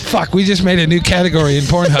 Fuck, we just made a new category in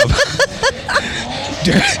Pornhub.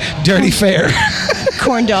 Dirty fair.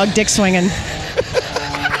 Corn dog dick swinging.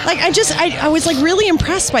 Like I was like really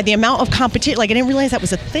impressed by the amount of competition. Like I didn't realize that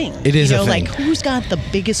was a thing. It is a thing. Like who's got the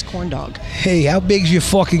biggest corn dog? Hey, how big's your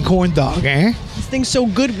fucking corn dog, eh? This thing's so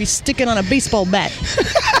good we stick it on a baseball bat.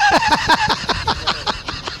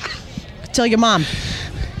 Tell your mom.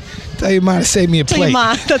 Tell your mom to save me a Tell plate. your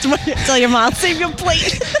mom. Tell your mom. Save your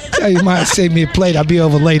plate. Tell your mom to save me a plate. I'll be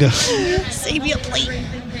over later. Save your plate.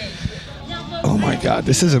 Oh my God,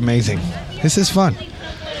 this is amazing. This is fun. I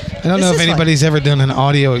don't This know if is fun. anybody's ever done an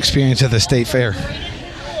audio experience at the state fair.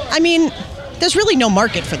 I mean, there's really no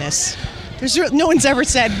market for this. No one's ever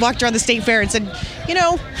walked around the state fair and said,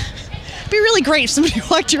 it'd be really great if somebody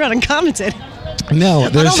walked around and commented No, on all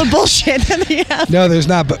there's the bullshit that they have. no, there's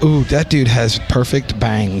not. But ooh, that dude has perfect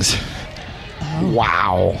bangs.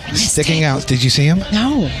 Wow, sticking out. Did you see him?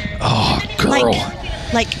 No. Oh, girl.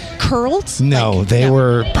 Like curled? No, Like- they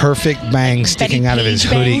were perfect bangs sticking out of his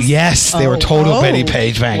Page hoodie. bangs? Yes, they were total Oh. Betty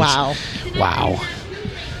Page bangs. Wow.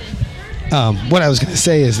 What I was going to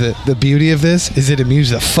say is that the beauty of this is it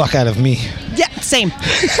amused the fuck out of me. Yeah, same.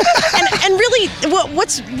 and really,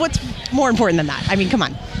 what's more important than that? I mean, come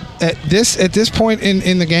on. At this point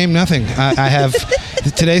in the game, nothing. I have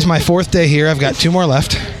today's my 4th day here. I've got 2 more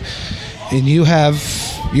left, and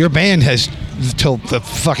your band has till the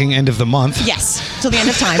fucking end of the month. Yes, till the end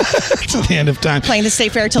of time. Till the end of time. Playing the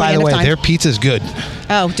state fair till By the end the way, of time. their pizza's good.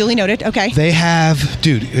 Oh, duly noted. Okay. They have,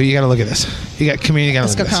 dude. You got to look at this. You got come here. You got to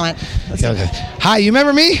Let's look go at this. comment. Let's You go. gotta look at- Hi, you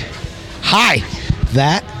remember me? Hi.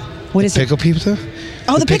 That. What is it? Pickle pizza.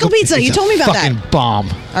 Oh, the pickle pizza. it's You a told me about that. Fucking bomb.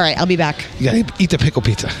 All right, I'll be back. You gotta eat the pickle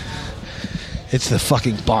pizza. It's the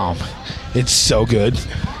fucking bomb. It's so good.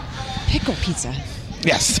 Pickle pizza.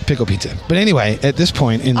 Yes, pickle pizza. But anyway, at this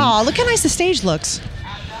point in Oh, look how nice the stage looks.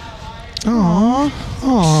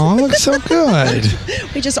 oh, looks so good.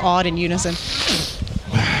 We just awed in unison.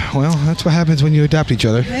 Well, that's what happens when you adopt each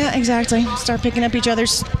other. Yeah, exactly. Start picking up each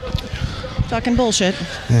other's fucking bullshit.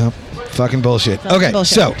 Yep. Fucking bullshit. Fucking Okay,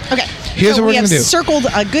 bullshit. so Okay. here's what we're we gonna have do. circled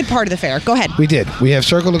a good part of the fair. Go ahead. We did. We have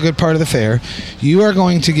circled a good part of the fair. You are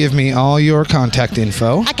going to give me all your contact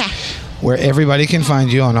info, Okay. where everybody can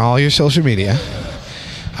find you on all your social media.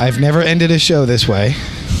 I've never ended a show this way.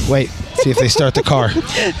 Wait, see if they start the car.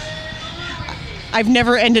 I've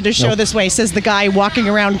never ended a show Nope. this way, says the guy walking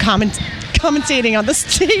around commentating on the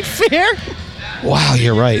state fair. Wow,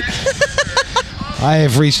 you're right. I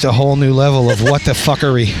have reached a whole new level of what the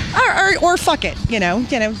fuckery. Or fuck it, you know.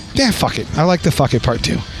 Yeah, fuck it. I like the fuck it part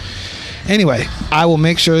too. Anyway, I will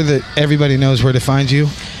make sure that everybody knows where to find you.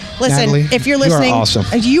 Listen, Natalie, if you're listening, you are awesome.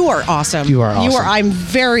 You are awesome. You are awesome. I'm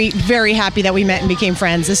very, very happy that we met and became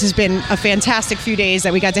friends. This has been a fantastic few days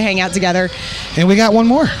that we got to hang out together. And we got one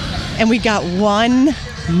more. And we got one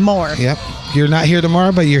more. Yep. You're not here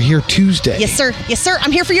tomorrow, but you're here Tuesday. Yes, sir. Yes, sir.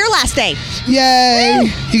 I'm here for your last day.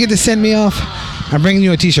 Yay! You get to send me off. I'm bringing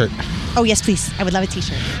you a t-shirt. Oh, yes, please. I would love a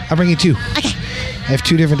t-shirt. I'll bring you 2. Okay. I have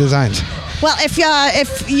 2 different designs. Well,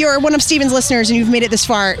 if you're one of Steven's listeners and you've made it this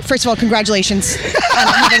far, first of all, congratulations on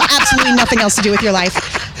having absolutely nothing else to do with your life.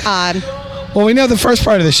 Well, we know the first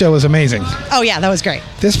part of the show was amazing. Oh, yeah, that was great.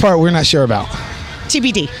 This part we're not sure about.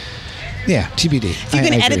 TBD. Yeah, TBD. If you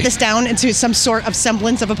can edit this down into some sort of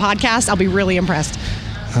semblance of a podcast, I'll be really impressed.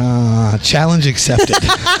 Challenge accepted.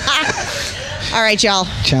 All right, y'all.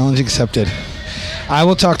 Challenge accepted. I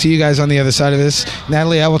will talk to you guys on the other side of this.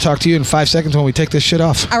 Natalie, I will talk to you in 5 seconds when we take this shit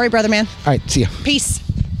off. All right, brother man. All right, see ya. Peace.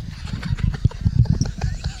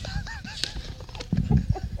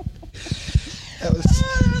 That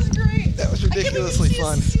was great. That was ridiculously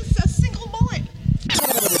fun. A single bullet.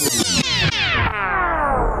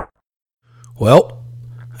 Well,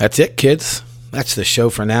 that's it, kids. That's the show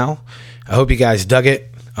for now. I hope you guys dug it.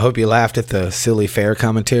 I hope you laughed at the silly fair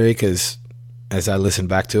commentary, because as I listened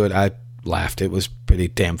back to it, I laughed. It was pretty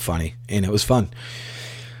damn funny, and it was fun.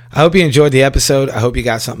 I hope you enjoyed the episode. I hope you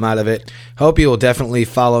got something out of it. I hope you will definitely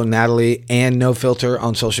follow Natalie and No Filter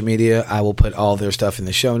on social media. I will put all their stuff in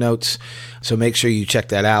the show notes. So make sure you check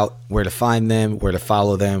that out, where to find them, where to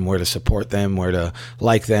follow them, where to support them, where to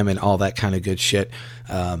like them, and all that kind of good shit.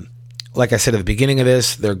 Like I said at the beginning of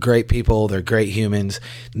this, they're great people. They're great humans.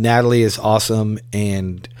 Natalie is awesome,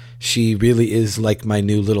 and she really is like my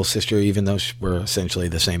new little sister, even though we're essentially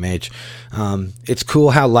the same age. It's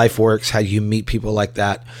cool how life works, how you meet people like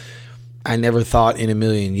that. I never thought in a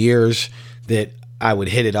million years that I would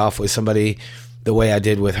hit it off with somebody the way I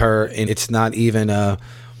did with her. And it's not even a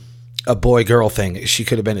boy-girl thing. She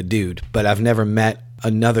could have been a dude. But I've never met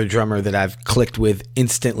another drummer that I've clicked with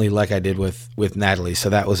instantly like I did with Natalie. So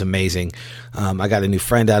that was amazing. I got a new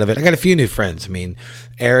friend out of it. I got a few new friends. I mean,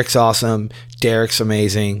 Eric's awesome. Derek's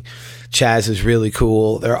amazing. Chaz is really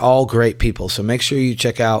cool. They're all great people. So make sure you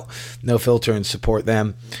check out No Filter and support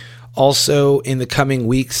them. Also, in the coming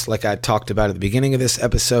weeks, like I talked about at the beginning of this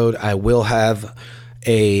episode, I will have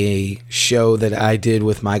a show that I did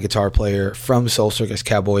with my guitar player from Soul Circus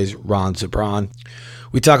Cowboys, Ron Zabron.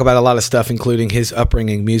 We talk about a lot of stuff, including his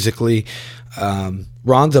upbringing musically.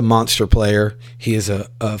 Ron's a monster player. He is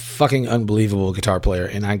a fucking unbelievable guitar player,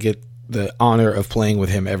 and I get the honor of playing with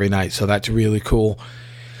him every night, so that's really cool.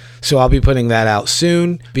 So I'll be putting that out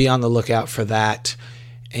soon. Be on the lookout for that.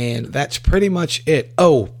 And that's pretty much it.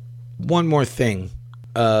 Oh, one more thing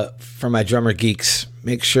for my drummer geeks.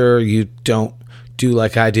 Make sure you don't do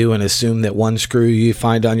like I do and assume that one screw you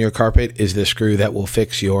find on your carpet is the screw that will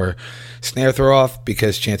fix your snare throw off,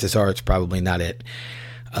 because chances are it's probably not it.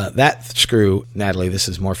 That screw, Natalie, this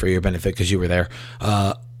is more for your benefit because you were there,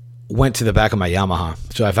 went to the back of my Yamaha.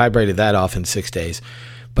 So I vibrated that off in 6 days.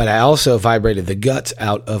 But I also vibrated the guts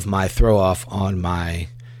out of my throw off on my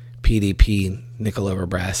PDP nickel over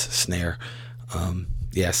brass snare.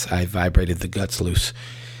 Yes, I vibrated the guts loose.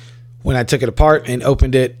 When I took it apart and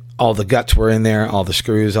opened it, all the guts were in there, all the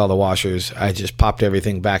screws, all the washers. I just popped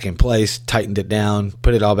everything back in place, tightened it down,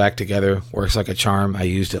 put it all back together. Works like a charm. I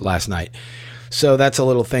used it last night. So that's a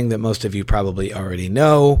little thing that most of you probably already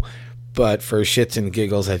know. But for shits and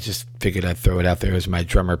giggles, I just figured I'd throw it out there as my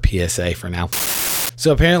drummer PSA for now.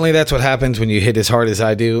 So apparently that's what happens when you hit as hard as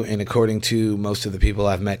I do. And according to most of the people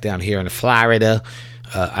I've met down here in Florida,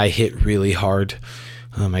 I hit really hard.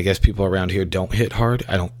 I guess people around here don't hit hard.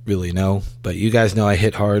 I don't really know. But you guys know I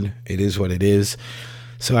hit hard. It is what it is.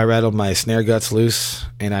 So I rattled my snare guts loose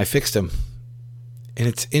and I fixed them. And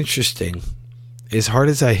it's interesting. As hard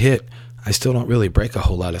as I hit, I still don't really break a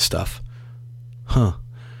whole lot of stuff. Huh.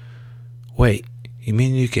 Wait, you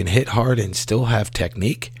mean you can hit hard and still have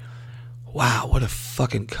technique? Wow, what a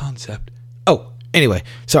fucking concept. Oh, anyway,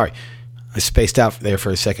 sorry. I spaced out there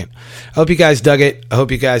for a second. I hope you guys dug it. I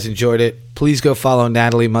hope you guys enjoyed it. Please go follow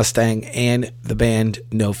Natalie Mustang and the band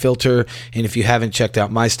No Filter. And if you haven't checked out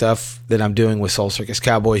my stuff that I'm doing with Soul Circus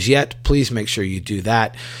Cowboys yet, please make sure you do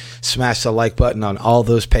that. Smash the like button on all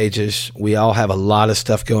those pages. We all have a lot of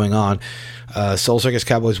stuff going on. Soul Circus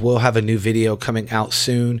Cowboys will have a new video coming out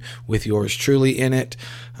soon with yours truly in it.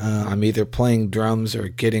 I'm either playing drums or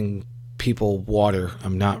getting people water.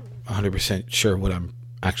 I'm not 100% sure what I'm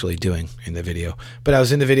actually doing in the video, but I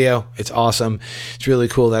was in the video. It's awesome. It's really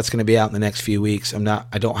cool. That's going to be out in the next few weeks. I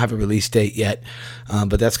don't have a release date yet,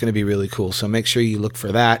 but that's going to be really cool. So make sure you look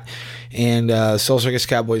for that. And Soul Circus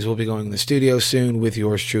Cowboys will be going in the studio soon with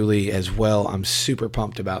yours truly as well. I'm super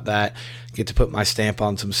pumped about that. Get to put my stamp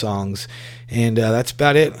on some songs, and that's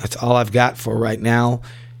about it. That's all I've got for right now.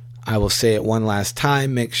 I will say it one last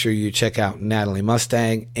time. Make sure you check out Natalie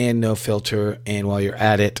Mustang and No Filter. And while you're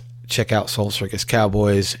at it, check out Soul Circus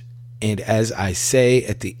Cowboys. And as I say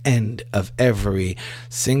at the end of every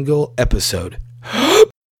single episode,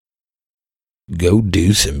 go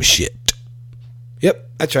do some shit. Yep,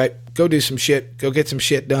 that's right. Go do some shit. Go get some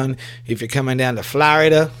shit done. If you're coming down to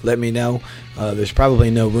Florida, let me know. There's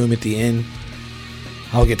probably no room at the inn.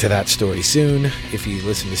 I'll get to that story soon. If you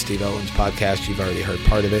listen to Steve Owens' podcast, you've already heard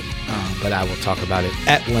part of it. But I will talk about it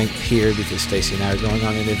at length here because Stacey and I are going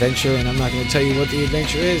on an adventure, and I'm not going to tell you what the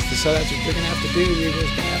adventure is. So that's what you're going to have to do. You're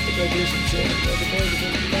just going to have to go do some shit.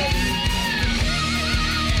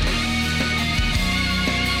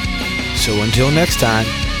 So until next time,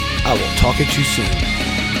 I will talk at you soon.